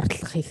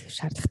ордлого хийх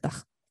шаардлагатай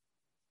байна.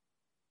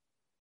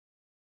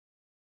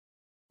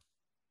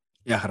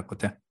 Яа харахгүй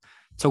те.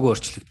 Цог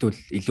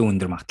өөрчлөгдвөл илүү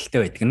өндөр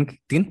магадaltaй байдаг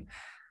гэдэг нь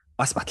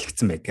бас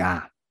батлагдсан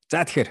байдаг.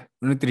 За тэгэхээр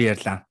өнөөдөр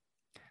ярьлаа.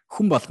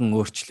 Хүн болгон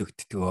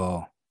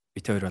өөрчлөгддгөө.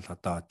 Бид хоёр бол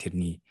одоо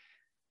тэрний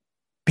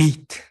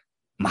бит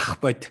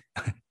мах бод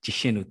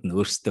жишээнүүд нь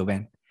өөрсдөө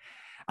байна.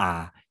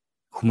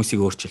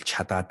 Хүмүүсийг өөрчилж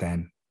чадаад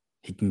байна.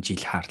 Хэдэн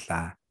жил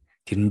хаарлаа.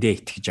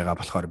 Тэрэндээ итгэж байгаа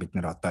болохоор бид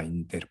нар одоо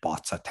энэ дээр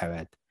бооцоо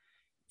тавиад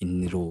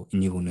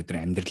энийг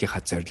өнөөдөр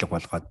амьдралынхаа зорилго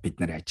болгоод бид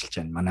нар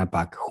ажиллаж байна. Манай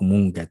баг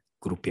хүмүүн гэдэг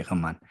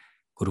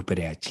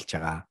группээрээ ажиллаж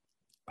байгаа.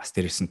 Бас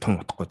дээрээс нь том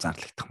утгагүй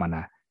зарлагдах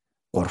манай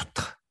 3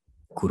 дахь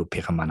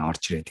группийн маань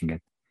орж ирээд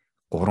ингээд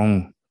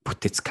 3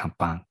 бүтэц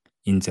компани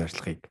энэ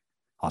зорилгыг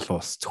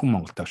олон улс зөвхөн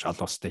Монголд биш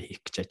олон улстай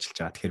хийх гэж ажиллаж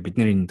байгаа. Тэгэхээр бид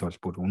нар энд бол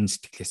бүр үнэн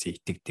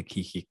сэтгэлээсээ итгэдэг,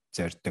 хийхийг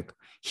зорддог,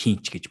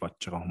 хийнч гэж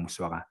бодож байгаа хүмүүс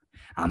байгаа.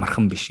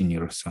 Амархан биш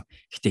энэ юуроос.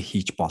 Гэтэ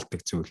хийж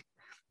болдог зүйл.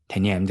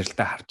 Таны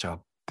амьдралдаа харж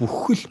байгаа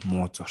бүхэл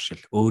муу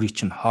зуршил өөрийн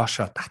чинь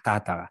хоошоо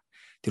татаад байгаа.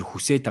 Тэр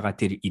хүсээд байгаа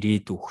тэр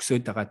ирээдүй,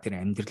 хүсээд байгаа тэр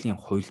амьдралын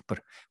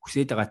хувилбар,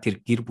 хүсээд байгаа тэр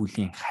гэр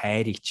бүлийн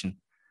хайрыг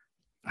чинь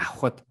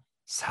авахд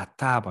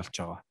сатаа болж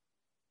байгаа.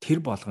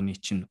 Тэр болгоны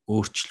чинь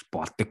өөрчлөлт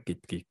болдог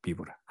гэдгийг би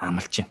бүр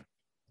амлаж байна.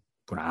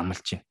 Бүр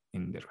амлаж байна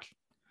энэ дээр бол.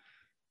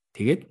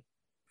 Тэгээд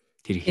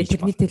тэр хийж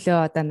тэрний төлөө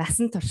одоо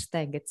насан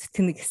туршдаа ингээд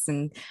зүтгэнэ гэсэн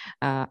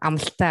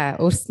амлалтаа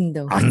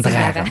өөрсөндөө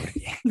өгсөн.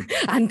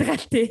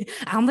 Андгаал тий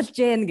амлаж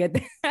гэн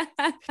гэдэг.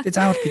 Тэгээ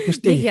заавал бид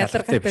нартэй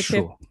ялгартай биш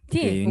шүү.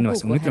 Энэ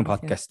бас өнөөдрийн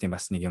подкастын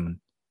бас нэг юм.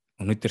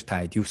 Өнөөдөр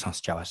та хэд юу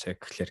сонсч аваасаа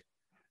гэхэлэр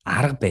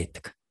арга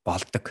байдаг,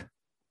 болдог.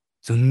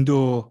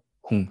 Зөндөө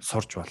хүн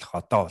сурж болох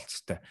одоо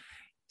болцтой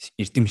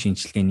эрдэм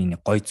шинжилгээний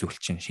нэг гой зүйл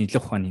чинь,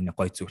 шинжлэх ухааны нэг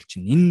гой зүйл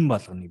чинь энэ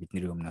болгоныг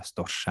бидний өмнөөс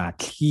дуршаа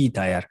дэлхийд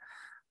даяар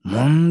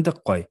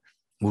мундаг гой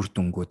үр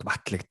дүнгууд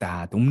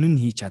батлагдаад өмнө нь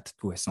хийж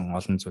чаддгүй байсан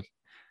олон зүйл.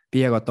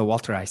 Би яг одоо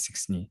Walter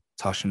Isaacs-ны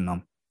цоошин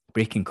ном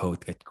Breaking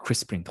Code гэдэг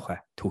CRISPR-ийн тухай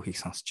түүхийг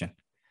сонсож байна.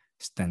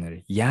 Станер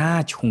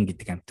яаж хүн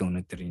гэдэг амтан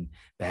өнөөдөр энэ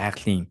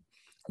байгалийн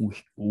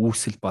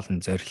үүсэл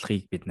болон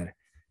зорилгыг бид нэр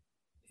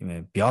тийм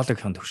ээ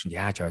биологийн төвшөнд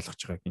яаж ойлгож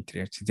байгааг энэ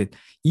төр ярьж. Тэгээд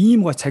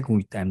ийм гой цаг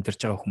үед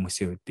амьдарч байгаа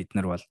хүмүүсийн үед бид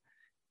нар бол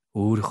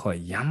өөрийнхөө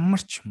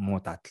ямар ч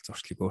муу дадал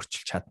зуршлыг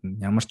өөрчилж чадна,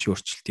 ямар ч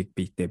өөрчлөлтийг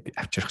биедээ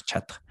авчрах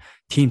чадах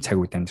тийм цаг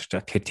үед амьдарч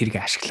байгаа. Тэгэхээр тэрийг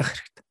ашиглах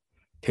хэрэгтэй.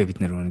 Тэгээ бид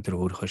нэр өнөөдөр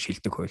өөрийнхөө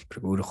шилдэг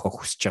хувилбарыг, өөрийнхөө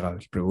хүсэж байгаа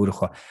хувилбарыг,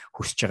 өөрийнхөө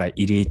хүсэж байгаа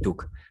ирээдүг,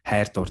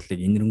 хайр дурлалыг,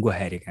 инэрэнгуй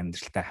хайрыг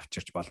амьдралтаа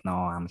авчирч болноо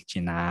амлаж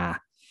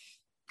байна.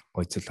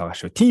 Гой зүйл байгаа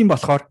шүү. Тийм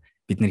болохоор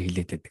бид нэр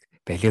хилээд байдаг.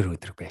 Балер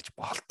өдрөг байж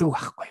болдог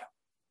байхгүй юу?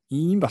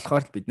 Ийм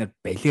болохоор бид нэр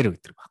балер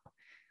өдрөг байхгүй.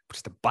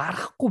 Просто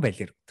барахгүй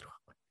балер өдрөг.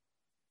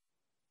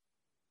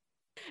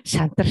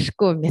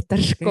 Шантаршгүй,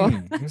 метаршгүй.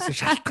 Юусе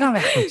шалтгаан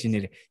байхгүй ч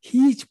нэр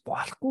хийж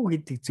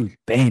болохгүй гэдэг зүйл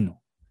байна уу?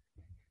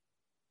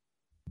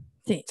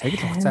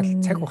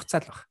 Цаг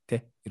хугацаа л баг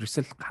тий.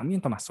 Ерөөсөл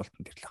хамгийн том асуулт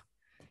нь тэр л баг.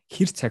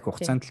 Хэр цаг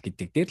хугацаанд л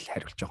гэдэг дээр л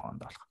хариулж байгаа юм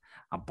болох.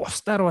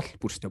 Бусдаар бол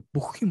бүрстэ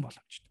бүх юм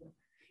боломжтой.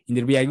 Энэ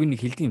дэр би аягүй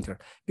нэг хэлдэг юм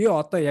тэр. Би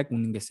одоо яг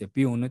үнэнгээсээ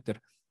би өнөөдөр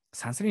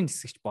сансрын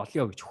нисгэгч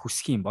болёо гэж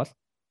хүсэх юм бол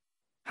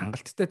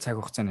хангалттай цаг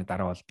хугацааны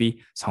дараа бол би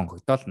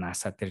сонгогдоод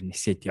NASA дээр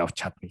нисээд явж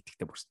чадна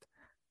гэдэгтэй бүрстэ.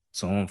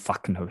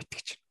 100%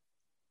 итгэж.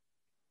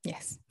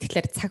 Yes.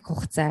 Тэгэхээр цаг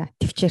хугацаа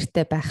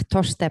төвчээртэй байх,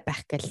 тууштай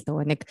байх гэл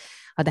нөгөө нэг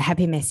одоо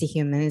Happy Messy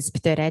Humans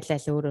битээр айл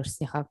өөр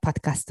өөрснийхөө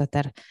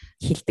подкастуудаар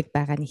хилдэг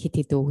байгаа нэг хит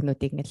хит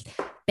өгнүүдийг ингээл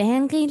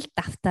байнгын л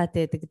давтаад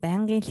байдаг,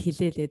 байнгын л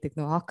хилээл байдаг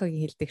нөгөө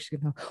Окогийн хилдэг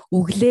шиг нөгөө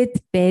өглөөд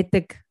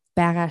байдаг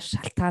байгаа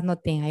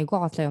шалтгаануудын айгүй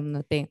голоо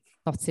юмнуудын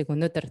нууцыг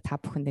өнөөдөр та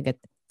бүхэнд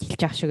ингээд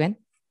хэлж авах шиг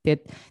байна.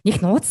 Тэгээд нэг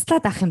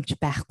нууцлаад авах юм ч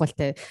байхгүй л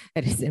те.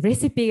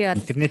 Рецепиг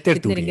интернетээр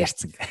дүр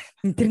ярьсан.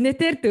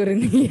 Интернетээр дүр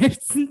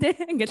ярьсан те.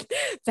 Ингээл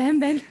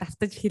байн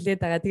давтаж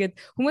хэлээд байгаа. Тэгээд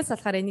хүмүүс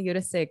болохоор энийг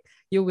ерөөсөө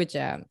юу гэж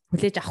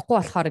хүлээж авахгүй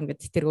болохоор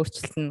ингээд тэр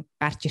өөрчлөлт нь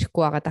гарч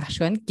ирэхгүй байгаа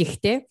шиг байна.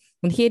 Гэхдээ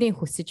үнэхэрийн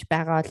хүсэж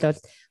байгаа бол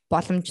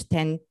боломж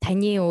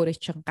таны өөрийн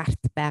чинь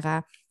гарт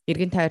байгаа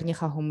эргэн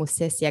тойрныхаа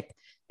хүмүүсээс яг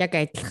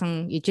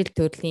адилхан ижил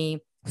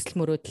төрлийн хүсэл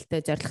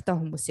мөрөөдөлтэй зоригтой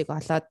хүмүүсийг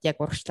олоод яг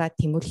урагшлаад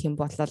тэмүүлэх юм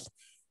бол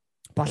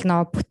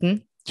болно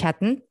бүтэн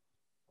чадна.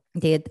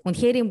 Тэгээд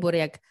үнэхэрийн бүр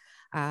яг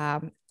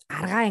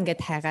аргаа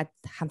ингээд хайгаад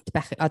хамт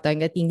байх одоо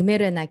ингээд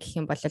ингмээр байна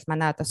гэх юм бол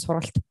манай одоо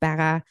сургалт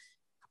байгаа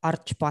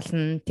орж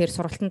болно. Тэр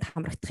сургалтанд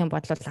хамрагдах юм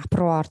бол ап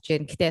руу орж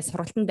ирнэ. Гэтэ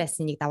сургалтанд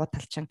байсан нэг давуу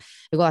талчин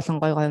айгүй олон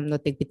гой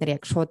юмнуудыг бид нар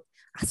яг шууд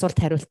асуулт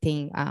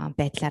хариултын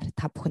байдлаар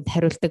та бүхэнд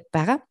хариулдаг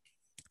байгаа.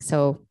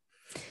 So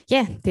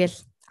тэгэл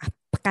ап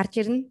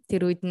гарч ирнэ.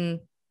 Тэр үед нь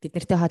бид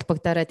нартэй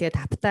холбогдороо тэгээд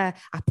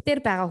ап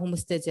дээр байгаа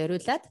хүмүүстэй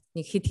зориулаад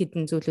нэг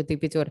хидэн зүйлүүдийг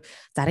би зүгээр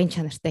зарын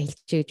чанартай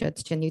хэлчихье гэж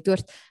бодож байна.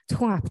 Нэгдүгээр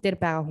зөвхөн ап дээр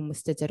байгаа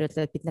хүмүүстэй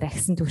зориулаад бид нар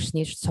агсан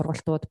түвшний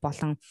сургалтууд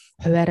болон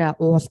хуваараа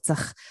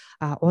уулзах,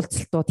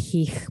 уулзалтууд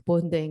хийх,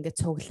 бөөндөө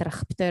ингээд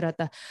цугларах. Бид тэр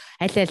одоо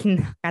аль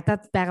нь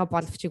гадаад байгаа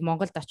боловч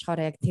Монголд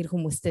очихоор яг тэр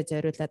хүмүүстэй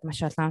зориулаад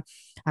маш олон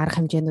арга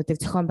хэмжээнүүдийг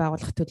зохион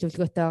байгуулах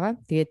төлөвлөгөөтэй байгаа.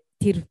 Тэгээд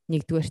тэр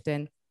нэгдүгээрт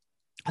байна.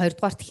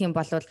 Хоёрдугаар гэх юм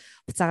бол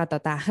буцаагаад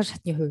одоо анхан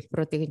шатны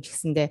хувилбаруудыг ч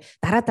гэсэндээ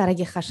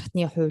дараагийнхаа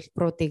шатны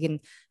хувилбаруудыг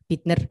нь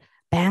бид нар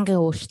байнгын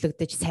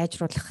өөрчлөгдөж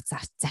сайжруулах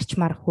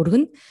зарчмаар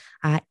хөргөнө.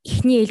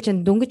 Эхний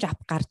ээлжинд дөнгөж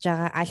ап гарч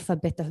байгаа альфа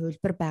бета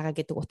хувилбар байгаа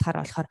гэдэг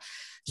утгаар болохоор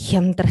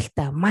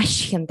хямдралтай,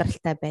 маш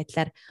хямдралтай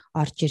байдлаар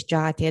орж ирж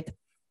байгаа. Тэгээд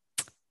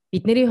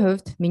бидний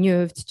хувьд, миний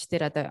хувьд ч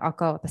тэр одоо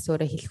око бас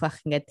өөрөө хэлэх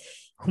байх ингээд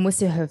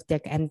хүмүүсийн хувьд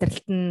яг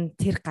амьдралд нь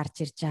тэр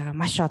гарч ирж байгаа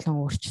маш олон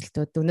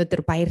өөрчлөлтүүд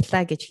өнөөдөр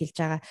баярлаа гэж хэлж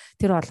байгаа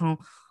тэр олон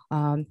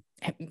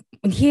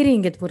үнэхээр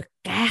ингээд бүр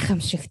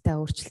гайхамшигтай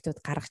өөрчлөлтүүд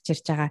гаргаж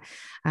ирж байгаа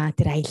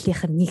тэр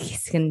аяллах нэг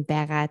хэсэг нь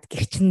байгаад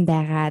гэрчин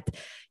байгаад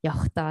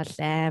явахдаа бол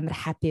амар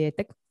happy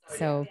байдаг.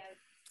 So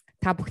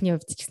та бүхний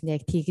хувьд ч гэсэн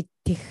яг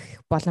тийх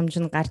боломж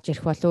нь гарч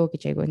ирэх болов уу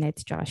гэж айгүй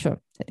найдаж байгаа шүү.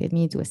 Тэгээд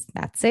миний зүгээс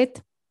that's it.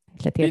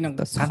 Би нэг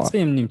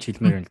ганцхан юм нэмж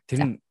хэлмээр байна. Тэр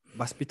нь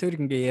бас би тэр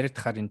ингээ яриад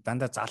тахаар энэ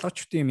дандаа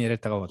залуучуудын юм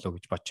яриад байгаа болов уу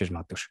гэж бодож ир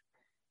магадгүй ш.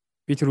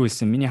 Би тэр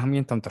үйлсэн миний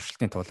хамгийн том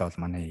туршилтын туулаа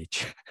бол манай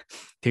ээж.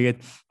 Тэгээд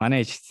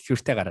манай ээж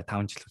тэтгэвртэй гараа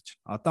 5 жил болж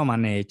байна. Одоо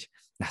манай ээж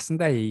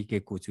насандаа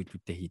хийгээгүй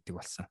зүйлүүдээ хийдэг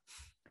болсон.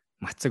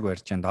 мацаг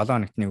барьж जैन 7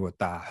 хоногт нэг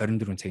удаа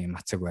 24 цагийн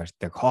мацаг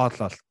барьдаг.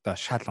 Хоололтой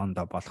шал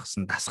ондоо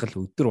болгосон дасгал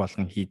өдөр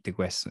болгон хийдэг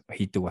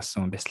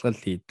болсон.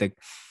 Бясалгал хийдэг,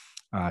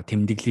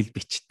 тэмдэглэл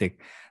бичдэг.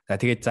 За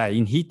тэгээд за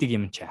энэ хийдэг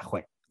юм чи яах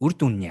вэ? Үр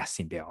дүн нь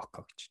яасан бэ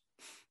око гэж.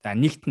 За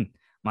нэгт нь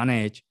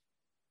манай ээж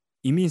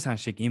эмийн сан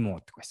шиг им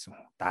уудаг байсан.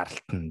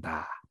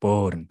 Даралтанда,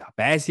 бөөрөнд.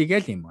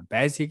 Байсигээл юм.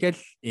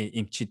 Байсигээл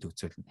эмчид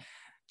үзүүлнэ.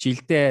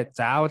 Жилдээ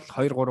заавал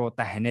 2-3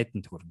 удаа ханиад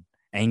нь төрнө.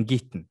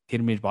 Ангит нь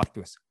тэр мэл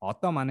болдог байсан.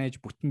 Одоо манай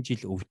ээж бүтэн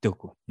жил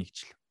өвдөөгүй нэг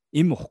жил.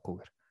 Им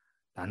уухгүйгээр.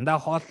 Дандаа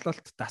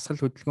хооллолт, дасгал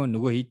хөдөлгөөн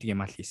нөгөө хийдэг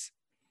юм аа хийсэн.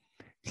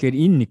 Тэгэхээр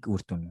энэ нэг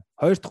үр дүн.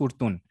 Хоёр дахь үр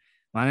дүн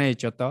манай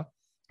ээж одоо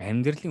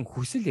амьдралын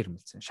хүсэл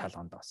эрмэлзэн шал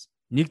ондоос.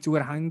 Нэг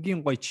зүгээр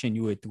хамгийн гоё жишээ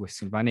нь юу байдаг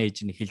байсан? Манай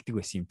ээж нэг хэлдэг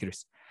байсан юм тэр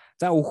байсан.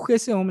 За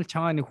үхэхээс өмнө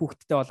чамаа нэг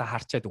хүүхдтэй болоо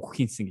харчаад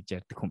үххийнсэн гэж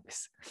ярьдаг хүн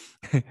байсан.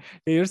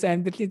 Тэгээ ерөөс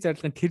амьдралын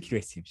зорилго нь тэр л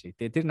байсан юм шиг.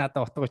 Тэгээ тэр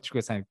надад утга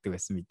учиргүй санагддаг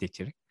байсан мэдээч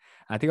хэрэг.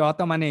 Тэгээ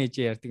одоо манай ээж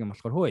ярьдаг юм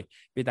болохоор хөөе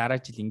би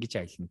дараа жил ингэж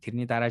аялна.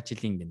 Тэрний дараа жил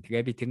ингэн.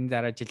 Тэгээ би тэрний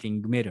дараа жил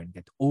ингэмээр байна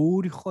гэдэг.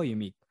 Өөрийнхөө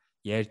юмыг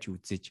ярьж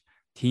үзэж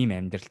тийм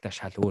амьдралдаа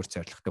шал өөр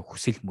зорилготой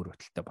хүсэл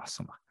мөрөөдөлтэй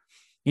болсон баг.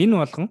 Энэ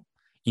болгон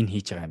энэ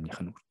хийж байгаа юмных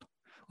нь үр дүн.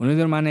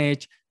 Өнөөдөр манай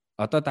ээж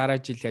одоо дараа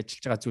жил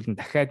ажиллаж байгаа зүйл нь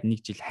дахиад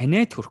нэг жил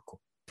ханиад хүрэхгүй.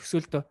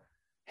 Төсөөлтөө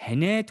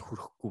ханиад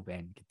хүрэхгүй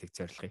байна гэдэг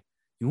зорилгыг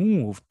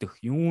юун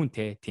өвдөх, юун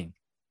тийм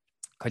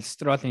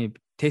колестеролын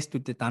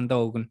тестүүдэд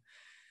дандаа өгнө.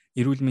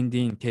 Эрүүл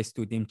мэндийн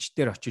тестүүд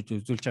эмчтэр очиж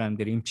үзүүлж байгаа юм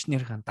дээр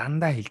эмчнэрийн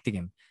дандаа хэлдэг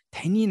юм.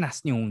 Таны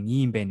насны хүн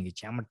ийм байна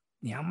гэж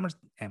ямар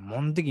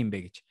мундаг юм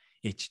бэ гэж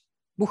ээж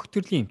бүх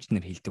төрлийн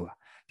эмчнэр хэлдэг ба.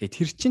 Тэгээ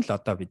тэр чинь л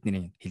одоо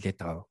бидний хэлээд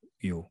байгаа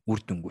юу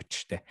үр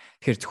дүнгүйчтэй.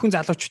 Тэгэхээр зөвхөн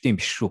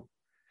залуучуудын биш шүү.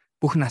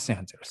 Бүх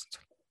насныхан зориулсан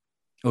зүйл.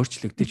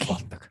 Өөрчлөгдөж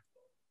болдог.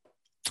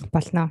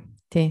 Болно.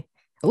 Тий.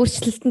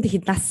 Өөрчлөлтөнд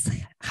хэд нас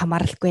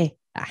хамааралгүй.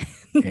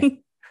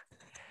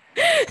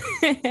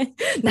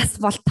 Нас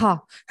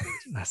болтоо.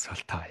 Нас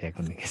болтоо яг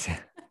үнэгээсээ.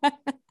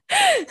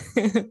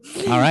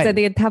 За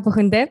тэгээд та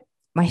бүхэндээ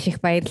маш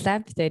их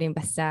баярлалаа. Бид хоёрын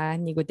бас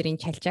нэг өдрийн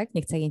чалчааг,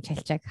 нэг цагийн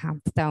чалчааг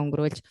хамтдаа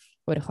өнгөрүүлж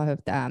өөрийнхөө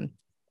хувьд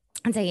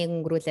цагийг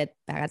өнгөрүүлээд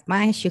байгаад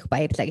маш их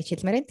баярлалаа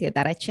гэж хэлмээр байна. Тэгээд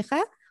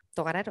дараачихаа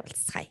дугаараар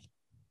уулзцгаая.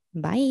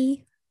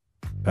 Bye.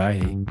 Bye.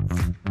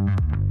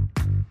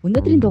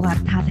 Өнөөдрийн дугаар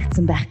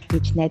таалагдсан байх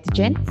гэж найдаж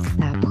байна.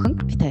 Та бүхэн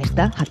бид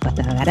хоёртой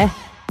холбоотой байгаарай.